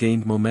also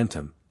gained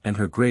momentum, and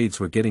her grades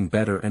were getting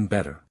better and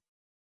better.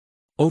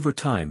 Over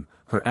time,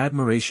 her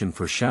admiration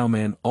for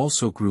Xiaoman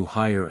also grew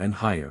higher and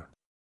higher.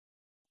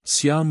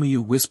 Xia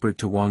Muyu whispered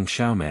to Wang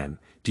Xiaoman,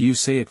 do you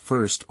say it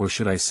first or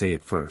should I say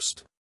it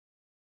first?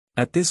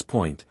 At this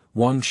point,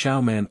 Wang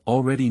Xiaoman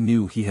already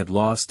knew he had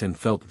lost and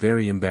felt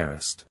very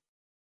embarrassed.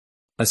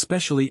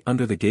 Especially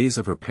under the gaze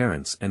of her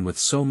parents and with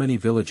so many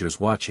villagers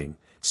watching,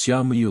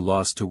 Xia Muyu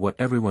lost to what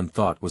everyone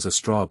thought was a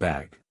straw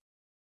bag.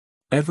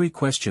 Every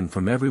question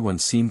from everyone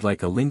seemed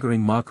like a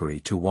lingering mockery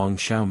to Wang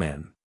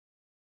Xiaoman.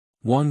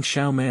 Wang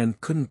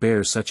Xiaoman couldn't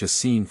bear such a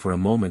scene for a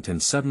moment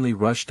and suddenly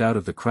rushed out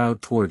of the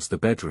crowd towards the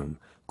bedroom,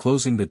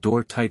 closing the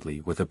door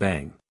tightly with a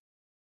bang.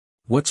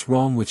 What's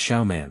wrong with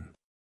Xiaoman?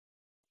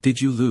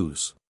 Did you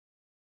lose?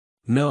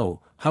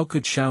 No, how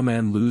could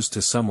Xiaoman lose to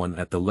someone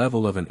at the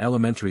level of an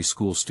elementary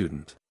school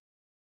student?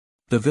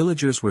 The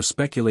villagers were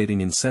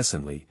speculating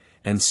incessantly,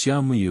 and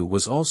Xia Muyu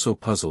was also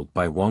puzzled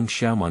by Wang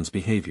Xiaoman's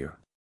behavior.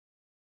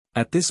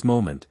 At this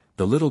moment,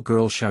 the little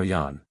girl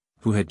Xiaoyan,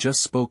 who had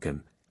just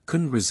spoken,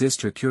 couldn't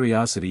resist her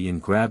curiosity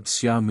and grabbed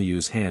Xia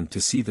Muyu's hand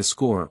to see the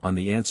score on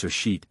the answer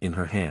sheet in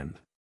her hand.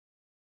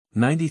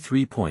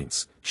 93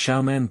 points,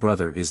 Xiaoman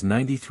brother is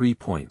 93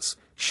 points,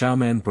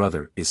 Xiaoman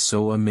brother is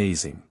so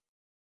amazing.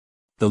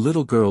 The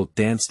little girl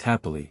danced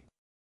happily.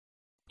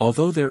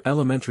 Although they're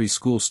elementary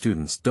school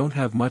students don't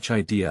have much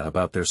idea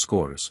about their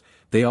scores,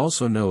 they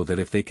also know that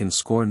if they can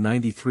score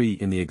 93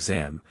 in the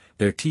exam,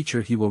 their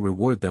teacher he will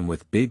reward them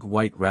with big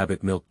white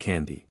rabbit milk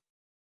candy.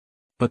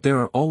 But there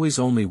are always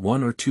only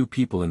one or two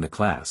people in the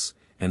class,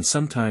 and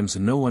sometimes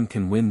no one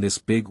can win this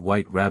big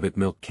white rabbit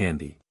milk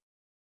candy.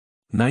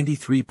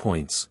 93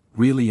 points,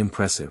 really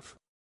impressive.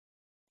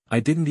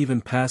 I didn't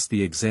even pass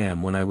the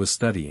exam when I was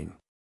studying.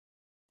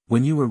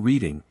 When you were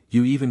reading,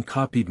 you even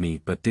copied me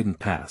but didn't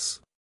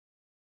pass.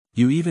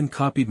 You even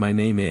copied my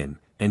name in,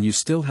 and you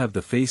still have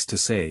the face to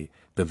say,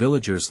 the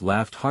villagers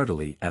laughed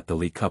heartily at the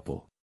Li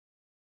couple.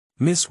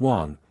 Miss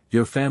Wang,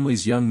 your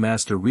family's young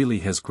master really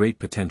has great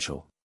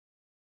potential.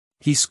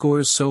 He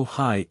scores so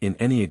high in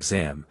any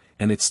exam,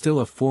 and it's still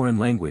a foreign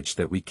language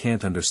that we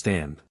can't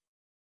understand.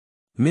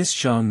 Miss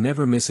Zhang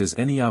never misses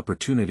any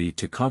opportunity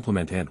to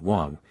compliment Aunt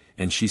Wang,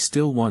 and she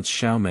still wants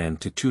Xiaoman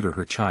to tutor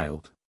her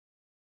child.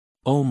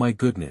 Oh my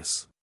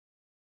goodness.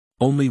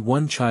 Only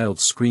one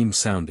child's scream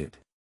sounded.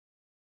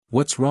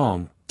 What's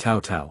wrong,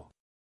 Tao Tao?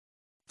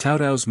 Tao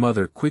Tao's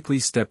mother quickly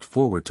stepped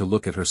forward to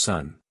look at her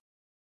son.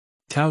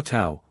 Tao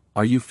Tao,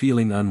 are you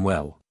feeling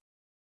unwell?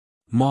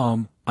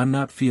 Mom, I'm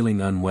not feeling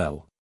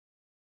unwell.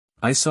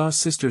 I saw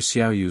Sister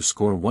Xiaoyu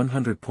score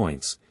 100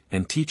 points,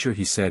 and teacher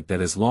he said that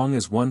as long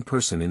as one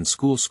person in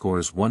school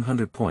scores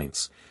 100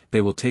 points,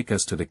 they will take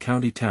us to the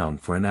county town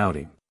for an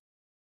outing.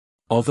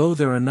 Although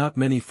there are not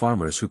many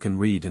farmers who can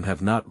read and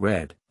have not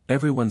read,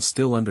 everyone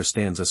still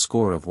understands a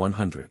score of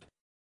 100.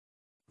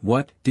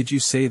 What, did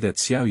you say that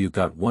Xiaoyu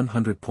got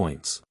 100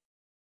 points?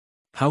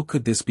 How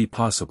could this be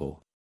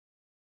possible?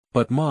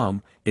 But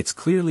Mom, it's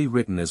clearly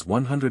written as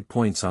 100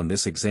 points on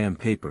this exam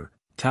paper.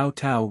 Tao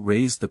Tao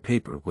raised the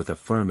paper with a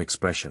firm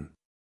expression.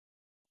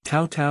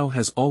 Tao Tao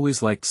has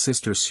always liked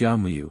Sister Xia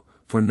Muyu,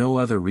 for no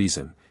other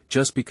reason,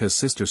 just because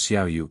Sister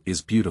Xiaoyu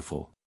is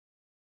beautiful.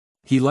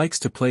 He likes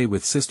to play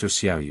with Sister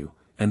Xiaoyu,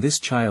 and this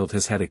child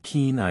has had a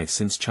keen eye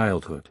since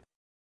childhood.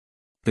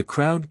 The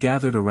crowd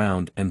gathered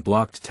around and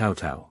blocked Tao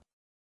Tao.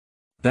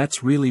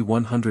 That's really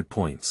 100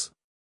 points.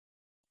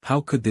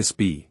 How could this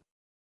be?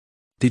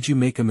 Did you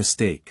make a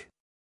mistake?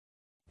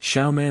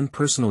 Xiaoman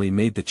personally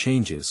made the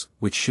changes,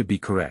 which should be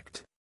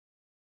correct.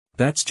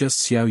 That's just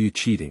Xiaoyu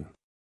cheating.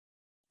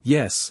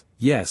 Yes,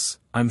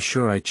 I'm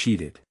sure I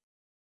cheated.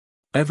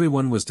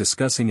 Everyone was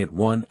discussing it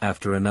one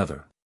after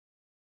another.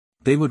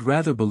 They would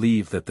rather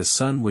believe that the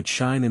sun would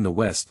shine in the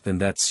west than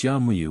that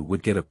Xia Muyu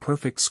would get a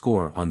perfect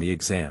score on the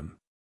exam.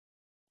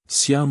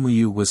 Xia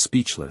Muyu was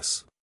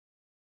speechless.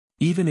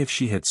 Even if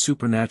she had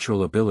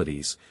supernatural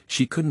abilities,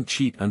 she couldn't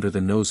cheat under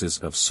the noses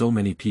of so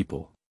many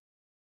people.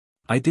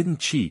 I didn't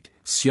cheat,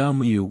 Xia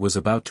Muyu was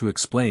about to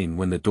explain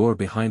when the door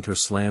behind her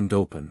slammed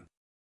open.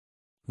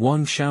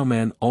 Wang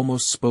Xiaoman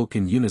almost spoke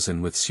in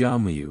unison with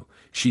Xia Muyu,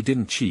 she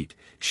didn't cheat,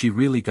 she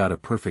really got a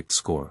perfect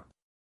score.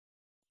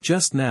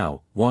 Just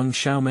now, Wang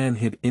Xiaoman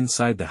hid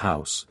inside the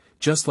house,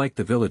 just like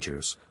the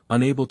villagers,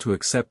 unable to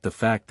accept the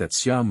fact that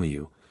Xia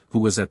Muyu, who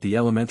was at the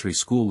elementary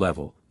school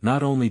level,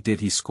 not only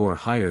did he score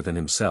higher than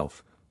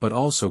himself, but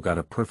also got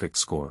a perfect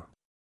score.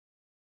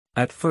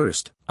 At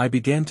first, I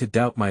began to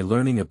doubt my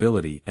learning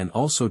ability and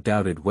also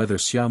doubted whether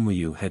Xia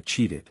Muyu had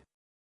cheated.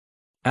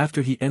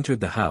 After he entered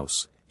the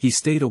house, He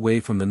stayed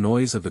away from the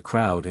noise of the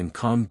crowd and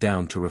calmed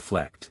down to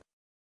reflect.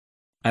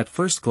 At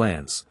first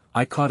glance,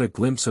 I caught a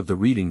glimpse of the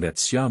reading that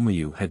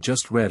Muyu had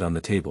just read on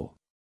the table.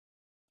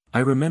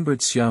 I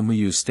remembered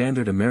Muyu's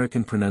standard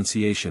American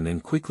pronunciation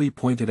and quickly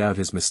pointed out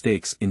his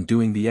mistakes in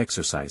doing the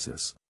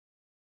exercises.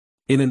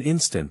 In an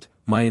instant,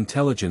 my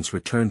intelligence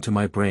returned to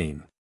my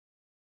brain.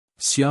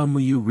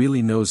 Muyu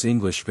really knows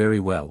English very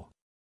well.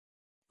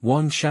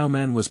 Wang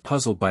Xiaoman was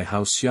puzzled by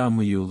how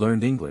Muyu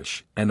learned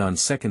English, and on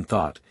second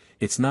thought,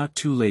 it's not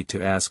too late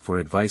to ask for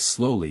advice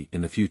slowly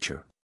in the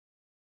future.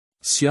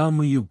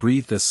 Muyu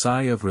breathed a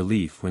sigh of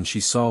relief when she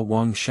saw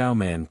Wang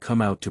Xiaoman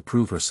come out to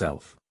prove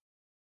herself.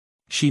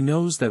 She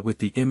knows that with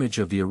the image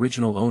of the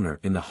original owner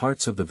in the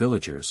hearts of the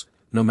villagers,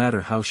 no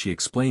matter how she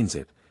explains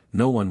it,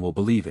 no one will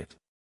believe it.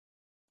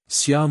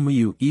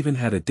 Muyu even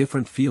had a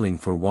different feeling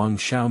for Wang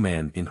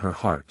Xiaoman in her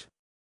heart.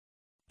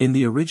 In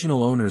the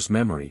original owner's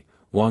memory,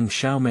 Wang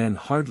Xiaoman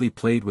hardly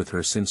played with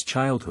her since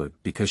childhood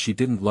because she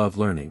didn't love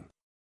learning.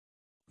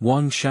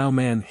 Wang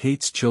Xiaoman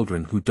hates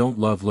children who don't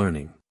love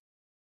learning.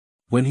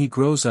 When he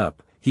grows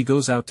up, he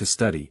goes out to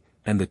study,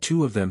 and the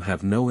two of them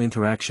have no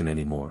interaction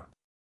anymore.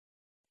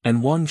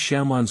 And Wang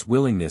Xiaoman's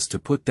willingness to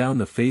put down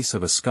the face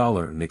of a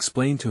scholar and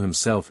explain to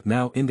himself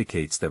now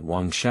indicates that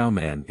Wang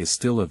Xiaoman is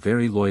still a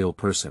very loyal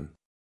person.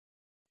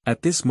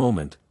 At this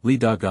moment, Li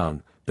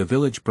Dagang, the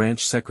village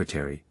branch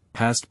secretary,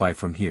 passed by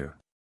from here.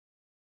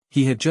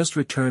 He had just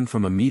returned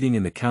from a meeting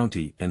in the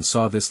county and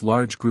saw this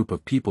large group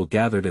of people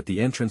gathered at the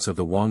entrance of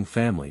the Wang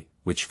family,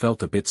 which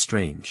felt a bit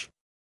strange.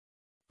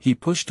 He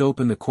pushed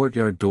open the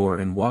courtyard door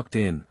and walked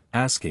in,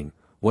 asking,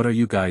 "What are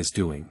you guys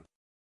doing?"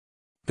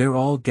 "They're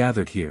all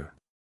gathered here."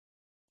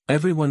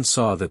 Everyone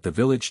saw that the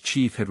village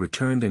chief had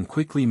returned and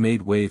quickly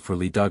made way for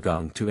Li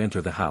Dagang to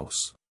enter the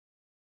house.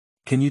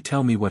 "Can you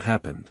tell me what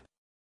happened?"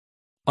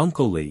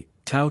 "Uncle Li,"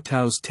 Tao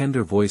Tao's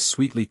tender voice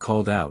sweetly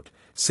called out,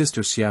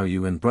 "Sister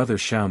Xiaoyu and brother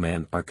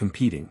Xiaoman are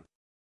competing."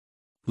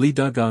 Li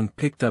Dagang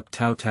picked up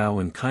Tao Tao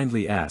and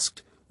kindly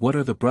asked, "What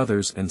are the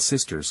brothers and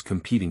sisters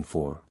competing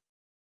for?"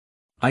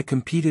 "I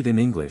competed in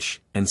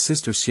English, and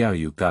Sister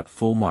Xiaoyu got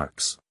full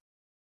marks."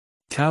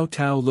 Tao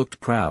Tao looked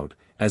proud,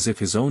 as if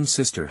his own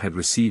sister had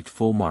received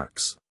full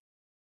marks.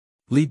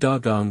 Li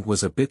Dagang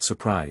was a bit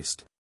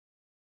surprised.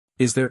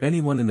 "Is there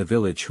anyone in the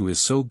village who is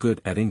so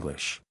good at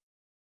English?"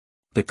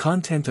 The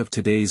content of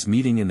today's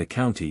meeting in the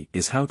county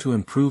is how to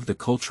improve the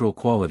cultural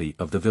quality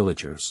of the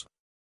villagers.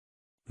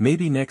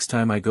 Maybe next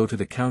time I go to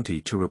the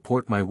county to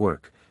report my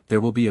work, there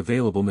will be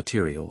available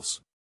materials.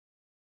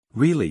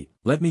 "Really,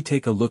 let me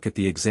take a look at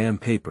the exam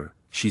paper,"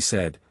 she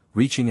said,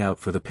 reaching out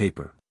for the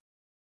paper.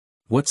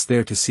 "What's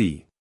there to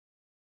see?"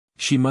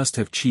 "She must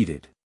have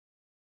cheated."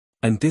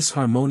 A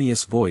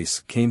disharmonious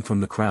voice came from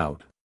the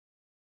crowd.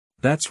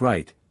 "That's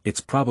right,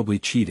 it's probably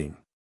cheating.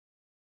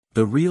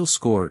 The real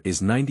score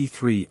is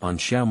 93 on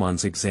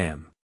Xiaoman's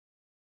exam."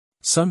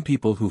 Some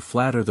people who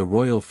flatter the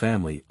royal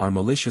family are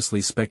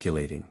maliciously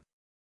speculating.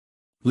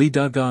 Li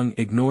Dagang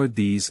ignored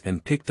these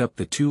and picked up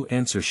the two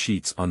answer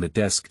sheets on the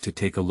desk to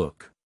take a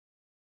look.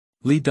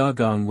 Li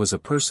Dagang was a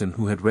person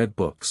who had read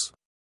books.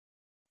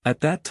 At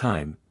that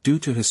time, due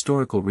to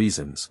historical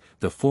reasons,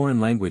 the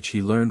foreign language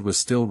he learned was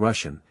still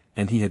Russian,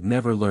 and he had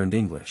never learned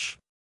English.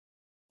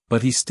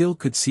 But he still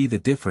could see the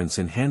difference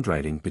in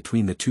handwriting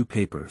between the two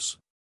papers.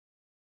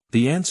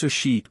 The answer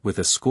sheet with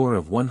a score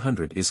of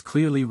 100 is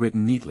clearly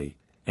written neatly,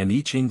 and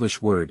each English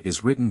word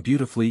is written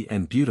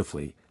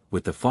beautifully,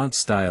 with the font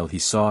style he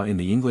saw in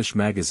the English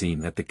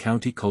magazine at the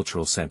County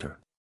Cultural Center.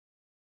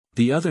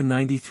 The other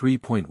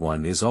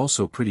 93.1 is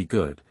also pretty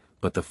good,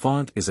 but the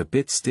font is a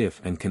bit stiff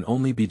and can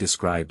only be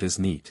described as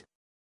neat.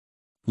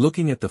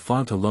 Looking at the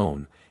font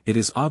alone, it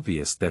is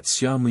obvious that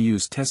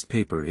Muyu's test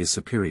paper is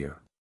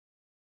superior.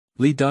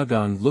 Li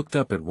Dagang looked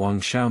up at Wang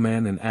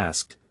Xiaoman and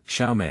asked,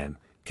 "Xiaoman,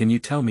 can you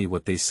tell me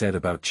what they said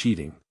about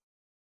cheating?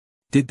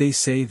 Did they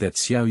say that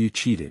Xiaoyu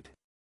cheated?"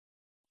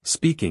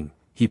 Speaking,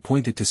 he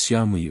pointed to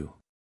Muyu.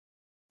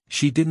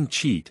 "She didn't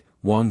cheat,"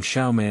 Wang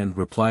Xiaoman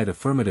replied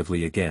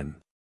affirmatively again.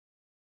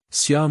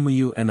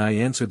 Muyu and I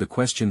answered the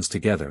questions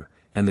together,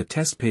 and the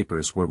test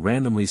papers were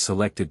randomly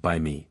selected by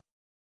me.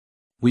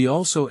 We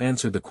also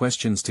answered the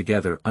questions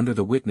together under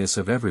the witness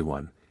of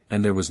everyone,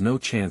 and there was no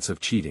chance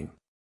of cheating.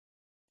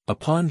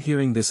 Upon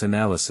hearing this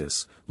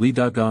analysis, Li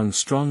Dagang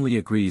strongly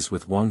agrees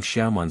with Wang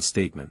Xiaoman's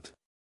statement.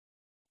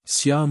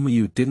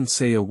 Muyu didn't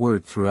say a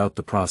word throughout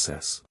the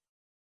process.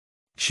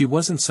 She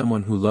wasn't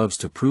someone who loves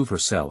to prove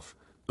herself,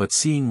 but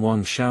seeing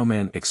Wang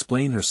Xiaoman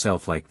explain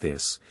herself like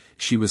this,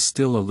 she was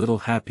still a little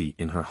happy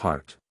in her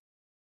heart.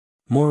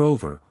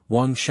 Moreover,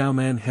 Wang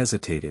Xiaoman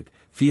hesitated,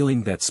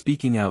 feeling that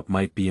speaking out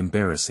might be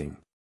embarrassing.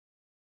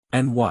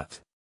 "And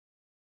what?"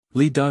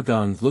 Li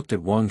Dagang looked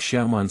at Wang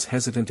Xiaoman's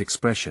hesitant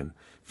expression,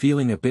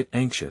 feeling a bit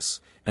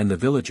anxious, and the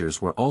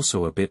villagers were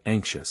also a bit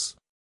anxious.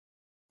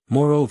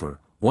 Moreover,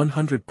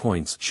 100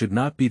 points should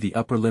not be the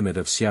upper limit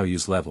of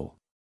Xiaoyu's level.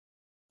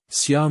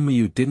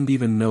 Muyu didn't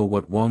even know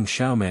what Wang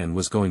Xiaoman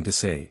was going to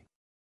say.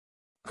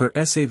 Her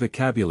essay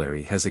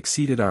vocabulary has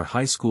exceeded our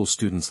high school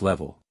students'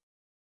 level.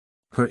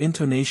 Her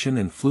intonation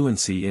and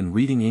fluency in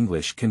reading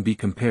English can be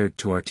compared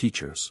to our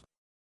teachers.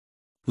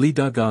 Li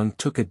Dagong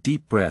took a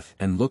deep breath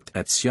and looked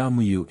at Xia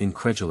Muyu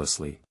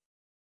incredulously.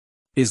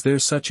 Is there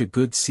such a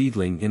good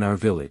seedling in our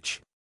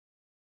village?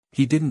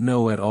 He didn't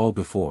know at all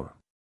before.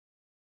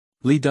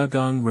 Li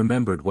Dagong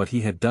remembered what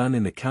he had done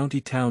in the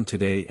county town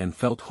today and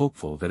felt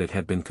hopeful that it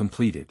had been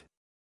completed.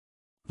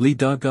 Li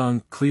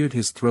Dagong cleared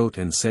his throat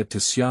and said to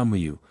Xia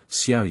Muyu,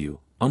 Xiaoyu,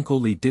 Uncle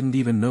Li didn't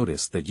even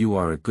notice that you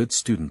are a good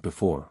student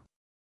before.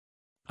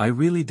 I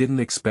really didn't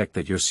expect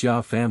that your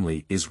Xia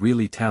family is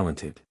really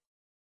talented.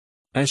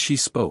 As she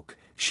spoke,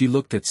 she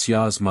looked at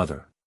Xia's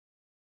mother.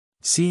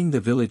 Seeing the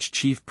village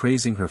chief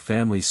praising her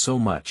family so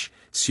much,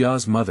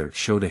 Xia's mother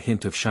showed a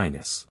hint of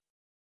shyness.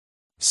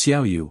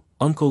 Xiaoyu,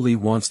 Uncle Li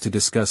wants to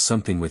discuss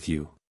something with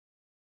you.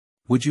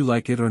 Would you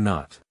like it or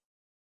not?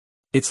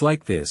 It's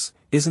like this,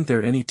 isn't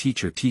there any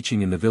teacher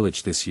teaching in the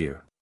village this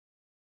year?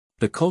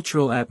 The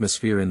cultural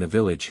atmosphere in the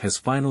village has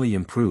finally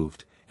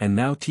improved, and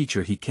now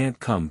teacher he can't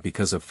come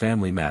because of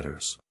family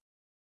matters.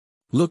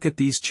 Look at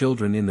these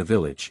children in the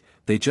village,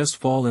 they just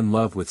fall in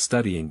love with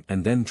studying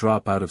and then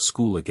drop out of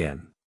school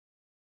again.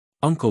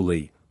 Uncle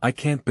Li, I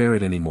can't bear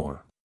it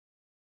anymore.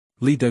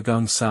 Li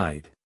Dagong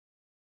sighed.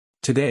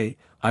 Today,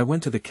 I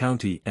went to the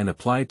county and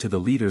applied to the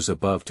leaders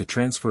above to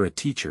transfer a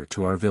teacher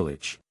to our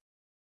village.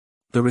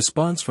 The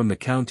response from the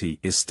county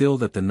is still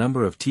that the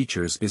number of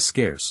teachers is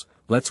scarce,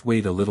 let's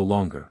wait a little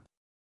longer.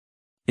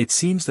 It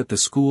seems that the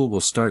school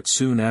will start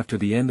soon after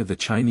the end of the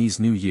Chinese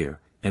New Year,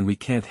 and we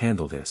can't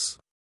handle this.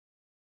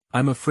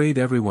 I'm afraid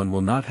everyone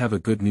will not have a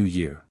good New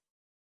Year.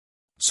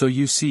 So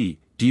you see,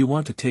 do you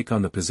want to take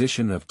on the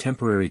position of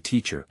temporary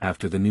teacher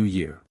after the New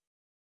Year?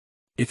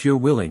 If you're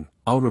willing,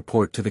 I'll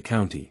report to the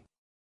county.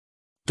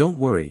 Don't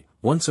worry,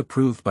 once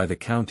approved by the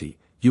county,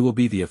 you will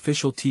be the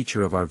official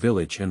teacher of our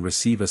village and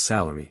receive a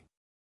salary.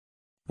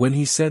 When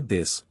he said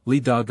this, Li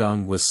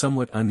Dagong was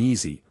somewhat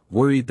uneasy,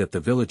 worried that the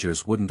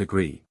villagers wouldn't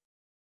agree.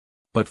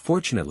 But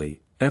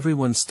fortunately,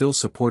 everyone still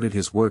supported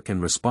his work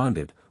and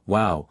responded,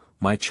 wow,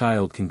 my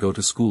child can go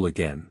to school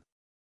again.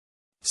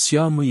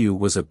 Xia Muyu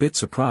was a bit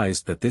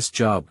surprised that this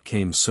job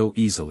came so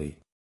easily.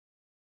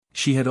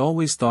 She had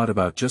always thought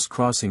about just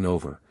crossing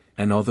over,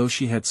 and although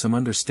she had some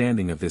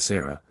understanding of this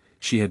era,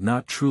 she had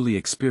not truly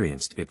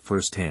experienced it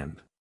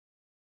firsthand.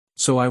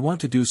 So I want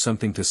to do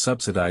something to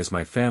subsidize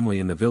my family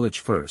in the village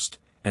first,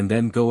 and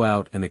then go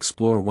out and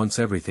explore once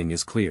everything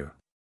is clear.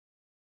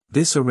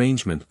 This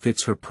arrangement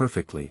fits her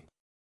perfectly.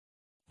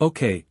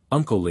 Okay,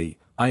 Uncle Li,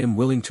 I am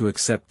willing to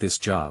accept this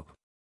job.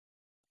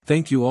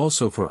 Thank you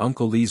also for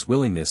Uncle Li's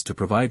willingness to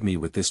provide me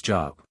with this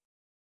job.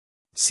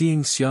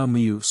 Seeing Xia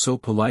Muyu so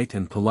polite,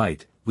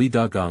 Li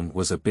Dagong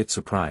was a bit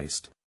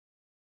surprised.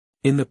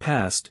 In the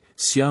past,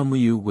 Xia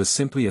Muyu was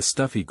simply a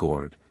stuffy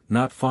gourd,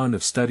 not fond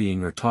of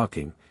studying or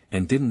talking,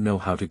 and didn't know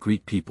how to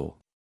greet people.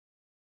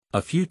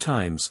 A few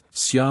times,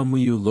 Xia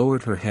Muyu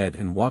lowered her head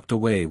and walked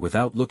away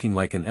without looking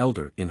like an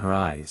elder in her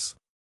eyes.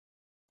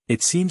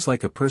 It seems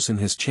like a person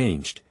has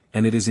changed,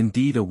 and it is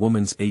indeed a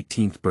woman's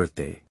 18th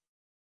birthday.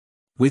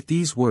 With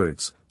these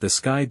words, the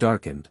sky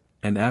darkened,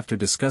 and after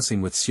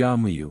discussing with Xia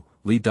Muyu,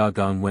 Li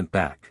Dagong went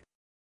back.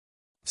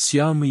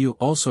 Xia Muyu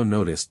also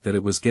noticed that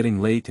it was getting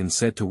late and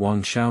said to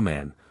Wang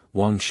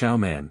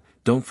Xiaoman,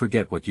 don't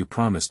forget what you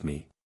promised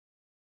me.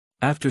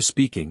 After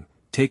speaking,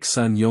 take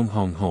Sun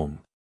Yonghong home.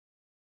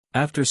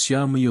 After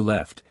Xia Muyu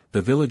left,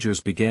 the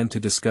villagers began to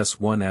discuss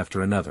one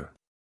after another.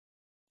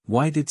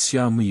 Why did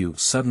Xia Muyu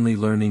suddenly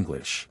learn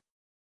English?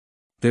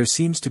 There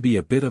seems to be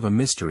a bit of a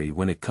mystery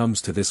when it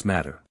comes to this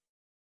matter.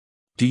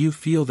 Do you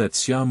feel that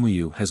Xia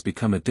Muyu has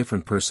become a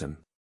different person?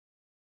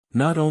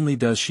 Not only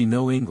does she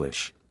know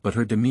English, but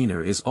her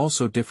demeanor is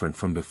also different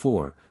from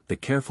before, the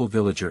careful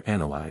villager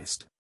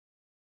analyzed.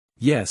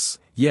 Yes,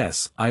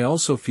 I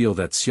also feel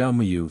that Xia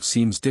Muyu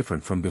seems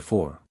different from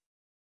before.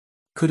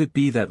 Could it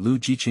be that Lu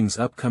Jiqing's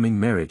upcoming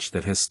marriage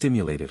that has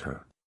stimulated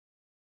her?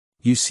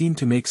 You seem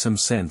to make some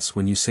sense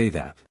when you say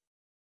that.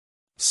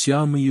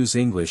 Xia Muyu's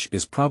English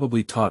is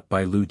probably taught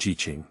by Lu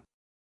Jiqing.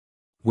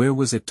 Where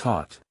was it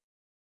taught?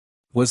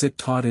 Was it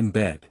taught in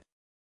bed?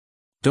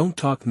 Don't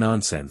talk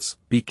nonsense,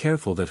 be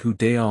careful that Hu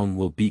Daong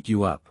will beat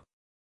you up.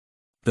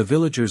 The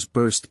villagers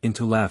burst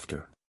into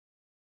laughter.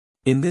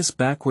 In this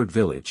backward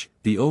village,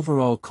 the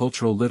overall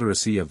cultural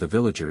literacy of the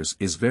villagers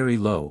is very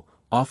low,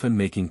 often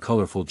making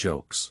colorful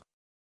jokes.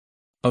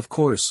 Of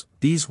course,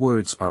 these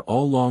words are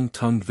all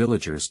long-tongued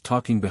villagers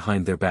talking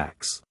behind their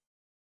backs.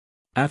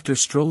 After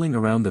strolling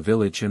around the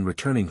village and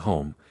returning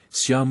home,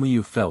 Xia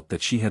Muyu felt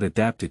that she had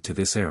adapted to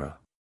this era.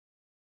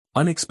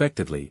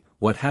 Unexpectedly,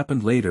 what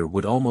happened later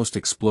would almost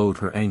explode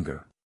her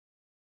anger.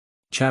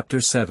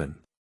 Chapter 7.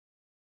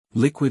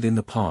 Liquid in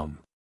the Palm.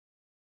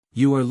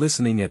 You are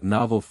listening at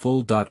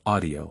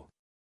novelfull.audio.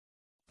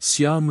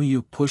 Xia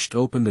Muyu pushed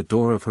open the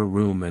door of her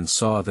room and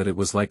saw that it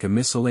was like a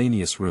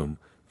miscellaneous room,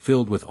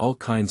 filled with all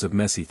kinds of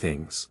messy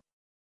things.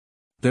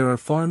 There are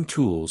farm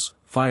tools,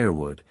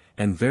 firewood,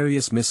 and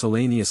various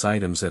miscellaneous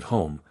items at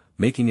home,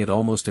 making it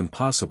almost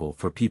impossible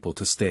for people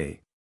to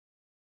stay.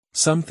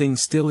 Some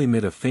things still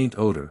emit a faint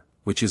odor,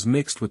 which is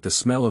mixed with the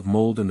smell of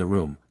mold in the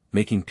room,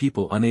 making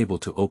people unable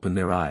to open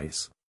their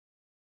eyes.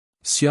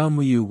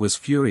 Muyu was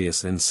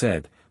furious and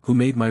said, "Who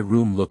made my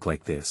room look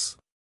like this?"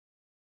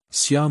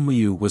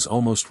 Muyu was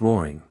almost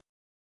roaring.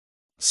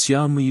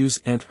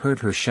 Muyu's aunt heard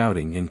her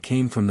shouting and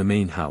came from the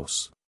main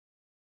house.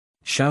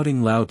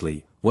 Shouting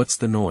loudly, "What's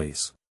the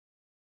noise?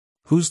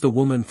 Who's the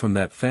woman from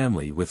that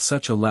family with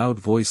such a loud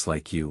voice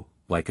like you,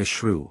 like a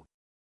shrew?"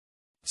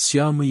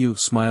 Muyu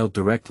smiled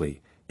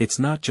directly, "It's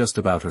not just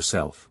about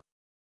herself.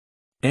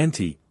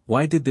 Auntie,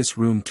 why did this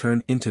room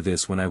turn into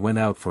this when I went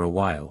out for a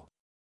while?"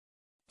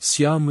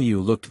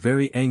 Muyu looked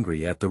very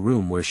angry at the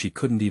room where she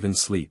couldn't even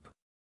sleep.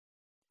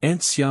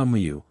 Aunt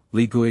Muyu,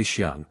 Li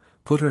Guixiang,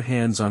 put her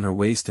hands on her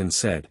waist and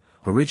said,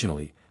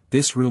 "Originally,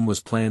 this room was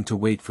planned to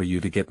wait for you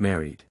to get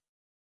married.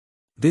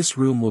 This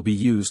room will be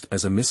used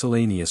as a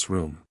miscellaneous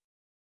room.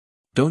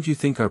 Don't you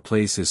think our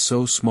place is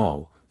so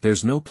small,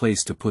 there's no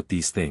place to put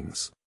these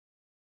things?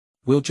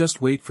 We'll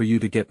just wait for you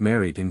to get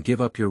married and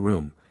give up your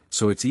room,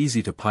 so it's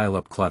easy to pile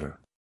up clutter."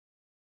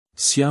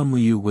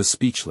 Muyu was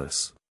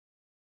speechless.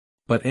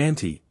 "But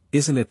auntie,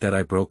 isn't it that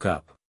I broke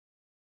up?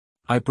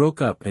 I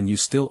broke up and you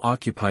still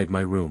occupied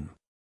my room.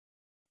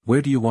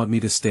 Where do you want me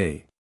to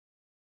stay?"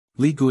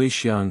 Li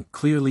Guixiang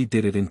clearly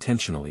did it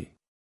intentionally.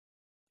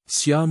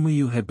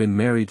 Muyu had been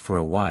married for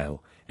a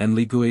while, and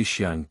Li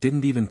Guixiang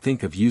didn't even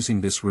think of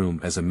using this room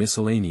as a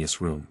miscellaneous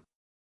room.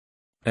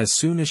 As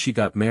soon as she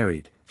got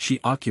married,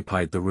 she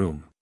occupied the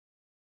room.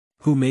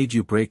 "Who made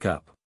you break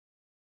up?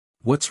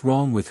 What's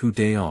wrong with Hu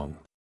Daong?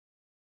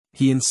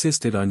 He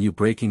insisted on you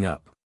breaking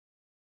up.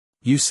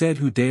 You said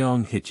Hu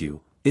Daong hit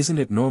you. Isn't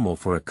it normal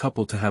for a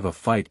couple to have a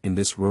fight in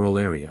this rural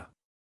area?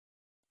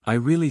 I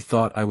really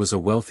thought I was a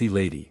wealthy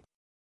lady.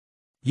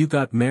 You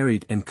got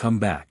married and come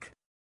back.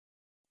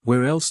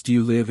 Where else do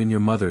you live in your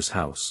mother's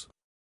house?"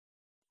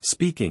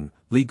 Speaking,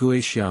 Li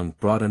Guixiang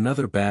brought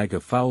another bag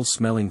of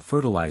foul-smelling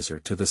fertilizer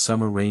to the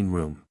summer rain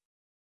room.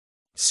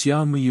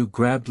 Muyu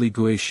grabbed Li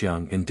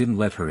Guixiang and didn't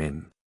let her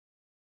in.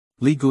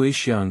 Li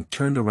Guixiang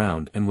turned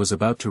around and was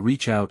about to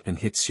reach out and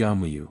hit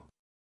Muyu.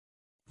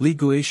 Li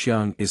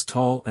Guixiang is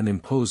tall and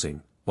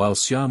imposing, while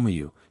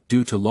Muyu,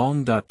 due to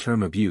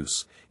long-term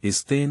abuse,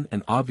 is thin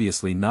and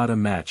obviously not a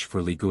match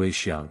for Li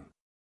Guixiang.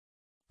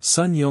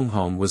 Sun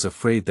Yonghong was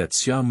afraid that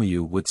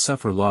Muyu would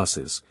suffer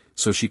losses,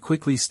 so she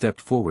quickly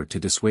stepped forward to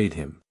dissuade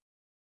him.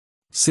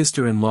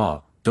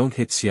 "Sister-in-law, don't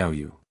hit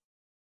Xiaoyu.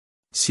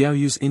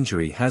 Xiaoyu's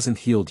injury hasn't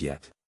healed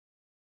yet.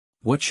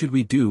 What should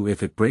we do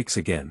if it breaks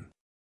again?"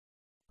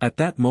 At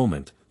that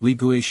moment, Li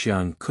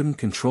Guixiang couldn't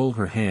control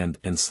her hand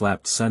and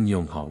slapped Sun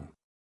Yonghong.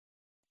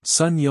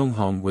 Sun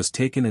Yonghong was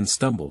taken and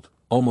stumbled,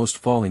 almost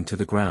falling to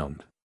the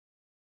ground.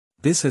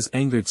 This has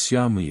angered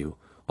Muyu,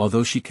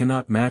 although she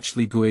cannot match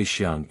Li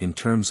Guixiang in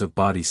terms of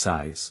body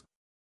size.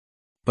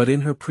 But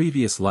in her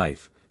previous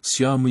life,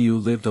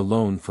 Muyu lived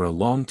alone for a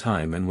long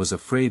time and was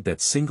afraid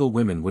that single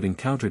women would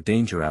encounter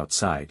danger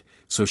outside,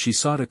 so she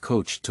sought a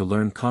coach to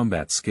learn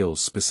combat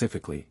skills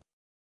specifically.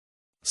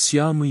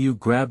 Muyu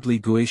grabbed Li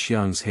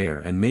Guixiang's hair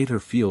and made her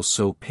feel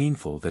so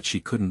painful that she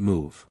couldn't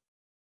move.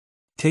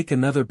 Take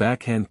another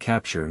backhand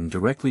capture and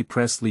directly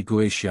press Li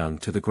Guixiang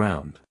to the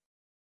ground.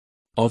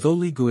 Although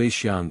Li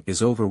Guixiang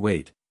is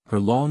overweight, her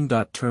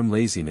long-term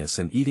laziness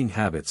and eating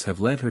habits have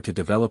led her to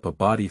develop a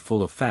body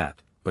full of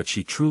fat, but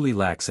she truly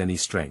lacks any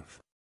strength.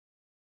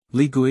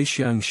 Li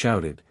Guixiang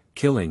shouted,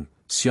 "Killing,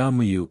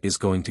 Muyu is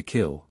going to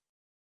kill."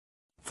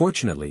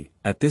 Fortunately,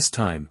 at this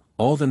time,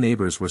 all the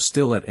neighbors were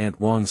still at Aunt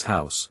Wang's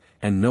house,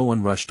 and no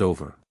one rushed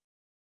over.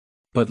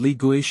 But Li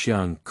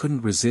Guixiang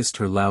couldn't resist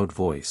her loud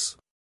voice.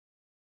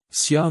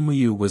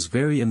 Muyu was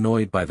very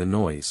annoyed by the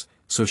noise,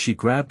 so she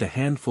grabbed a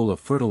handful of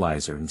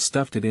fertilizer and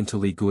stuffed it into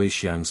Li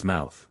Guixiang's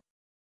mouth.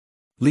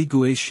 Li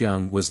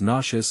Guixiang was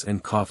nauseous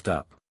and coughed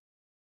up.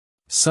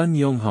 Sun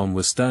Yonghong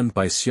was stunned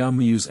by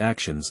Muyu's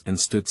actions and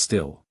stood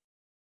still.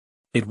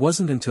 It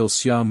wasn't until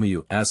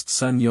Muyu asked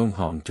Sun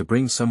Yonghong to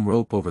bring some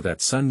rope over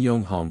that Sun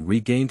Yonghong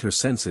regained her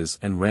senses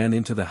and ran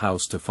into the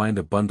house to find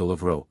a bundle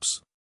of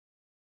ropes.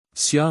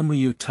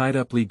 Muyu tied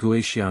up Li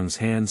Guixiang's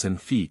hands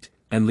and feet,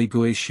 and Li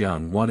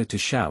Guixiang wanted to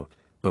shout,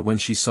 but when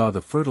she saw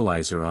the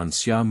fertilizer on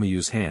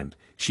Muyu's hand,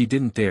 she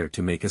didn't dare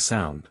to make a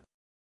sound.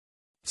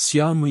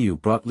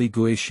 Muyu brought Li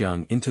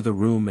Guixiang into the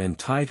room and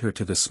tied her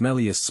to the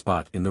smelliest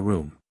spot in the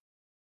room.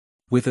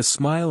 With a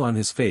smile on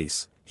his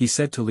face, he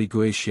said to Li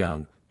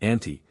Guixiang,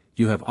 "Auntie,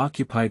 you have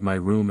occupied my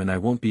room and I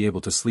won't be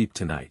able to sleep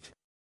tonight.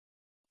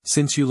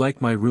 Since you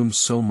like my room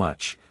so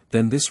much,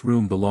 then this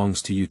room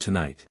belongs to you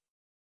tonight.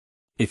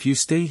 If you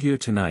stay here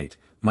tonight,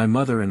 my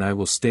mother and I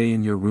will stay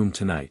in your room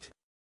tonight."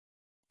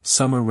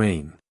 Summer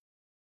rain.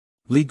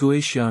 Li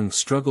Guixiang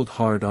struggled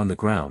hard on the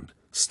ground,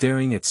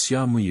 staring at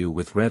Muyu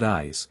with red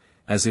eyes,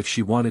 as if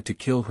she wanted to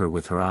kill her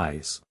with her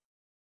eyes.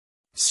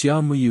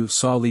 Muyu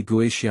saw Li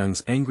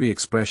Guixiang's angry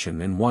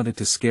expression and wanted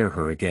to scare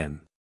her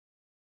again.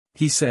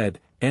 He said,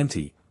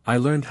 "Auntie, I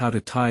learned how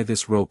to tie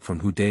this rope from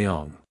Hu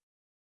Daong.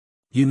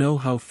 You know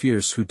how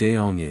fierce Hu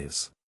Daong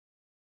is.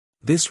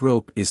 This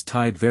rope is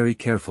tied very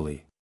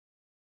carefully.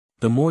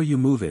 The more you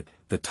move it,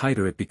 the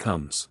tighter it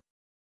becomes.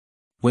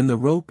 When the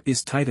rope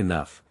is tight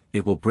enough,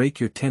 it will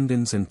break your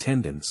tendons,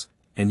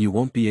 and you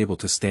won't be able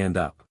to stand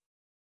up.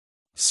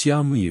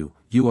 Xiao Muyu,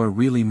 you are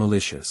really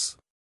malicious.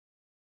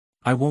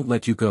 I won't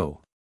let you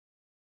go.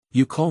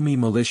 You call me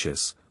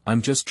malicious,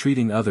 I'm just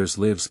treating others'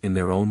 lives in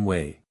their own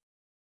way.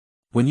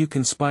 When you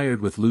conspired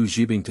with Lu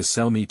Jibing to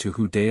sell me to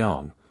Hu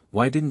Daong,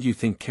 why didn't you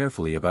think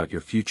carefully about your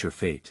future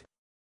fate?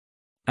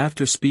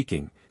 After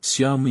speaking,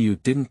 Xiao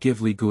Muyu didn't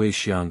give Li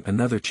Guixiang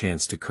another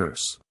chance to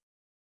curse.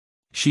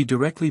 She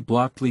directly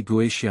blocked Li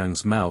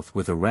Guixiang's mouth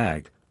with a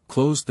rag,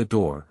 closed the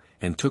door,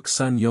 and took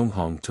Sun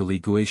Yonghong to Li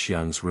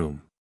Guixiang's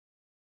room.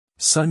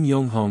 Sun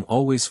Yonghong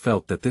always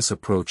felt that this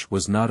approach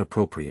was not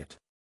appropriate.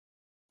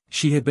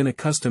 She had been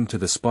accustomed to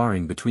the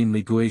sparring between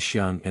Li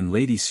Guixiang and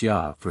Lady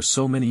Xia for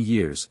so many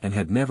years and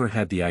had never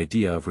had the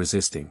idea of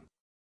resisting.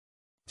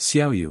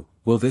 Xiaoyu,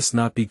 will this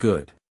not be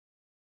good?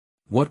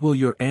 What will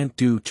your aunt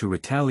do to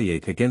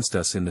retaliate against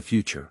us in the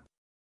future?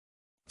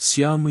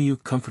 Xiao Muyu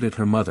comforted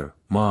her mother,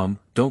 Mom,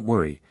 don't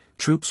worry,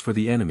 troops for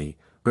the enemy,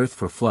 earth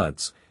for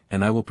floods,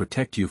 and I will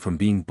protect you from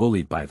being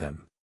bullied by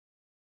them.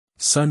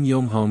 Sun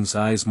Yonghong's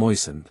eyes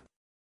moistened.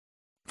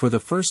 For the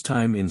first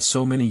time in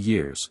so many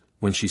years,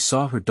 when she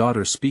saw her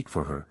daughter speak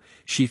for her,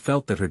 she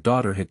felt that her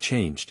daughter had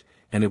changed,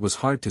 and it was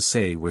hard to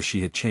say where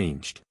she had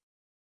changed.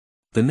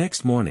 The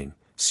next morning,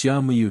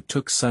 Xiao Muyu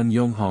took Sun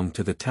Yonghong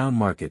to the town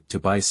market to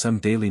buy some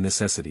daily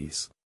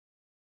necessities.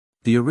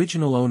 The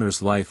original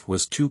owner's life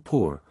was too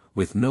poor,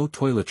 with no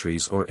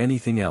toiletries or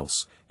anything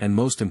else, and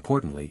most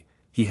importantly,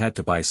 he had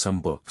to buy some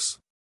books.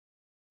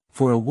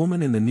 For a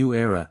woman in the new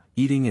era,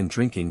 eating and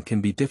drinking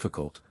can be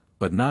difficult,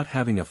 but not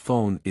having a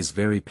phone is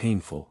very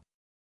painful.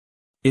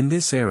 In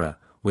this era,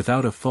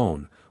 without a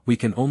phone, we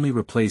can only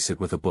replace it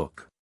with a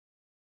book.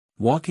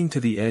 Walking to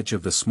the edge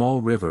of the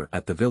small river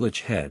at the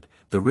village head,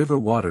 the river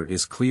water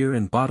is clear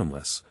and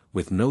bottomless,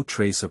 with no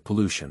trace of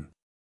pollution.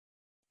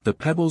 The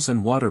pebbles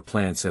and water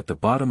plants at the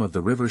bottom of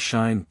the river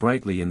shine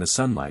brightly in the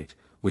sunlight,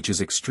 which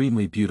is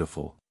extremely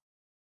beautiful.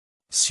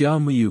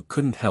 Xiao Muyu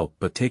couldn't help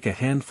but take a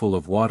handful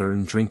of water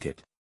and drink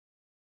it.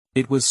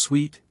 It was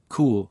sweet,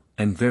 cool,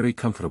 and very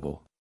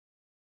comfortable.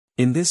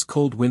 In this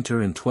cold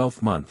winter and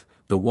 12th month,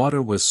 the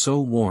water was so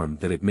warm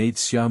that it made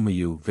Xiao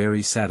Muyu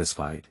very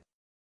satisfied.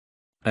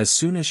 As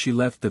soon as she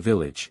left the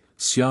village,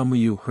 Xiao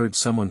Muyu heard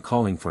someone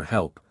calling for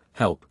help,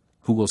 help,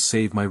 who will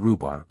save my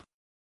rhubarb?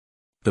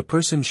 The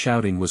person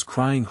shouting was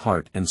crying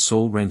heart and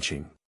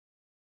soul-wrenching.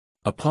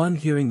 Upon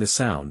hearing the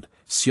sound,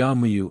 Xiao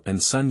Muyu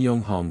and Sun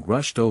Yonghong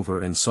rushed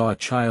over and saw a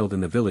child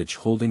in the village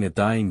holding a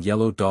dying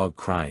yellow dog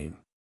crying.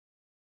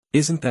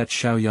 Isn't that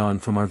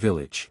Xiaoyan from our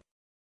village?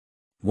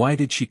 Why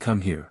did she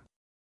come here?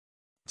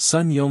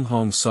 Sun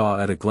Yonghong saw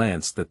at a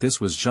glance that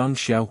this was Zhang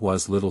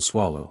Xiaohua's little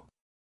swallow.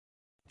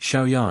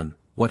 Xiaoyan,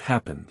 what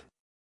happened?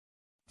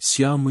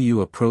 Xiao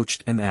Muyu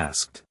approached and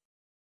asked.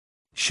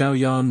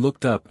 Xiaoyan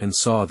looked up and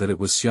saw that it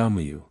was Xiao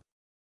Muyu.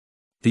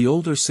 The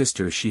older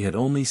sister she had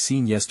only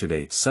seen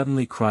yesterday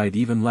suddenly cried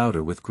even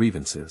louder with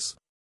grievances.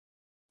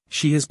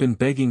 She has been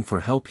begging for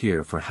help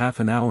here for half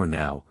an hour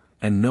now,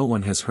 and no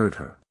one has heard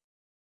her.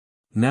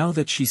 Now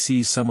that she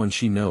sees someone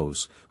she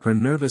knows, her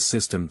nervous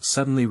system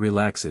suddenly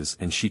relaxes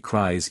and she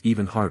cries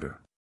even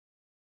harder.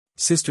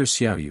 Sister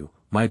Xiaoyu,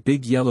 my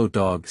big yellow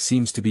dog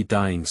seems to be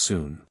dying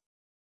soon.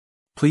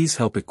 Please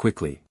help it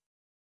quickly.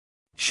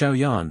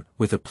 Xiaoyan,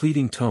 with a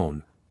pleading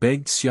tone,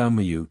 begged Xiao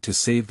Muyu to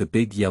save the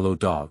big yellow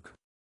dog.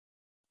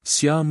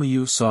 Xiao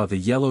Muyu saw the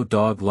yellow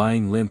dog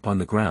lying limp on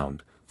the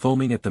ground,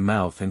 foaming at the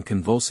mouth and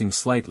convulsing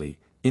slightly,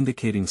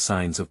 indicating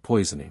signs of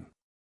poisoning.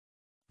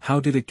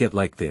 How did it get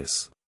like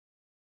this?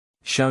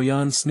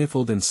 Xiaoyan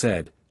sniffled and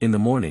said, in the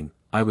morning,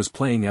 I was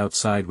playing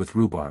outside with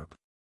rhubarb.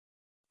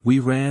 We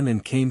ran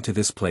and came to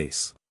this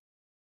place.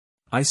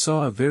 I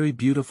saw a very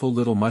beautiful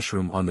little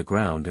mushroom on the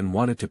ground and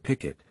wanted to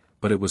pick it,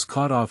 but it was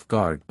caught off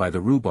guard by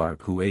the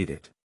rhubarb who ate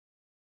it.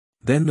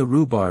 Then the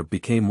rhubarb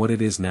became what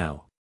it is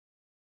now.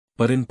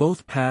 But in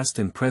both past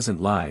and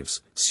present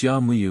lives,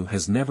 Xiao Muyu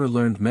has never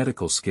learned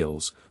medical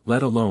skills,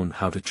 let alone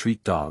how to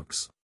treat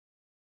dogs.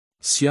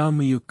 Xiao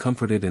Muyu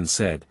comforted and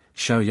said,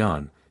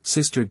 Xiaoyan,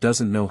 sister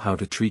doesn't know how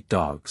to treat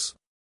dogs.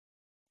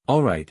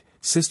 Alright,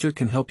 sister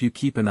can help you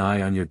keep an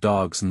eye on your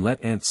dogs and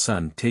let Aunt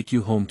Sun take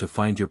you home to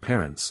find your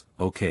parents,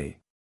 okay?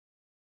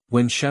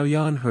 When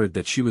Xiaoyan heard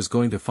that she was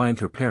going to find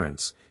her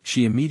parents,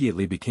 she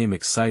immediately became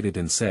excited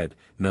and said,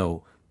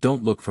 no,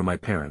 don't look for my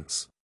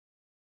parents.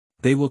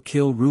 They will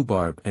kill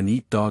rhubarb and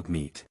eat dog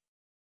meat.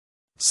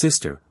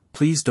 Sister,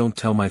 please don't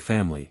tell my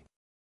family.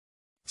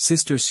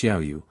 Sister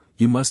Xiaoyu,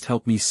 you must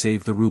help me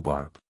save the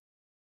rhubarb.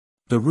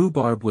 The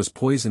rhubarb was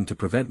poisoned to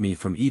prevent me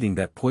from eating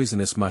that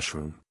poisonous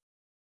mushroom.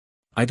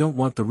 I don't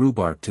want the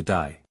rhubarb to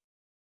die.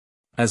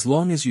 As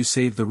long as you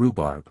save the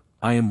rhubarb,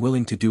 I am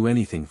willing to do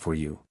anything for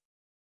you.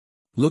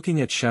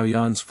 Looking at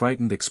Xiaoyan's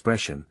frightened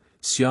expression,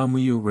 Xiao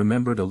Muyu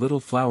remembered a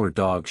little flower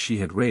dog she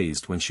had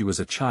raised when she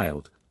was a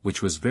child,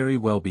 which was very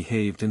well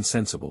behaved and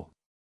sensible.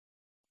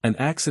 An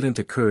accident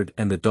occurred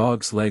and the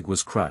dog's leg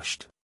was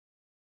crushed.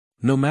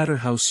 No matter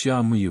how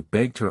Xiao Muyu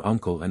begged her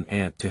uncle and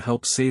aunt to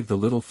help save the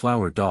little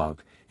flower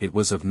dog, it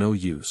was of no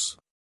use.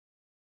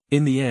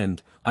 In the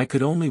end, I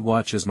could only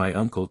watch as my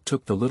uncle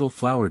took the little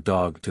flower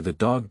dog to the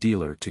dog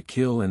dealer to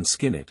kill and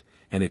skin it,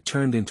 and it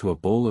turned into a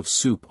bowl of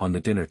soup on the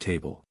dinner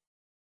table.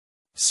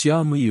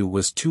 Xia Muyu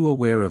was too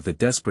aware of the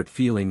desperate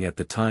feeling at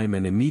the time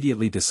and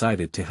immediately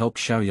decided to help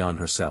Xiaoyan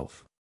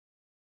herself.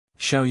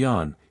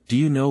 Xiaoyan, do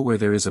you know where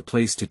there is a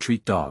place to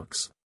treat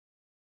dogs?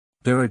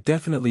 There are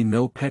definitely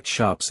no pet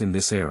shops in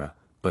this era,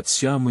 but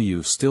Xia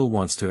Muyu still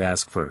wants to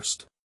ask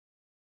first.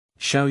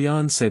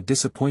 Xiaoyan said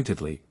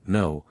disappointedly,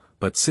 no,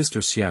 but Sister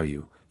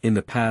Xiaoyu, in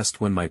the past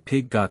when my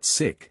pig got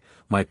sick,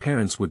 my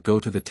parents would go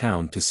to the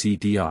town to see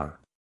Dr.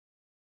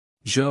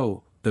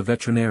 Zhou, the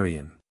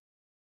veterinarian.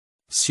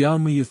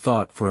 Xia Muyu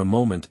thought for a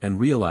moment and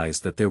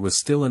realized that there was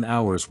still an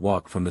hour's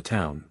walk from the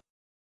town.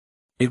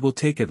 It will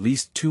take at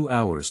least 2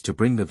 hours to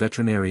bring the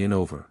veterinarian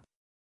over.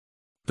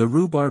 The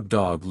rhubarb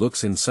dog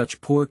looks in such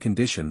poor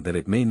condition that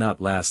it may not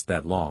last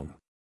that long.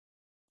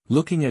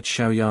 Looking at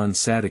Xiaoyan's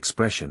sad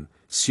expression,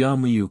 Xia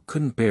Muyu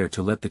couldn't bear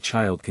to let the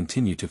child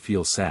continue to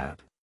feel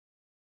sad.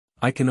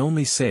 I can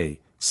only say,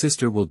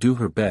 sister will do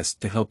her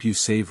best to help you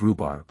save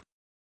rhubarb.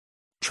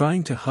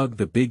 Trying to hug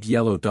the big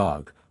yellow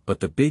dog, but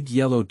the big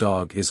yellow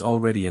dog is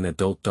already an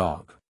adult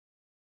dog.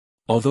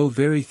 Although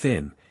very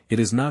thin, it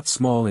is not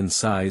small in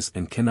size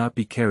and cannot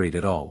be carried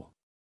at all.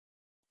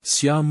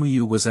 Xia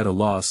Muyu was at a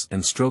loss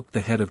and stroked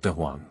the head of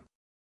Dahuang.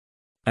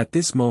 At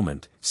this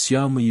moment,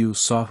 Xia Muyu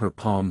saw her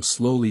palm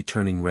slowly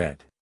turning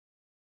red.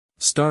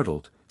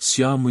 Startled,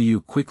 Xia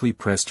Muyu quickly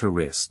pressed her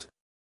wrist.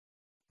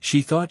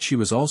 She thought she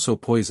was also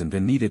poisoned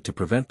and needed to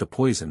prevent the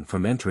poison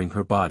from entering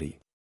her body.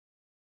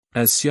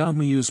 As Xia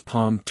Muyu's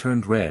palm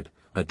turned red,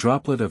 a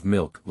droplet of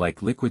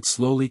milk-like liquid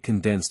slowly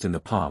condensed in the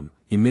palm,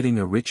 emitting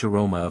a rich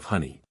aroma of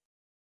honey.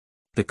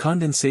 The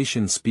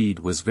condensation speed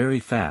was very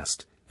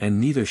fast, and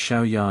neither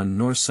Xiaoyan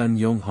nor Sun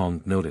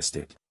Yonghong noticed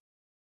it.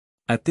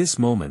 At this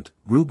moment,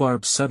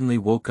 Rhubarb suddenly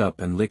woke up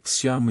and licked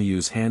Xia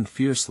Muyu's hand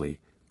fiercely,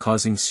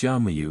 causing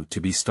Xia Muyu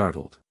to be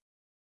startled.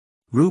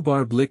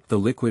 Rhubarb licked the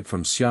liquid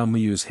from Xia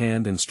Muyu's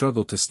hand and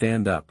struggled to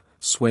stand up,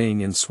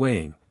 swaying and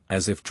swaying,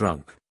 as if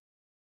drunk.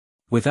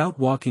 Without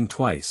walking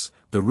twice,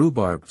 the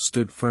rhubarb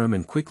stood firm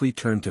and quickly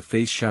turned to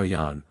face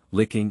Xiaoyan,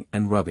 licking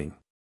and rubbing.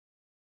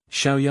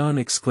 Xiaoyan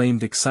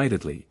exclaimed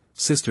excitedly,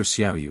 Sister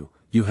Xiaoyu,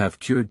 you have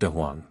cured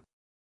Dahuang.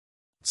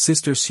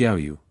 Sister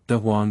Xiaoyu,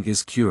 Dahuang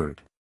is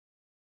cured.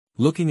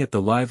 Looking at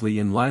the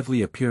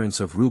lively appearance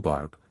of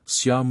rhubarb,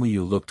 Xia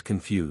Muyu looked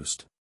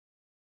confused.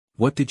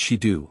 What did she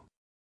do?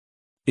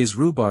 Is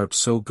rhubarb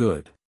so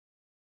good?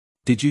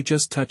 Did you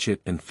just touch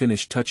it and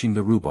finish touching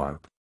the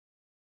rhubarb?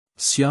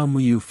 Xia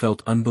Muyu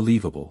felt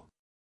unbelievable.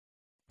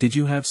 Did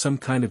you have some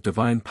kind of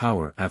divine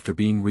power after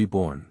being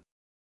reborn?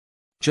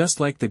 Just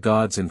like the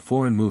gods in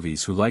foreign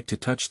movies who like to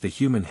touch the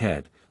human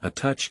head, a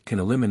touch can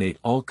eliminate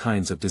all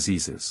kinds of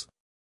diseases.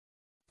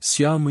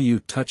 Xia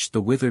Muyu touched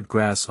the withered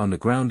grass on the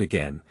ground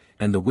again,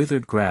 and the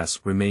withered grass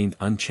remained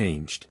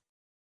unchanged.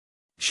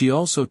 She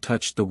also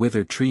touched the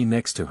withered tree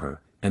next to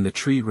her, and the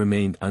tree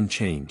remained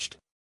unchanged.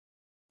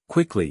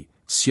 Quickly,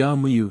 Xia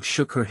Muyu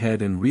shook her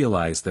head and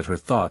realized that her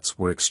thoughts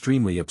were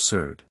extremely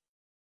absurd.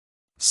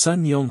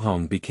 Sun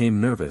Yonghong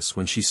became nervous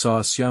when she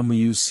saw Xia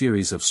Muyu's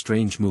series of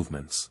strange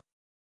movements.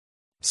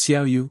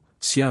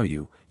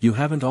 Xiaoyu, you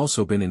haven't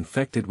also been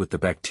infected with the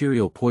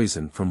bacterial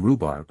poison from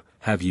rhubarb,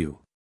 have you?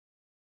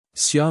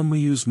 Xia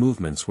Muyu's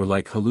movements were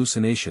like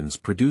hallucinations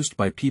produced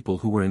by people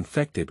who were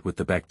infected with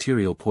the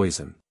bacterial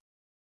poison.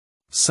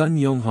 Sun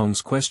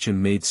Yonghong's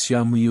question made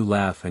Xia Muyu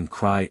laugh and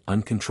cry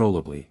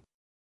uncontrollably.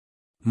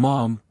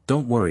 Mom,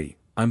 don't worry,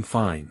 I'm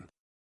fine.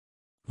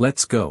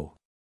 Let's go.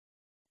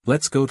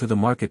 Let's go to the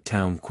market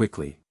town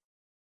quickly.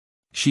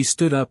 She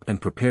stood up and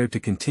prepared to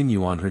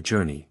continue on her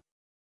journey.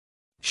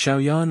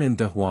 Xiaoyan and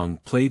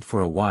Dahuang played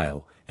for a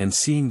while, and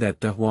seeing that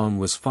Dahuang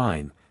was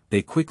fine,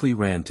 they quickly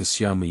ran to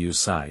Xia Muyu's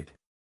side.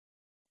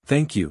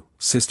 Thank you,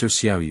 Sister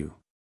Xiaoyu.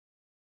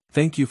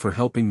 Thank you for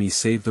helping me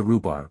save the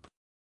rhubarb.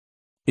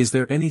 Is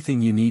there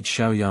anything you need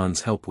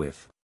Xiaoyan's help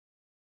with?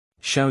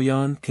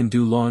 Xiaoyan can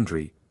do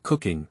laundry,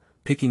 cooking,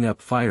 picking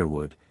up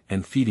firewood,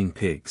 and feeding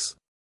pigs.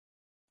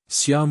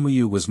 Xia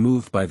Muyu was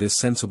moved by this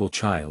sensible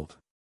child.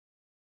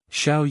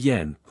 Xiao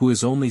Yan, who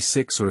is only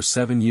 6 or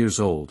 7 years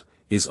old,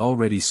 is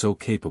already so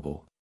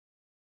capable.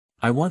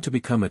 I want to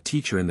become a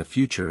teacher in the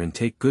future and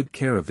take good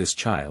care of this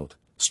child,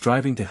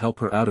 striving to help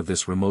her out of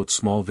this remote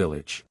small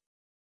village.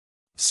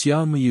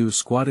 Xia Muyu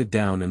squatted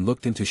down and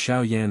looked into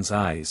Xiao Yan's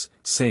eyes,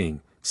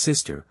 saying,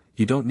 Sister,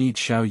 you don't need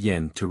Xiao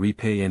Yan to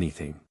repay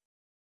anything.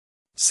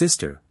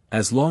 Sister,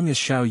 as long as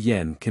Xiao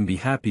Yan can be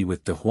happy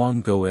with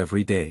Dahuang go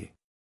every day.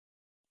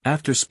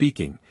 After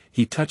speaking,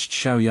 he touched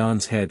Xiao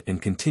Yan's head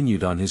and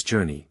continued on his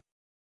journey.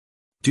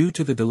 Due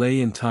to the delay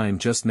in time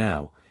just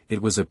now,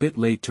 it was a bit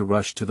late to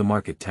rush to the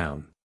market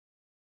town.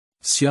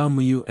 Xia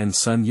Muyu and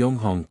Sun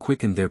Yonghong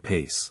quickened their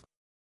pace.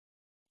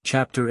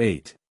 Chapter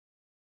 8.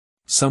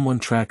 Someone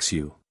tracks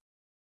you.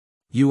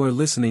 You are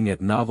listening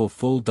at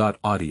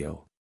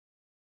novelfull.audio.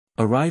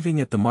 Arriving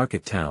at the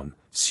market town,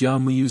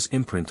 Xia Muyu's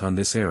imprint on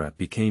this era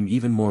became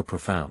even more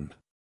profound.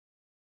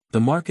 The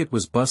market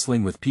was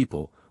bustling with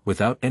people,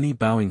 without any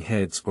bowing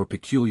heads or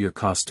peculiar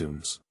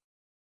costumes.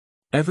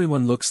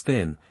 Everyone looks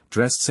thin,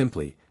 dressed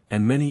simply,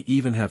 and many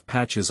even have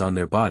patches on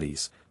their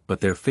bodies, but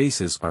their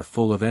faces are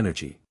full of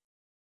energy.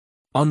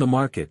 On the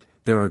market,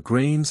 there are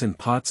grains and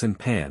pots and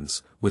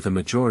pans, with a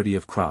majority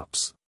of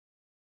crops.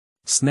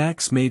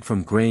 Snacks made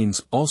from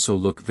grains also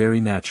look very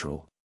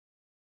natural.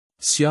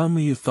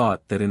 Muyu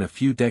thought that in a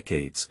few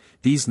decades,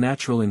 these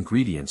natural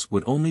ingredients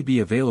would only be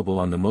available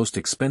on the most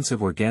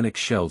expensive organic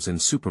shelves in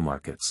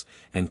supermarkets,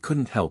 and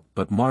couldn't help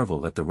but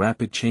marvel at the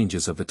rapid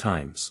changes of the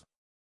times.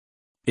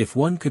 If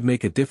one could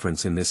make a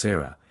difference in this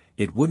era,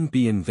 it wouldn't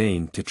be in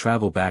vain to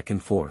travel back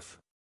and forth.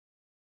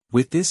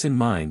 With this in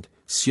mind,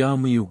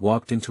 Muyu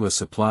walked into a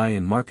supply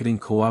and marketing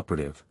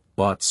cooperative,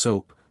 bought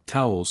soap,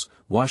 towels,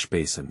 wash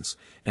basins,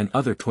 and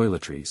other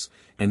toiletries,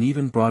 and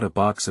even brought a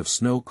box of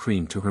snow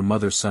cream to her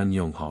mother Sun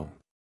Yonghong.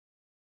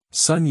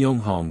 Sun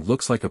Yonghong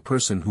looks like a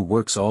person who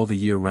works all the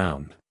year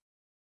round.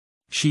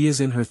 She is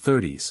in her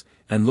 30s,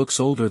 and looks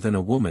older than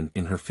a woman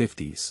in her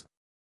 50s.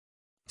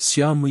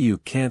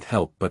 Muyu can't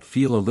help but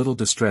feel a little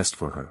distressed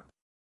for her.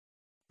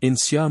 In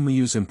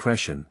Muyu's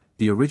impression,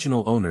 the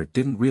original owner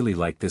didn't really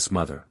like this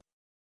mother.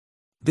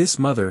 This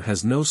mother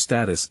has no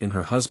status in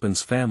her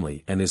husband's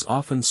family and is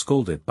often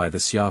scolded by the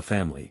Xia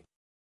family.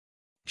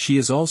 She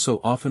is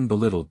also often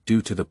belittled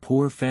due to the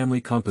poor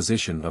family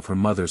composition of her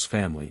mother's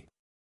family.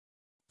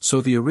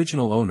 So the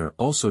original owner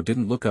also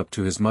didn't look up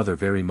to his mother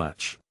very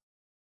much.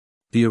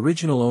 The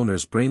original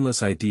owner's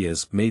brainless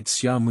ideas made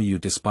Muyu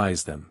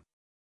despise them.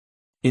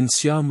 In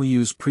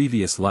Muyu's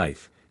previous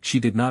life, she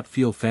did not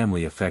feel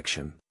family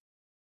affection.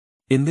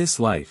 In this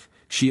life,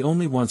 she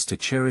only wants to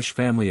cherish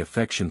family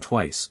affection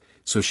twice,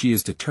 so she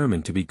is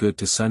determined to be good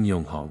to Sun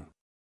Yonghong.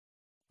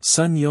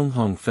 Sun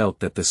Yonghong felt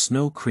that the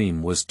snow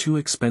cream was too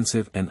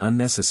expensive and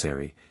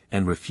unnecessary,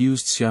 and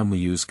refused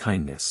Muyu's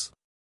kindness.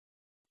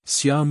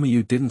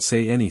 Muyu didn't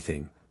say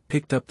anything,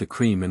 picked up the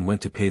cream and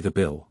went to pay the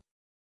bill.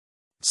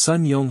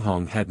 Sun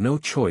Yonghong had no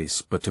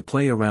choice but to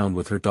play around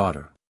with her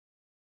daughter.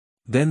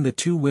 Then the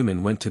two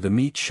women went to the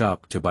meat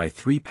shop to buy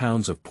 3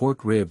 pounds of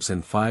pork ribs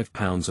and 5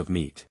 pounds of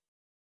meat.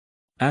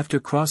 After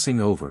crossing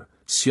over,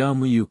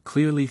 Muyu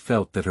clearly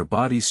felt that her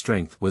body's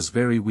strength was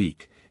very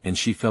weak, and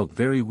she felt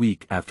very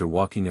weak after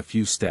walking a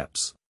few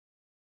steps.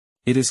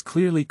 It is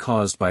clearly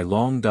caused by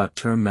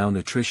long-term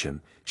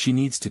malnutrition. She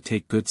needs to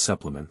take good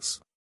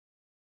supplements.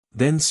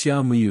 Then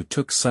Muyu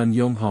took Sun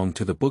Yonghong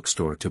to the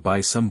bookstore to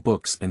buy some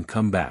books and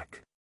come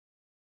back.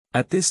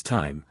 At this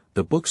time,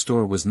 the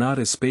bookstore was not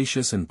as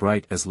spacious and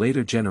bright as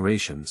later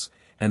generations,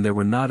 and there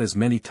were not as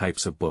many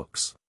types of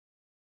books.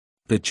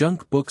 The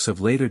junk books of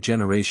later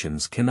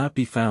generations cannot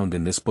be found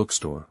in this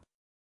bookstore.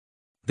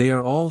 They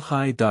are all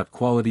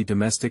high-quality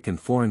domestic and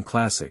foreign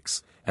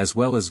classics, as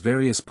well as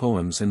various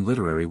poems and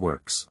literary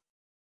works.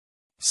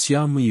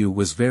 Muyu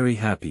was very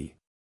happy.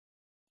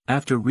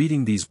 After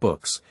reading these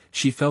books,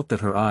 she felt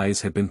that her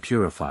eyes had been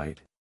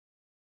purified.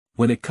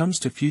 When it comes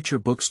to future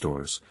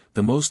bookstores,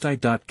 the most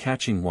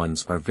eye-catching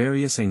ones are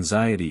various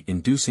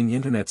anxiety-inducing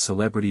internet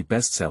celebrity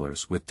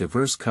bestsellers with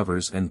diverse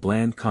covers and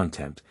bland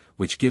content,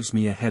 which gives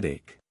me a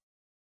headache.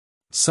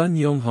 Sun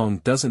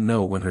Yonghong doesn't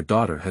know when her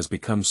daughter has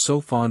become so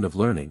fond of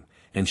learning,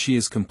 and she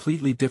is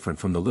completely different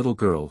from the little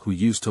girl who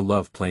used to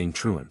love playing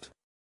truant.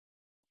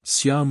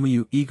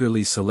 Muyu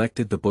eagerly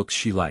selected the books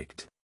she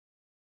liked.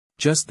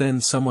 Just then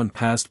someone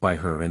passed by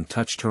her and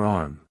touched her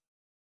arm.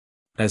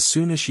 As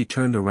soon as she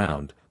turned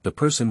around, the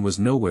person was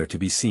nowhere to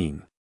be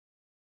seen.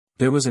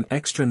 There was an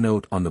extra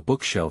note on the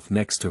bookshelf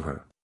next to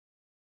her.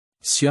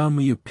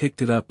 Muyu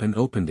picked it up and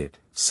opened it,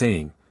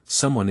 saying,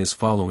 "Someone is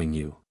following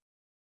you.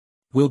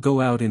 We'll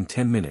go out in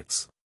 10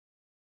 minutes.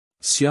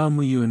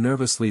 Muyu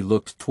nervously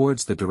looked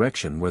towards the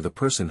direction where the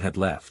person had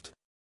left.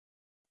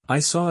 I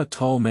saw a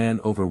tall man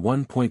over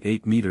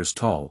 1.8 meters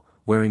tall,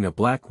 wearing a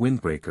black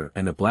windbreaker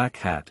and a black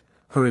hat,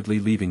 hurriedly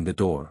leaving the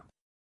door.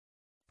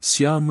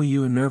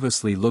 Muyu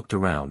nervously looked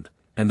around,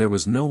 and there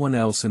was no one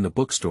else in the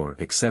bookstore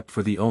except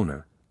for the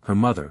owner, her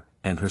mother,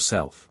 and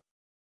herself.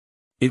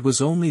 It was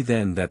only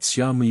then that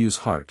Muyu's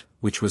heart,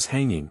 which was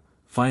hanging,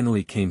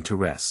 finally came to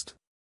rest.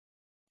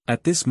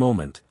 At this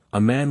moment, a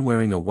man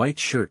wearing a white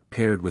shirt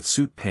paired with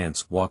suit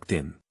pants walked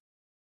in.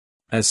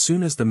 As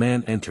soon as the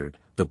man entered,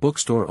 the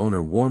bookstore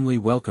owner warmly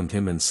welcomed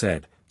him and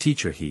said,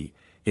 "Teacher He,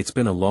 it's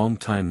been a long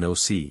time no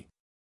see.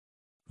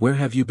 Where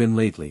have you been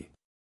lately?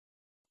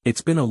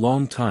 It's been a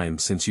long time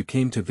since you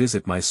came to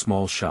visit my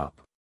small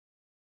shop."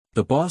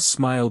 The boss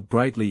smiled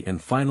brightly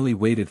and finally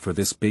waited for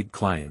this big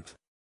client.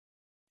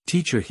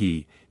 "Teacher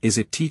He, is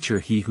it Teacher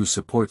He who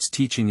supports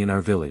teaching in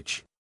our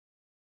village?"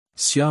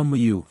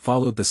 Muyu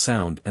followed the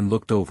sound and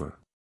looked over.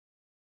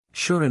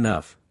 Sure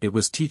enough, it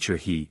was Teacher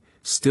He,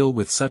 still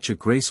with such a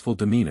graceful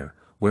demeanor,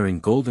 wearing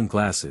golden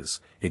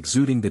glasses,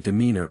 exuding the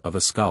demeanor of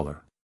a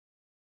scholar.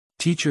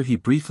 Teacher He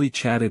briefly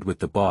chatted with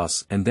the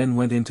boss and then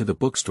went into the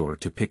bookstore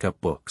to pick up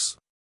books.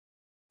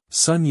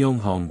 Sun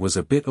Yonghong was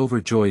a bit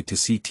overjoyed to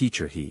see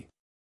Teacher He.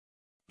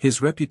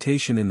 His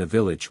reputation in the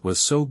village was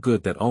so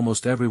good that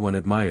almost everyone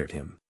admired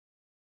him.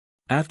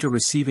 After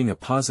receiving a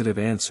positive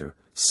answer,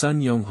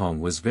 Sun Yonghong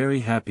was very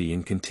happy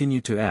and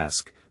continued to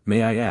ask,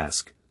 "May I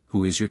ask,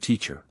 who is your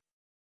teacher?"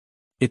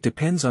 "It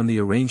depends on the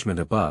arrangement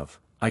above,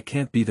 I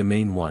can't be the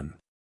main one."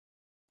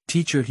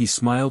 Teacher, he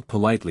smiled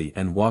politely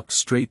and walked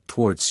straight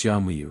towards Xia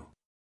Muyu.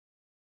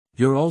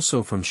 "You're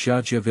also from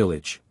Xiajia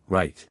village,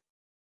 right?"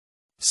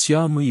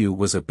 Xia Muyu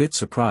was a bit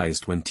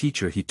surprised when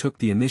teacher he took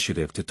the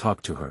initiative to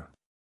talk to her.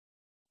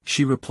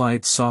 She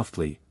replied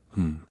softly,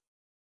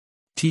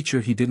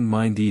 Teacher, he didn't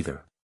mind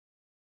either.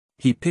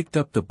 He picked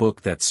up the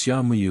book that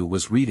Xia Muyu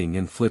was reading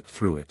and flipped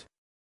through it.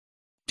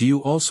 "Do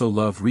you also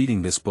love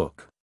reading this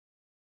book?"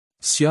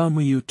 Xia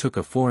Muyu took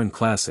a foreign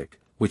classic,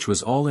 which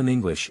was all in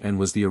English and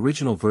was the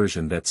original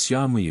version that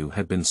Xia Muyu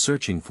had been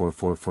searching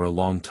for a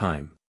long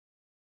time.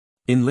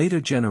 In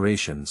later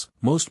generations,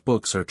 most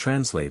books are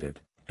translated,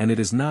 and it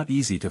is not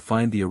easy to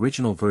find the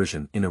original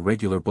version in a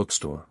regular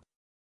bookstore.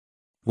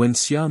 When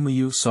Xia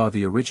Muyu saw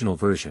the original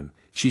version,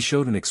 she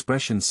showed an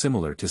expression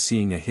similar to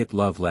seeing a hit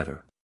love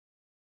letter.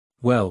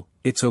 "Well,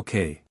 it's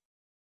okay."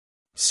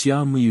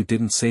 Xia Muyu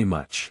didn't say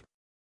much.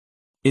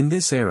 In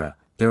this era,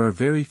 there are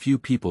very few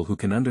people who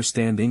can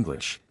understand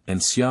English, and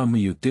Xia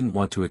Muyu didn't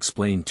want to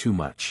explain too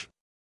much.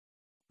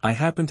 "I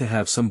happen to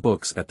have some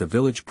books at the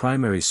village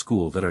primary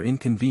school that are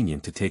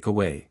inconvenient to take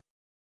away.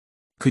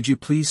 Could you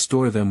please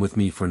store them with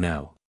me for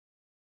now?"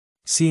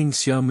 Seeing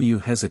Xia Muyu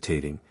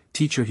hesitating,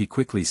 teacher he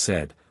quickly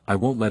said, "I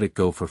won't let it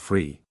go for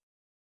free.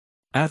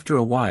 After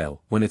a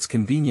while, when it's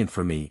convenient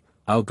for me,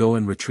 I'll go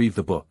and retrieve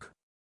the book.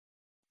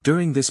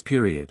 During this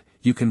period,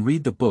 you can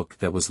read the book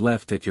that was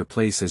left at your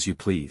place as you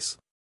please."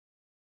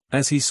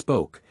 As he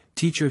spoke,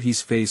 teacher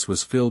he's face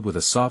was filled with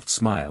a soft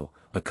smile,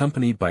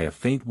 accompanied by a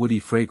faint woody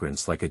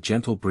fragrance like a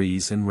gentle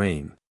breeze and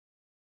rain.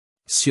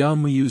 Xia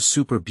Muyu's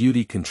super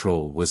beauty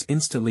control was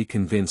instantly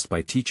convinced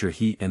by teacher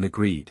he and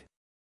agreed.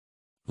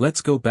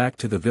 "Let's go back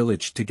to the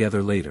village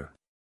together later."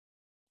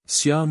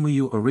 Xia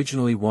Muyu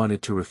originally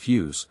wanted to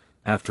refuse.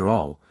 After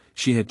all,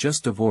 she had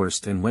just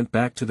divorced and went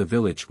back to the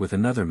village with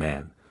another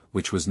man,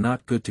 which was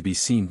not good to be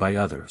seen by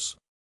others.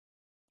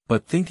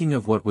 But thinking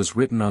of what was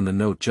written on the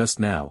note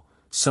just now,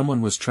 someone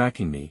was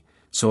tracking me,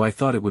 so I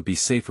thought it would be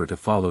safer to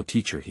follow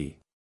teacher he.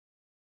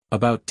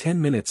 About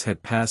 10 minutes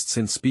had passed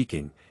since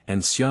speaking,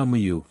 and Xia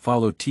Muyu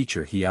followed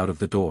teacher he out of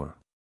the door.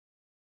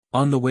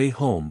 On the way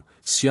home,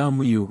 Xia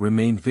Muyu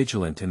remained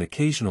vigilant and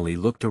occasionally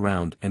looked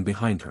around and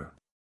behind her.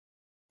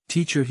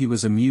 Teacher he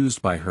was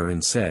amused by her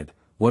and said,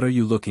 "What are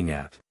you looking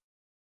at?"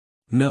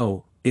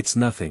 "No, it's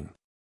nothing."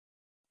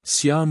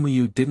 Xia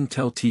Muyu didn't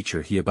tell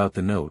teacher he about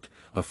the note,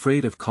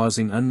 afraid of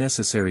causing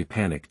unnecessary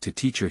panic to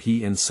teacher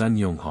he and Sun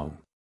Yonghong.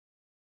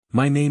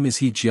 "My name is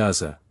He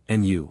Jiaza,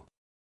 and you?"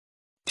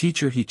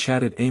 Teacher he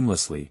chatted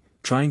aimlessly,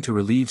 trying to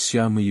relieve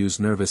Xia Muyu's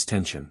nervous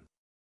tension.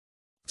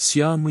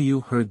 Xia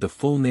Muyu heard the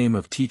full name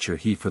of teacher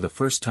he for the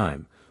first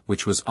time,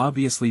 which was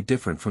obviously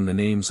different from the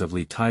names of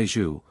Li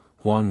Taizhu,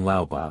 Huang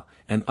Laoba,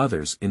 and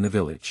others in the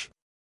village.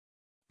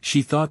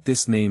 She thought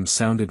this name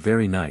sounded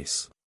very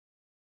nice.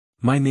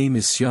 "My name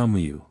is Xia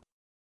Muyu.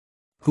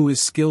 Who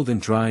is skilled in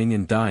drying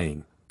and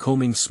dyeing,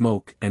 combing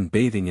smoke and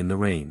bathing in the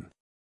rain."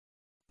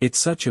 "It's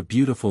such a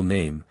beautiful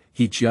name,"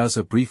 He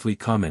Jiaza briefly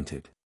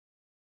commented.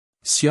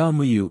 Xia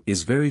Muyu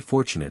is very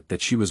fortunate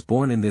that she was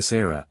born in this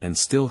era and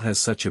still has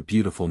such a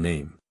beautiful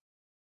name.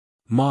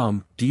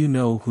 "Mom, do you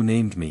know who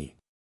named me?"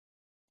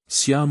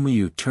 Xia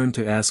Muyu turned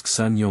to ask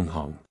Sun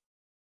Yonghong.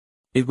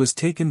 "It was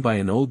taken by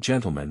an old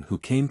gentleman who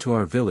came to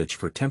our village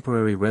for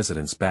temporary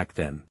residence back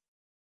then.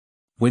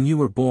 When you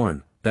were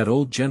born, that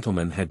old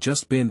gentleman had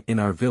just been in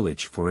our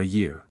village for a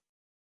year.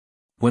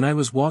 When I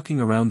was walking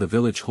around the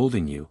village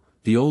holding you,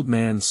 the old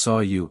man saw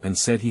you and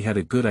said he had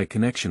a good eye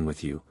connection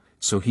with you,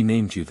 so he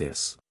named you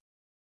this."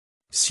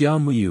 Xia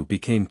Muyu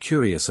became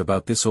curious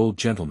about this old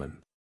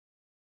gentleman.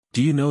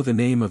 "Do you know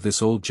the name of this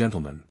old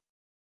gentleman?"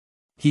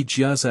 He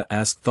Jiaza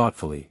asked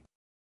thoughtfully.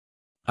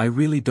 "I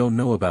really don't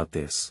know about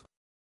this.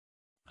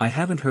 I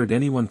haven't heard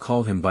anyone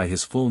call him by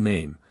his full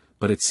name,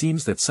 but it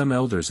seems that some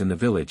elders in the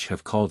village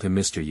have called him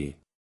Mr. Yi."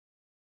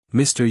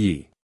 "Mr.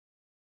 Yi."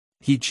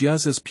 He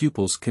Jiaza's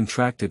pupils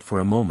contracted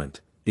for a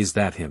moment. "Is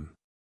that him?"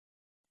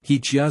 He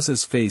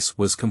Jiaza's face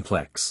was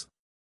complex.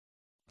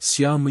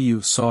 Xia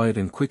Muyu saw it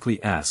and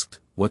quickly asked,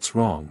 "What's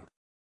wrong?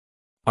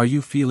 Are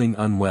you feeling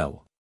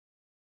unwell?"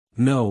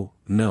 No.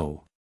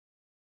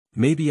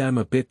 Maybe I'm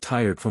a bit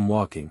tired from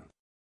walking."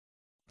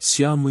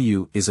 Xia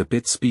Muyu is a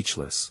bit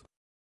speechless.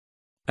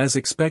 As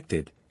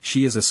expected,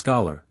 she is a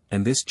scholar,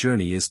 and this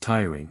journey is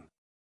tiring.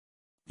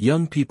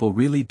 Young people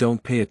really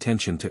don't pay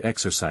attention to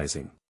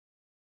exercising.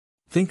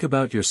 Think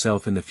about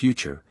yourself in the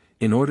future.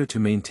 In order to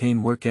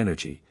maintain work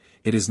energy,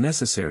 it is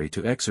necessary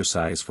to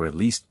exercise for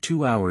at least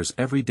 2 hours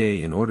every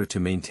day in order to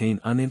maintain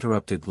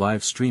uninterrupted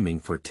live streaming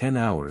for 10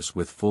 hours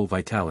with full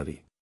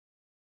vitality.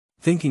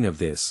 Thinking of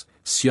this,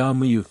 Xia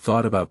Muyu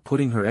thought about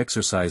putting her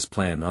exercise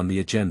plan on the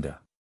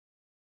agenda.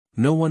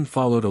 No one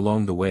followed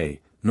along the way,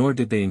 nor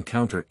did they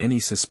encounter any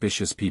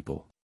suspicious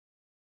people.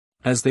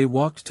 As they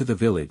walked to the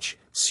village,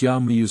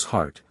 Xia Muyu's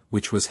heart,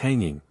 which was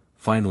hanging,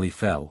 finally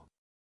fell.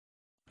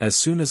 As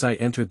soon as I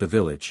entered the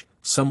village,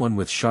 someone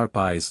with sharp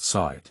eyes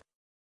saw it.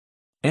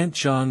 Aunt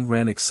Zhang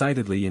ran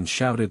excitedly and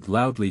shouted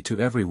loudly to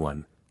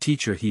everyone,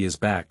 "Teacher, he is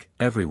back,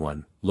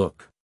 everyone,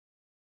 look.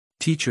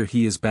 Teacher,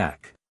 he is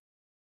back."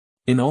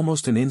 In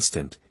almost an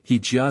instant,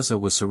 Jiazi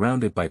was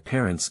surrounded by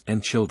parents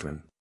and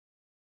children.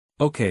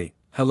 "Okay,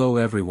 hello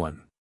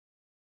everyone."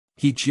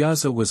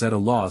 Jiazi was at a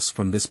loss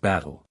from this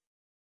battle.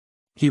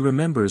 He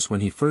remembers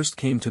when he first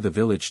came to the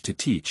village to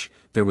teach,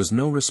 there was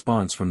no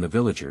response from the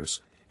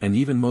villagers, and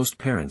even most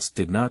parents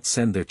did not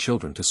send their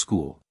children to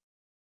school.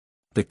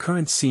 The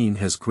current scene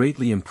has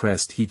greatly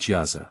impressed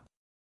Jiazi.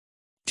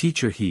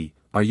 "Teacher he,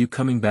 are you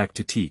coming back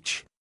to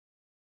teach?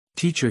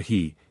 Teacher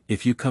he,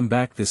 if you come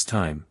back this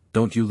time,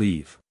 don't you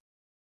leave.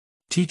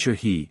 Teacher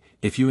he,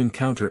 if you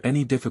encounter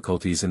any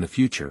difficulties in the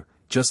future,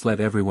 just let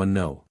everyone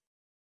know.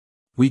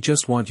 We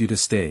just want you to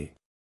stay.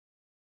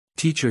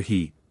 Teacher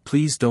he,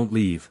 please don't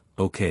leave,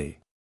 okay?"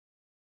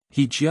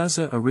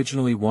 Jiazi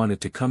originally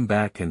wanted to come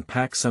back and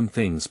pack some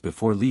things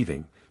before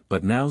leaving,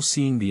 but now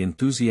seeing the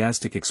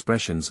enthusiastic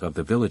expressions of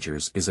the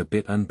villagers is a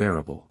bit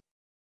unbearable.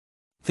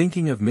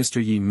 Thinking of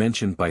Mr. Yi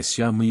mentioned by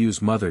Xia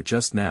Muyu's mother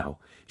just now,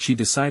 she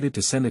decided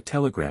to send a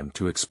telegram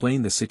to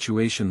explain the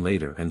situation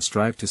later and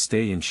strive to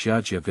stay in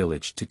Xiajia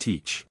village to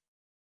teach.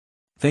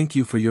 "Thank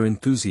you for your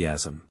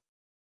enthusiasm.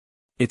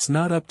 It's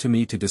not up to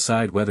me to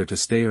decide whether to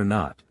stay or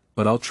not,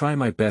 but I'll try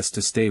my best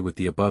to stay with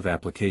the above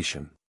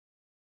application.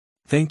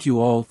 Thank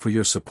you all for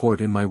your support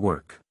in my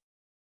work."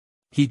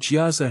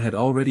 Jiazi had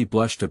already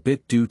blushed a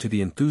bit due to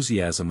the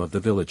enthusiasm of the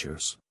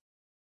villagers.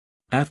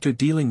 After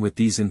dealing with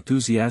these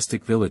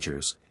enthusiastic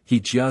villagers,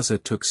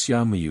 Jiazi took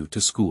Xia Muyu to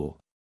school.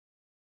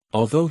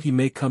 Although he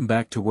may come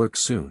back to work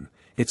soon,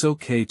 it's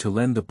okay to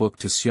lend the book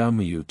to Xia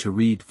Muyu to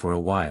read for a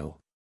while.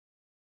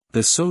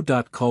 The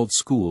so-called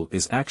school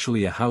is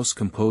actually a house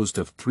composed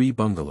of 3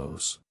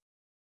 bungalows.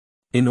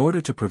 In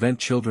order to prevent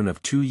children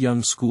of too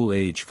young school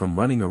age from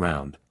running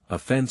around, a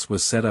fence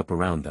was set up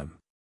around them.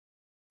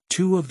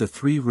 2 of the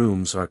 3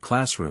 rooms are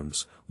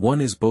classrooms, one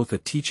is both a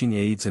teaching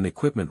aids and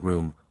equipment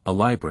room, a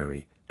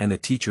library, and a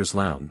teacher's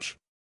lounge.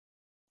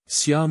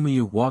 Xia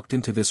Muyu walked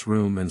into this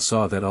room and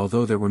saw that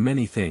although there were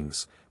many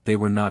things, they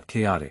were not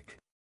chaotic.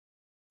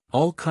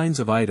 All kinds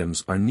of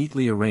items are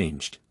neatly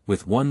arranged,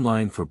 with 1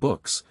 line for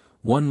books,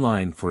 1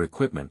 line for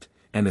equipment,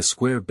 and a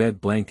square bed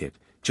blanket,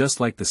 just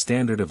like the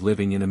standard of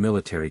living in a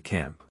military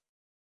camp.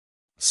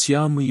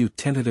 Xia Muyu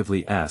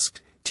tentatively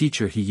asked,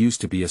 "Teacher, he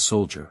used to be a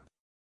soldier."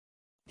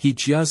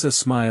 Jiazi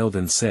smiled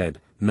and said,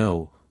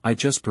 "No, I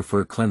just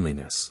prefer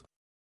cleanliness."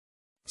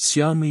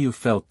 Xia Muyu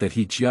felt that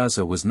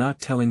Jiazi was not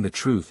telling the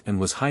truth and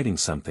was hiding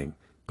something,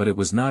 but it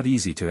was not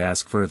easy to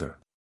ask further.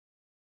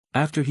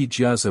 After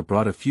Jiazi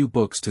brought a few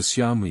books to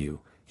Xia Muyu,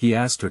 he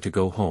asked her to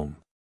go home.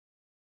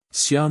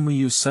 Xia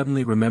Muyu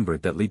suddenly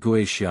remembered that Li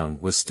Guixiang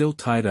was still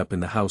tied up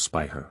in the house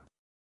by her.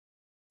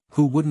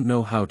 Who wouldn't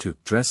know how to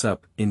dress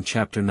up in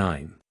Chapter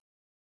 9?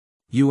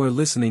 You are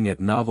listening at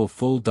Novel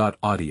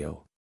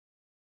Full.audio.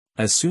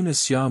 As soon as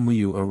Xia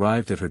Muyu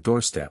arrived at her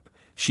doorstep,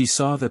 she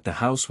saw that the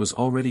house was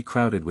already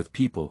crowded with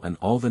people and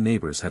all the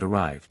neighbors had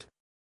arrived.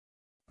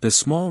 The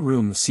small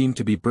room seemed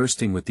to be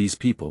bursting with these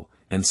people,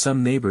 and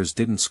some neighbors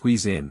didn't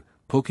squeeze in,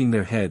 poking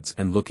their heads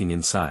and looking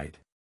inside.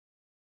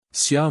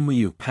 Xia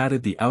Muyu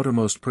patted the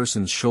outermost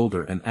person's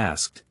shoulder and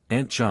asked,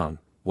 "Aunt Zhang,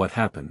 what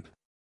happened?"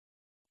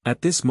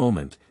 At this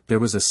moment, there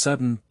was a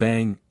sudden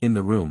bang in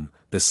the room,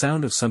 the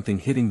sound of something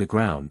hitting the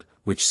ground,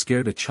 which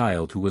scared a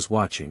child who was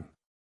watching.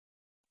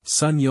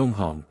 "Sun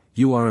Yonghong,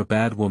 you are a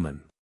bad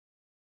woman.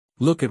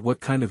 Look at what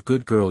kind of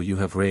good girl you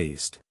have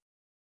raised."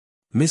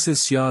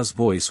 Mrs. Xia's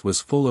voice was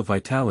full of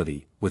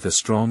vitality, with a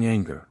strong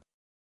anger.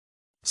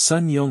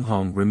 Sun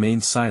Yonghong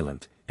remained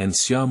silent, and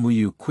Xia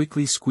Muyu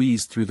quickly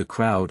squeezed through the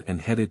crowd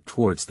and headed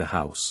towards the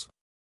house.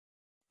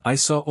 "I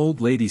saw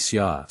old lady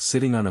Xia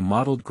sitting on a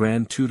modeled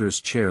grand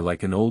tutor's chair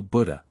like an old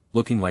Buddha,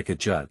 looking like a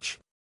judge.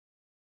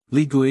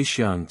 Li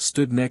Guixiang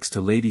stood next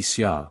to Lady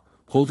Xia,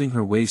 holding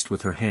her waist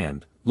with her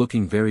hand,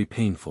 looking very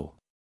painful.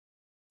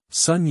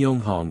 Sun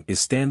Yonghong is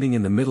standing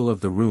in the middle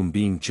of the room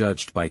being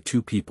judged by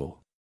 2 people.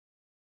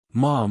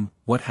 Mom,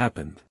 what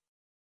happened?"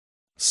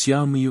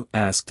 Xia Muyu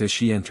asked as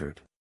she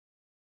entered.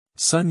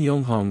 Sun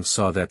Yonghong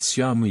saw that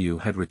Xia Muyu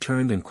had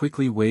returned and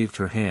quickly waved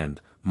her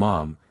hand.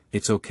 "Mom,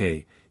 it's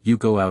okay, you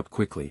go out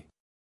quickly.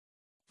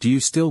 Do you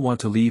still want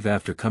to leave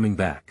after coming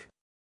back?"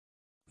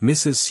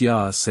 Mrs.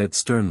 Xia said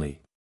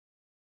sternly.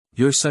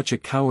 "You're such a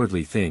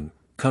cowardly thing,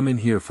 come in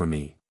here for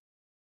me."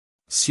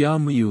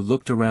 Xia Muyu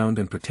looked around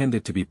and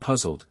pretended to be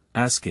puzzled,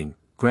 asking,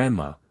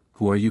 "Grandma,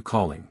 who are you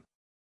calling?"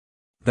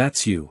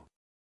 "That's you."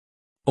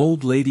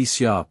 Old Lady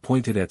Xia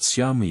pointed at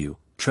Xia Muyu,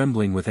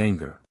 trembling with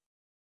anger.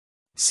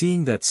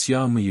 Seeing that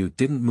Xia Muyu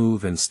didn't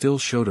move and still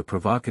showed a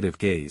provocative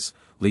gaze,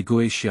 Li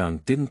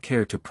Guixiang didn't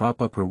care to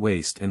prop up her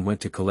waist and went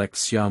to collect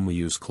Xia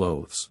Muyu's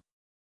clothes.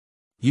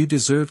 "You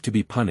deserve to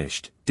be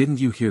punished, didn't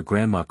you hear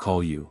Grandma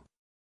call you?"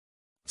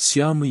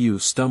 Xia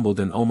Muyu stumbled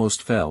and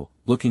almost fell,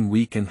 looking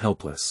weak and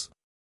helpless.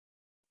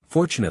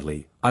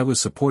 "Fortunately, I was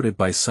supported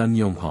by Sun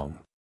Yonghong.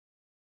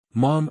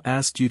 Mom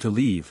asked you to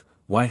leave,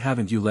 why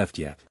haven't you left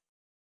yet?"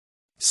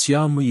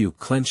 Xia Muyu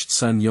clenched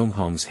Sun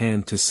Yonghong's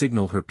hand to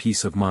signal her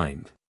peace of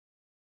mind.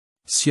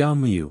 Xia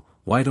Muyu,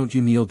 why don't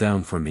you kneel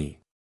down for me?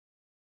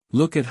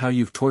 Look at how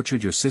you've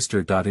tortured your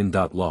sister.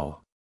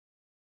 Lol.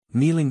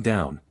 Kneeling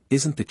down,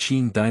 isn't the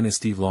Qin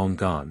dynasty long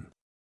gone?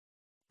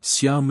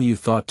 Xia Muyu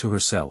thought to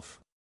herself.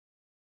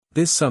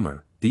 This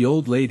summer, the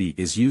old lady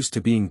is used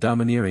to being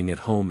domineering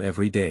at home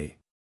every day.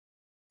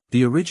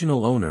 The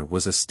original owner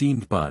was a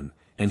steamed bun,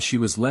 and she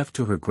was left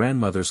to her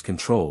grandmother's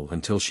control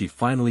until she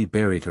finally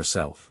buried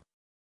herself.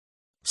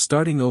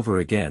 Starting over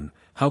again,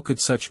 how could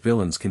such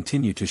villains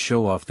continue to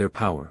show off their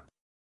power?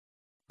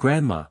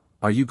 Grandma,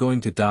 are you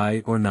going to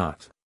die or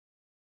not?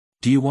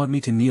 Do you want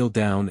me to kneel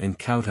down and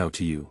kowtow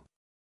to you?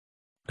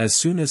 As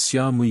soon as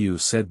Xia Muyu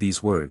said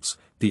these words,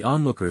 the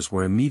onlookers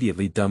were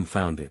immediately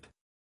dumbfounded.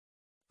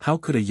 How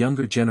could a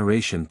younger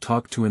generation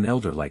talk to an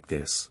elder like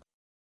this?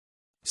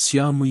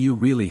 Xia Muyu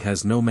really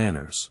has no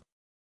manners.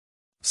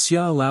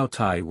 Xia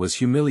Laotai was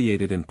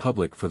humiliated in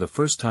public for the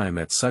first time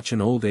at such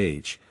an old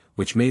age,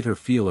 which made her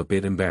feel a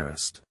bit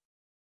embarrassed.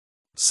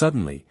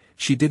 Suddenly,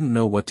 she didn't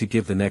know what to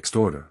give the next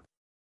order.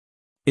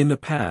 In the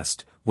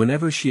past,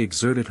 whenever she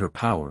exerted her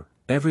power,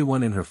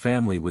 everyone in her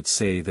family would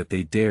say that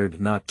they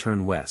dared not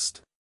turn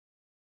west.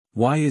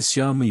 Why is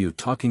Xia Muyu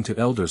talking to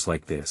elders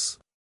like this?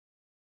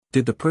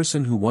 Did the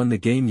person who won the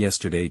game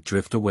yesterday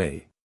drift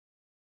away?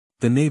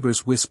 The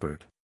neighbors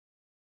whispered.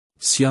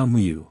 Xia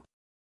Muyu.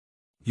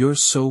 You're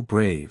so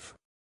brave.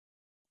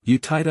 You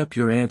tied up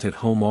your aunt at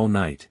home all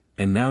night,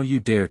 and now you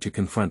dare to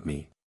confront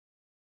me.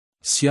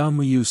 Xia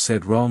Muyu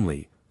said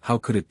wrongly, how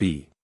could it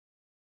be?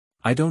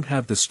 I don't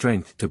have the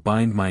strength to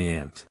bind my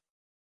aunt.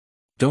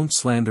 Don't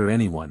slander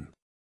anyone.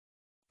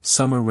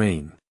 Summer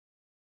rain.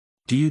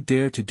 Do you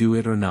dare to do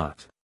it or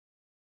not?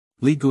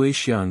 Li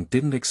Guixiang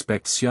didn't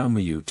expect Xia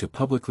Muyu to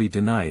publicly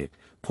deny it,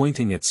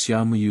 pointing at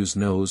Xia Muyu's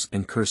nose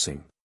and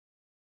cursing.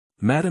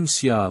 Madame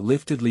Xia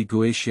lifted Li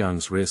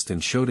Guixiang's wrist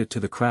and showed it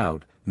to the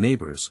crowd.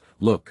 Neighbors,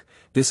 look,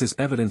 this is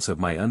evidence of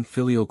my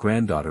unfilial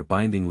granddaughter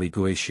binding Li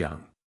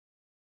Guixiang.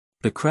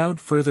 The crowd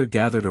further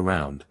gathered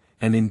around,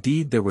 and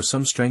indeed there were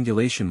some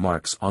strangulation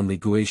marks on Li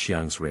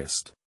Guixiang's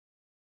wrist.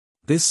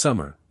 This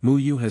summer,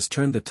 Muyu has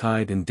turned the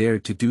tide and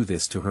dared to do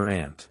this to her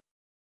aunt.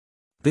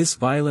 This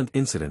violent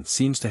incident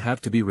seems to have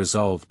to be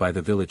resolved by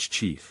the village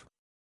chief.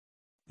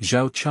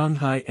 Zhao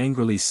Changhai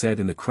angrily said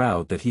in the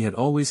crowd that he had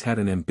always had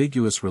an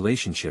ambiguous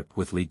relationship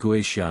with Li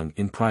Guixiang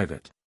in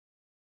private.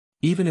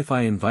 Even if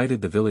I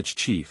invited the village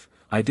chief,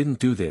 I didn't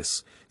do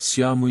this,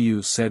 Xia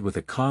Muyu said with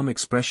a calm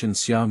expression.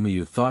 Xia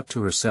Muyu thought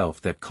to herself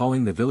that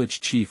calling the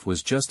village chief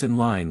was just in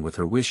line with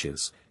her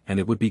wishes, and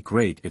it would be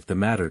great if the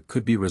matter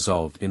could be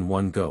resolved in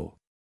one go.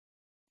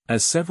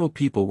 As several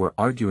people were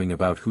arguing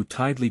about who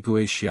tied Li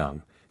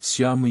Guixiang,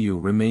 Xia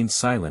Muyu remained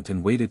silent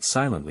and waited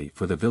silently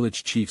for the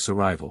village chief's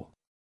arrival.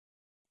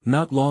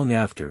 Not long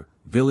after,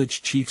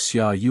 village chief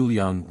Xia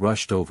Yuliang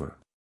rushed over.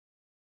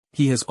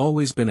 He has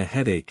always been a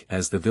headache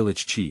as the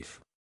village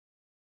chief.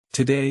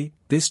 Today,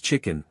 this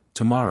chicken,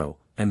 tomorrow,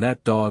 and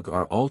that dog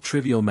are all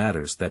trivial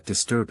matters that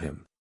disturb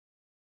him.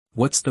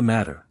 What's the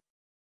matter?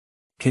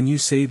 Can you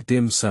save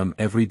dim sum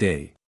every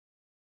day?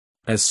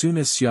 As soon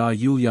as Xia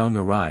Yuliang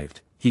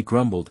arrived, he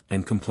grumbled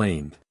and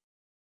complained.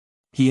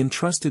 He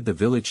entrusted the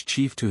village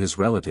chief to his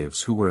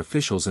relatives who were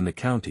officials in the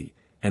county,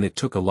 and it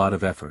took a lot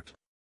of effort.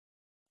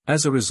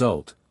 As a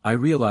result, I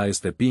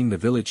realized that being the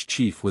village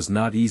chief was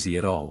not easy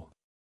at all.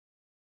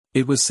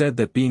 It was said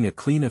that being a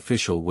clean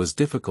official was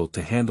difficult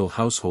to handle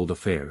household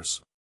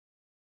affairs.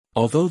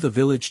 Although the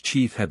village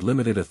chief had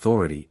limited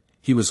authority,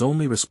 he was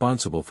only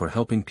responsible for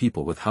helping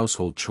people with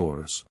household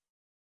chores.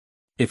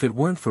 If it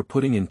weren't for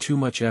putting in too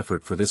much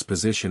effort for this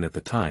position at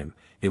the time,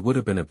 it would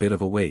have been a bit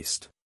of a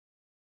waste.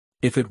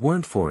 If it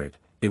weren't for it,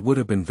 it would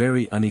have been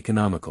very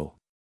uneconomical.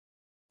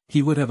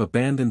 He would have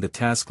abandoned the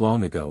task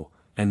long ago,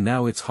 and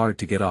now it's hard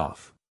to get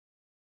off.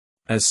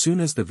 As soon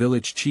as the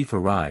village chief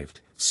arrived,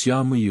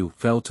 Xia Muyu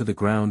fell to the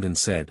ground and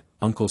said,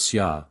 Uncle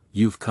Xia,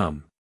 you've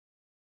come.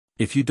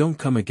 If you don't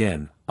come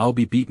again, I'll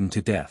be beaten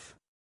to death.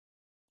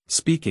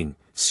 Speaking,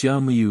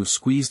 Xia Muyu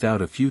squeezed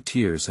out a few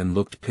tears and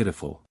looked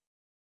pitiful.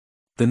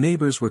 The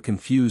neighbors were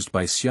confused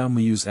by Xia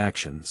Muyu's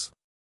actions.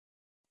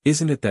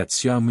 Isn't it that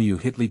Xia Muyu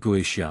hit Li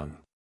Guixiang?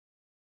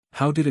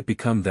 How did it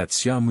become that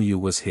Xia Muyu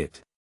was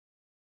hit?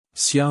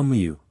 Xia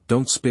Muyu,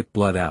 don't spit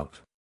blood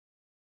out.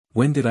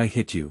 When did I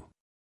hit you?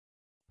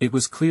 It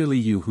was clearly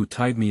you who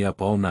tied me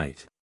up all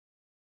night.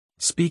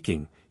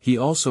 Speaking, he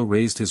also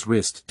raised his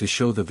wrist to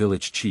show the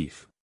village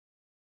chief.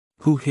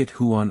 Who hit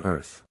who on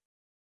earth?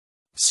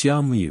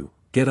 Xia Muyu,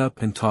 get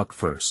up and talk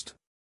first.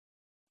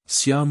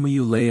 Xia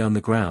Muyu lay on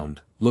the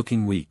ground,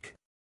 looking weak.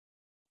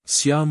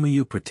 Xia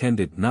Muyu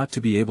pretended not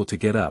to be able to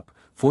get up,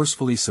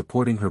 forcefully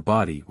supporting her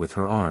body with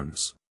her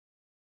arms.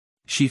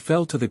 She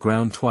fell to the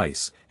ground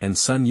twice, and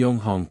Sun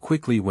Yonghong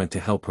quickly went to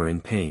help her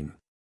in pain.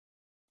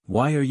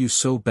 Why are you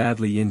so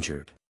badly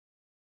injured?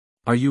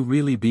 Are you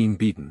really being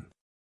beaten?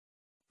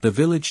 The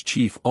village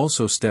chief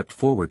also stepped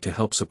forward to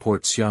help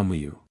support Xia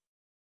Muyu.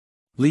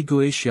 Li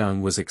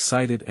Guixiang was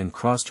excited and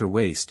crossed her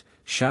waist,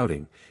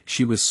 shouting,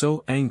 "She was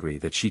so angry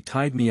that she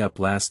tied me up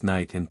last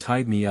night and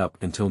tied me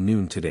up until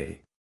noon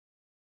today.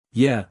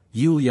 Yeah,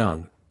 Yu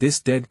Yang, this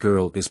dead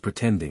girl is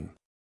pretending.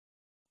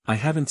 I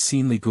haven't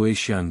seen Li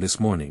Guixiang this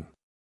morning.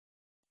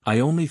 I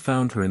only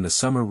found her in the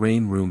summer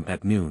rain room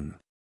at noon."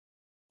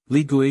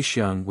 Li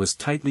Guixiang was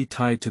tightly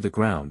tied to the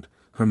ground,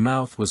 her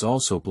mouth was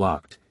also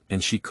blocked,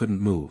 and she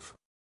couldn't move.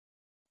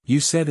 "You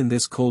said in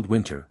this cold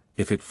winter,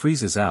 if it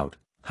freezes out,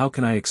 how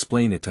can I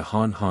explain it to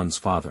Han Han's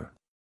father?"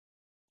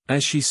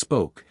 As she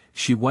spoke,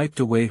 she wiped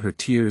away her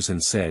tears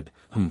and said,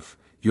 "Humph,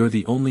 you're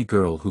the only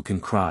girl who can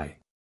cry.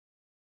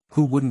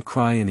 Who wouldn't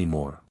cry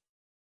anymore?"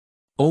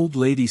 Old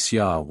Lady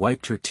Xia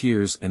wiped her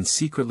tears and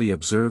secretly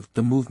observed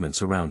the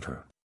movements around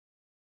her.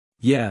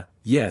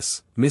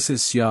 Yes, Mrs.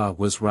 Xia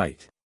was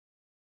right.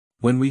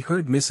 When we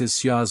heard Mrs.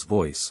 Xia's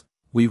voice,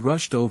 we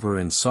rushed over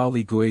and saw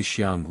Li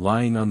Guixiang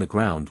lying on the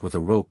ground with a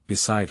rope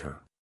beside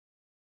her.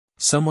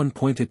 Someone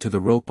pointed to the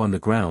rope on the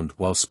ground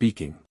while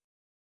speaking.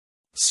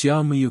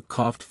 Xia Muyu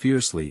coughed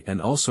fiercely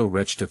and also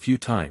retched a few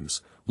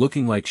times,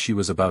 looking like she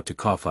was about to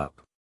cough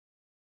up.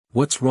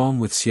 "What's wrong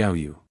with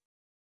Xiaoyu?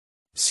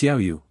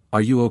 Xiaoyu,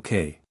 are you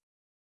okay?"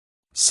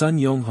 Sun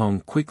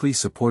Yonghong quickly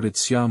supported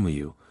Xia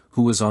Muyu,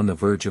 who was on the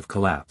verge of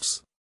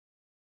collapse.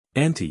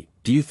 "Auntie,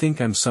 do you think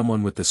I'm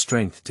someone with the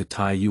strength to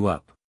tie you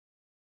up?"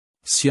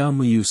 Xia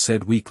Muyu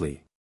said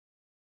weakly.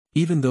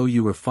 "Even though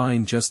you were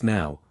fine just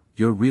now,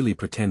 you're really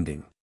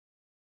pretending."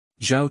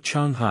 Zhao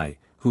Changhai,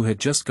 who had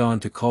just gone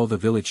to call the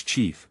village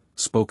chief,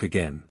 spoke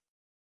again.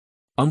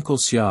 "Uncle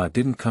Xia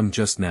didn't come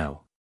just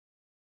now.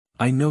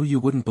 I know you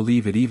wouldn't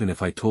believe it even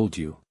if I told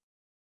you.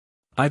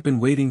 I've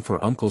been waiting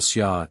for Uncle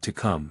Xia to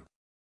come.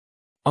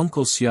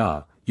 Uncle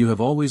Xia, you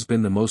have always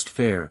been the most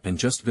fair and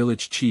just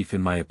village chief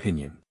in my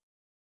opinion.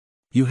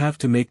 You have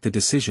to make the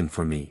decision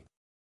for me."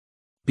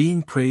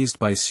 Being praised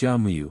by Xia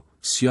Muyu,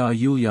 Xia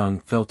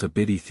Yuyang felt a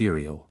bit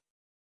ethereal.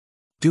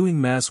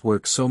 Doing mass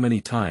work so many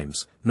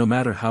times, no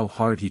matter how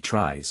hard he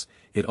tries,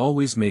 it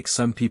always makes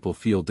some people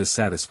feel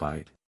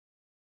dissatisfied.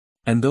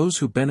 And those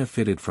who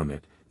benefited from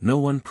it, no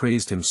one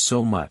praised him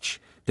so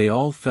much, they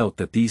all felt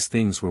that these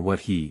things were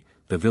what he,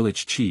 the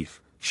village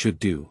chief, should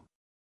do.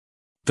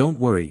 "Don't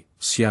worry,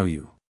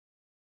 Xiaoyu.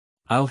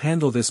 I'll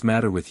handle this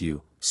matter with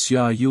you,"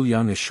 Xia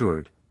Yuyang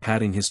assured,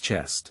 patting his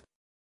chest.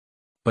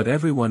 But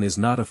everyone is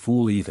not a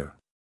fool either.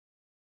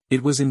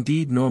 It was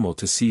indeed normal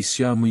to see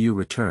Xia Muyu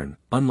return,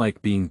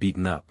 unlike being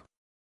beaten up.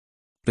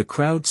 The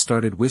crowd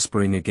started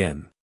whispering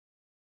again.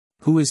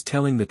 Who is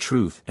telling the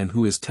truth and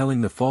who is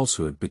telling the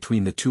falsehood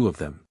between the two of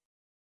them?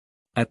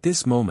 At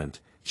this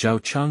moment,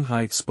 Zhao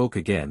Changhai spoke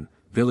again,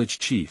 "Village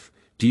chief,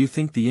 do you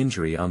think the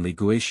injury on Li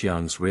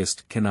Guixiang's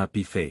wrist cannot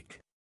be fake?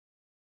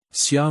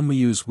 Xia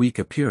Muyu's weak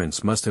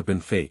appearance must have been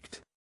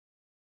faked.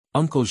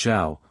 Uncle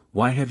Zhao,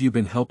 why have you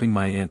been helping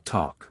my aunt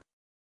talk?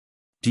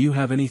 Do you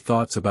have any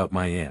thoughts about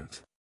my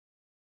aunt?"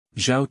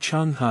 Zhao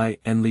Changhai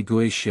and Li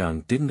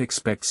Guixiang didn't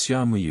expect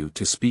Xia Muyu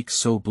to speak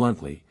so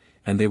bluntly,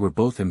 and they were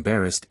both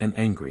embarrassed and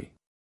angry.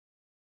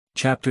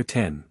 Chapter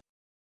 10.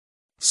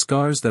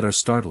 Scars that are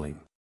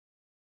startling.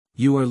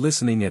 You are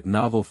listening at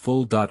Novel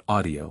Full.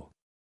 Audio.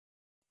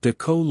 De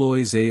Co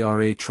Lois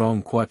Ara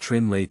Trong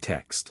Quatrin Lay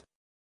Text.